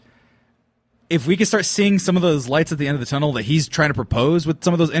 years, if we can start seeing some of those lights at the end of the tunnel that he's trying to propose with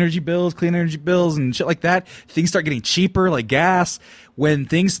some of those energy bills, clean energy bills and shit like that, things start getting cheaper like gas. When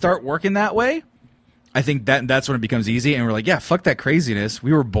things start working that way, I think that's when it becomes easy. And we're like, yeah, fuck that craziness.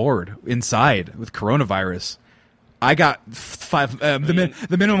 We were bored inside with coronavirus. I got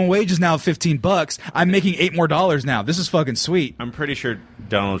the minimum wage is now $15. I'm making $8 more now. This is fucking sweet. I'm pretty sure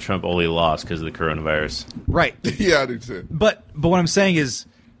Donald Trump only lost because of the coronavirus. Right. Yeah, I do too. But what I'm saying is,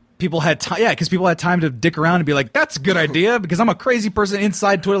 people had time. Yeah, because people had time to dick around and be like, "That's a good idea," because I'm a crazy person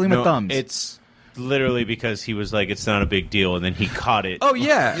inside twiddling my thumbs. It's literally because he was like, "It's not a big deal," and then he caught it. Oh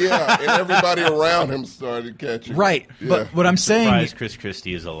yeah, Yeah, and everybody around him started catching. right. Yeah. But what I'm saying, Surprise, Chris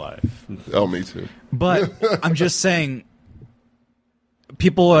Christie is alive. Oh, me too. but I'm just saying,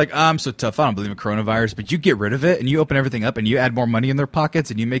 people are like, I'm so tough. I don't believe in coronavirus. But you get rid of it and you open everything up and you add more money in their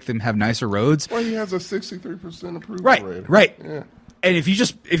pockets and you make them have nicer roads. Well, he has a 63% approval Right, rate. right. Yeah. And if you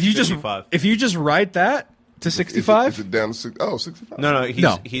just 55. write that to Is 65, it down to 65? No,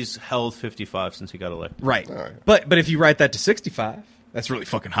 No. he's held 55 since he got elected. right. All right. But if you write that to 65, that's really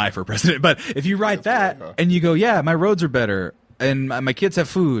fucking high for a president. But if you write That's that very high. and you go, yeah, my roads are better and my kids have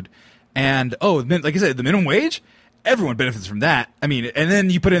food, and like I said, the minimum wage, everyone benefits from that. I mean, and then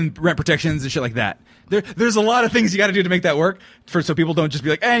you put in rent protections and shit like that. There's a lot of things you got to do to make that work so people don't just be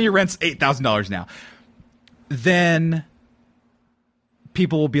like, your rent's $8,000 now. Then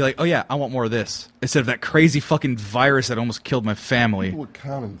people will be like, oh yeah, I want more of this instead of that crazy fucking virus that almost killed my family. People with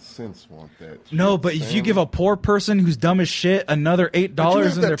common sense want that. No, but if you give a poor person who's dumb as shit another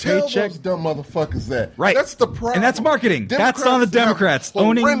 $8 in their paycheck, those dumb motherfuckers that. Right. That's the problem. And that's marketing. That's on the Democrats. Have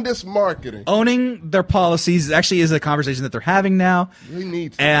Owning- horrendous marketing. owning their policies actually is a conversation that they're having now. They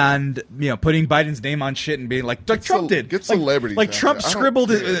need to. And putting Biden's name on shit and being like Trump did. Get celebrities Like out Trump there. I don't scribbled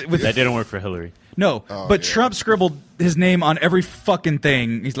care. it with That didn't work for Hillary. no, but yeah. Trump scribbled his name on every fucking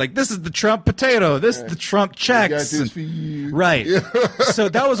thing. He's like, this is the Trump potato. This is the Trump I got checks. this for you. Right. So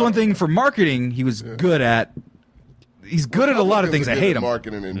that was one thing for marketing he was good at. He's good at a lot of things. I hate him.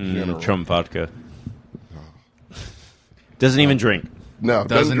 Marketing in general. Trump vodka. Doesn't even drink. No,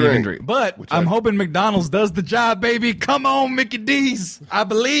 Doesn't even drink. But Which I'm I- hoping McDonald's does the job, baby. Come on, Mickey D's. I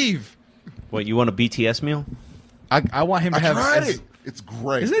believe. What, you want a BTS meal? I want him to I have. tried it. It's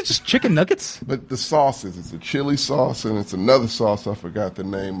great. Isn't it just chicken nuggets? But the sauces, it's a chili sauce and it's another sauce I forgot the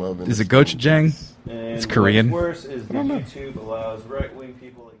name of. And Is it it's gochujang? And It's Korean. What's worse is that YouTube allows right-wing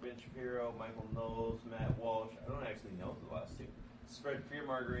people like Ben Shapiro, Michael Knowles, Matt Walsh. I don't actually know the last two. Spread fear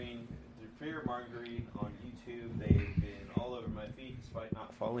mongering on YouTube. They've been all over my feed despite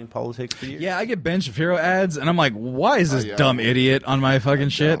not following politics for years. Yeah, I get Ben Shapiro ads, and I'm like, why is this yeah, dumb I- idiot on my fucking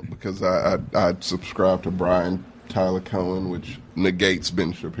shit? Because I subscribe to Brian Tyler Cohen, which negates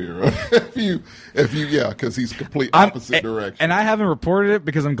Ben Shapiro. if you, because he's complete opposite direction. And I haven't reported it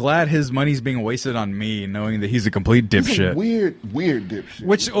because I'm glad his money's being wasted on me, knowing that he's a complete He's a dipshit. weird dipshit.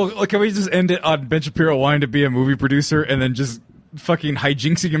 Which, can we just end it on Ben Shapiro wanting to be a movie producer and then just fucking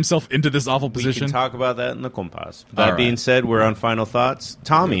hijinxing himself into this awful We position? can talk about that in the compas. That All being right. said, we're on final thoughts.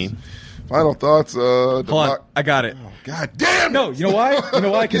 Tommy, Final thoughts. Hold on, I got it. God damn it! No, you know why? You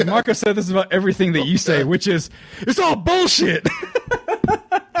know why? Because Marco said this about everything that you say, which is it's all bullshit.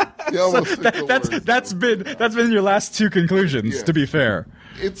 You almost took the words. That's been your last two conclusions. Yes. To be fair,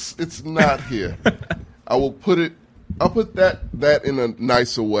 It's not here. I'll put that in a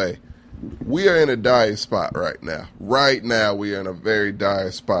nicer way. We are in a dire spot right now. Right now, we are in a very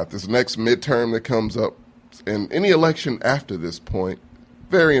dire spot. This next midterm that comes up, and any election after this point,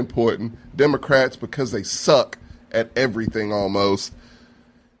 very important. Democrats, because they suck at everything almost,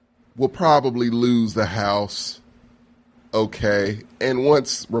 will probably lose the House okay. And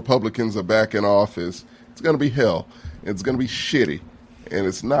once Republicans are back in office, it's going to be hell. It's going to be shitty. And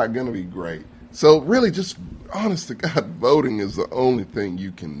it's not going to be great. So really, just honest to God, voting is the only thing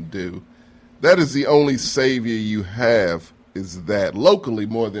you can do. That is the only savior you have, is that locally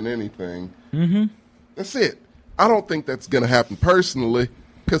more than anything. Mm-hmm. That's it. I don't think that's going to happen personally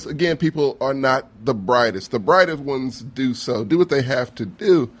because, again, people are not the brightest. The brightest ones do what they have to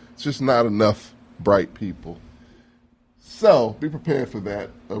do. It's just not enough bright people. So be prepared for that.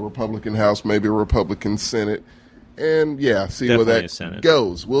 A Republican House, maybe a Republican Senate. And, yeah, see Definitely where that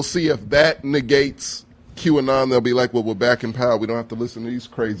goes. We'll see if that negates QAnon. They'll be like, well, we're back in power. We don't have to listen to these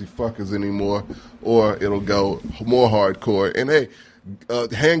crazy fuckers anymore. Or it'll go more hardcore. And, hey,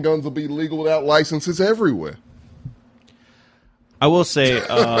 handguns will be legal without licenses everywhere. I will say,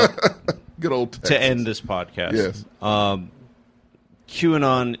 good old Texas. To end this podcast, yes.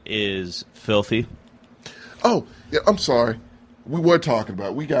 QAnon is filthy. Oh, yeah, I'm sorry. We were talking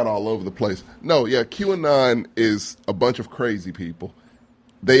about it. We got all over the place. No, yeah, QAnon is a bunch of crazy people.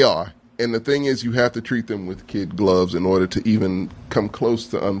 They are. And the thing is, you have to treat them with kid gloves in order to even come close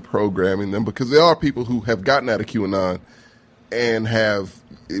to unprogramming them, because there are people who have gotten out of QAnon and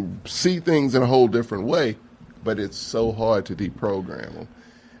see things in a whole different way, but it's so hard to deprogram them.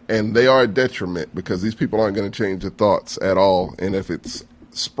 And they are a detriment because these people aren't going to change their thoughts at all. And if it's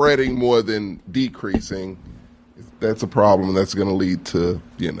spreading more than decreasing, that's a problem, and that's going to lead to,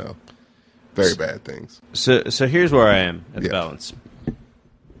 very bad things. So here's where I am at the balance.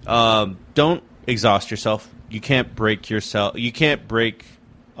 Don't exhaust yourself. You can't break yourself. You can't break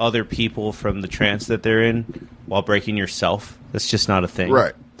other people from the trance that they're in while breaking yourself. That's just not a thing.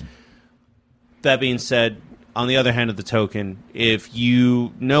 Right. That being said, on the other hand of the token, if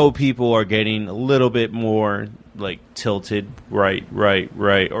you know people are getting a little bit more like tilted right,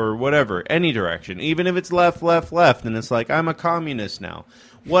 or whatever, any direction, even if it's left, and it's like, I'm a communist now,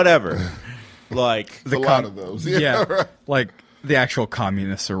 whatever. Like a lot of those. Yeah. Right. Like the actual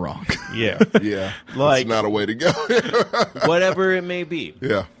communists are wrong. Yeah. Yeah. Like, it's not a way to go. whatever it may be.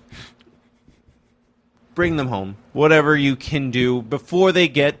 Yeah. Bring them home. Whatever you can do before they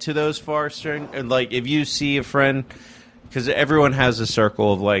get to those far stern. Like, if you see a friend, because everyone has a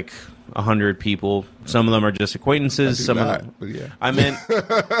circle of like 100 people. Some of them are just acquaintances. Some of them. Yeah. I meant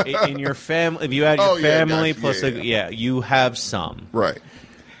in your family. If you add your family plus, you have some. Right.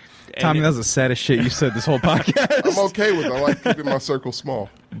 Tommy, that's the saddest shit you said this whole podcast. I'm okay with it. I like keeping my circle small.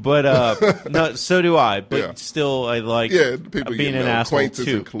 But no, so do I. But still, I like people being an asshole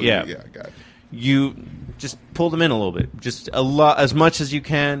too. Included. Yeah, I got it. You just pull them in a little bit, just a lot, as much as you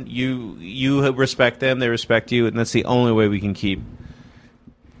can. You respect them, they respect you, and that's the only way we can keep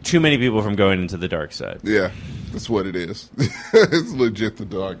too many people from going into the dark side. Yeah, that's what it is. It's legit the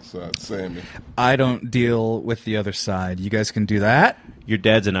dark side, Sammy. I don't deal with the other side. You guys can do that. Your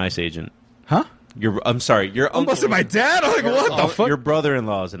dad's an ICE agent. Huh? I'm sorry. Your uncle. Almost my dad. I'm like, what the fuck? Your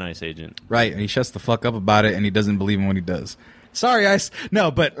brother-in-law is an ICE agent. Right, and he shuts the fuck up about it, and he doesn't believe in what he does. Sorry, ICE. No,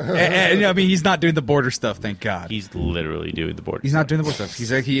 but I mean, he's not doing the border stuff. Thank God. He's literally doing the border. He's not doing the border stuff.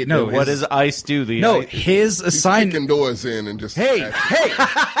 He's like, what does ICE do? His assignment. Kicking doors in and just. Hey!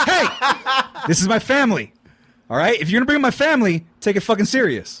 This is my family. All right, if you're gonna bring my family, take it fucking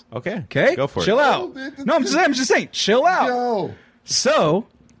serious. Okay, go for it. Chill out. No, I'm just saying, chill out. Yo. So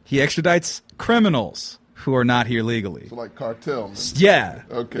he extradites criminals who are not here legally. So like cartel. Man. Yeah.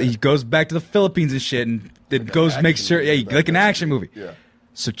 Okay. He goes back to the Philippines and shit, and it goes makes sure. Yeah, like an action movie. Yeah.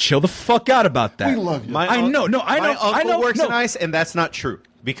 So chill the fuck out about that. We love you. I know. My uncle works in ICE, and that's not true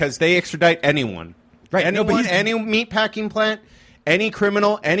because they extradite anyone. Right. Anyone, any meatpacking plant, any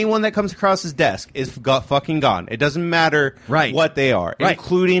criminal, anyone that comes across his desk is fucking gone. It doesn't matter what they are,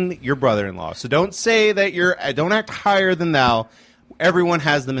 including your brother-in-law. So don't say that don't act higher than thou. Everyone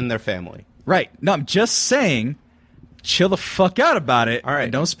has them in their family. Right. No, I'm just saying, chill the fuck out about it. All right.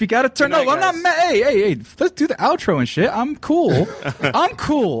 And don't speak out of turn. No, I'm not mad. Hey, let's do the outro and shit. I'm cool. I'm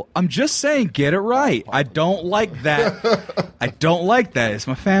cool. I'm just saying, get it right. I don't like that. It's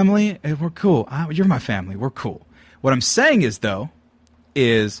my family, and we're cool. You're my family. We're cool. What I'm saying is,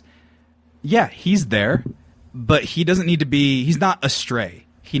 he's there, but he doesn't need to be, he's not astray.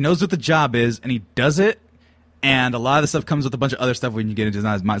 He knows what the job is, and he does it. And a lot of the stuff comes with a bunch of other stuff when you get into it.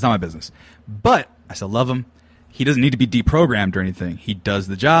 It's not my business. But I still love him. He doesn't need to be deprogrammed or anything. He does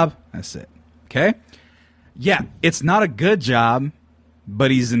the job. That's it. Okay? Yeah, it's not a good job,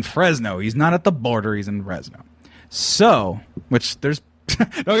 but he's in Fresno. He's not at the border. He's in Fresno. So, which there's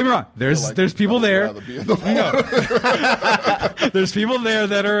Don't get me wrong. There's people there. There's people there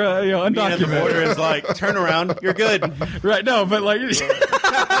that are undocumented. The border is like, turn around, you're good. Right? No, but like.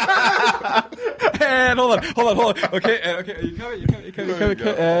 And hold on. Okay, you coming?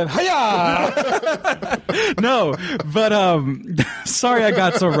 And hiya! No, but sorry I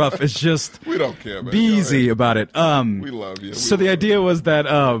got so rough. It's just we don't care. Man. Be easy about it. We love you. So the idea was that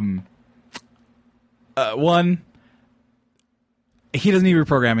one, he doesn't need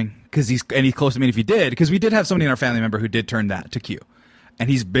reprogramming because he's close to me. And if he did, because we did have somebody in our family member who did turn that to Q, and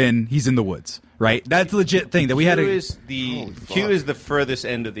he's in the woods. Right, that's a legit thing that we had. Q is the furthest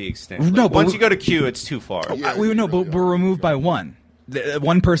end of the extent. Like, no, but once you go to Q, it's too far. But we're removed by one.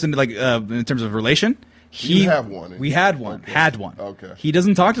 One person, like in terms of relation. We had one. Okay. He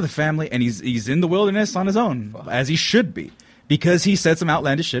doesn't talk to the family, and he's in the wilderness on his own, as he should be, because he said some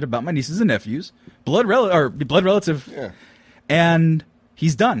outlandish shit about my nieces and nephews, blood relative, and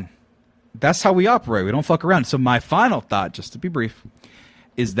he's done. That's how we operate. We don't fuck around. So my final thought, just to be brief,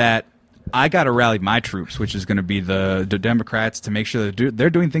 is that I got to rally my troops, which is going to be the Democrats, to make sure that they're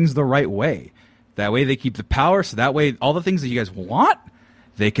doing things the right way. That way they keep the power, so that way all the things that you guys want,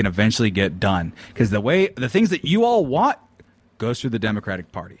 they can eventually get done. Because the things that you all want goes through the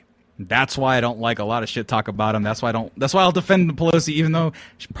Democratic Party. That's why I don't like a lot of shit talk about them. That's why I'll defend Pelosi, even though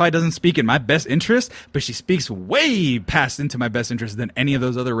she probably doesn't speak in my best interest, but she speaks way past into my best interest than any of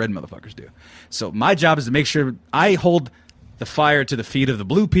those other red motherfuckers do. So my job is to make sure I hold the fire to the feet of the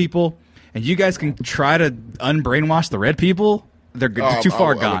blue people. And you guys can try to unbrainwash the red people. They're too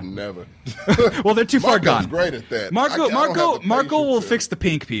far gone. I would never. Well, they're too far gone. Great at that. Marco will fix the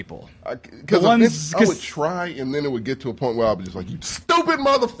pink people. Because I would try, and then it would get to a point where I would just like, you stupid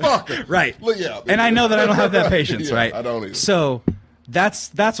motherfucker. Right. Look, yeah. And I know that I don't have that patience, right? I don't either. So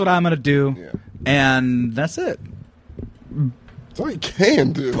that's what I'm going to do. Yeah. And that's it. That's all you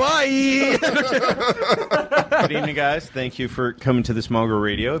can do. Bye. Good evening, guys. Thank you for coming to this Mongrel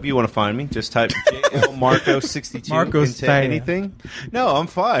Radio. If you want to find me, just type JL Marco 62 into anything. No, I'm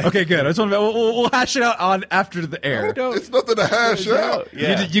fine. Okay, good. I just want to. We'll hash it out on after the air. It's nothing to hash out.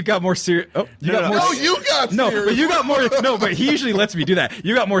 Yeah. You got more serious. Oh, you got more. No, you got no, serious. but you got more. No, but he usually lets me do that.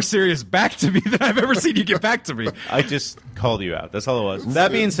 You got more serious back to me than I've ever seen you get back to me. I just called you out. That's all it was.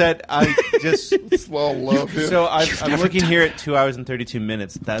 That being said, I just well love him. So I'm looking here at 2 hours and 32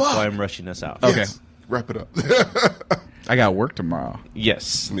 minutes. That's why I'm rushing us out. Okay. Yes. Wrap it up. I got work tomorrow.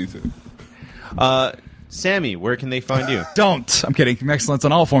 Yes. Me too. Sammy, where can they find you? Don't. I'm kidding. Mexcellence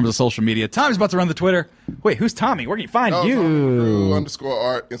on all forms of social media. Tommy's about to run the Twitter. Wait, who's Tommy? Where can you find you?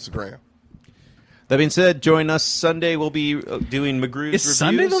 _art Instagram. That being said, join us Sunday. We'll be doing McGrew's Is Reviews.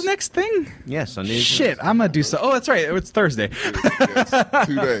 Sunday the next thing? Yeah, Sunday. Shit, I'm going to do so. Oh, that's right. It's Thursday. Yes,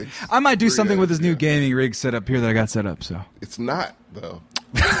 2 days. I might do 3 something with days, this new gaming rig set up here that I got set up. So It's not, though.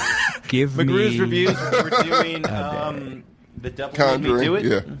 give McGrew's me Reviews. We're doing the Devil Made Me Do Conjuring. It.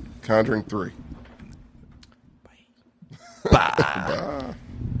 Yeah. Conjuring 3. Bye. Bye.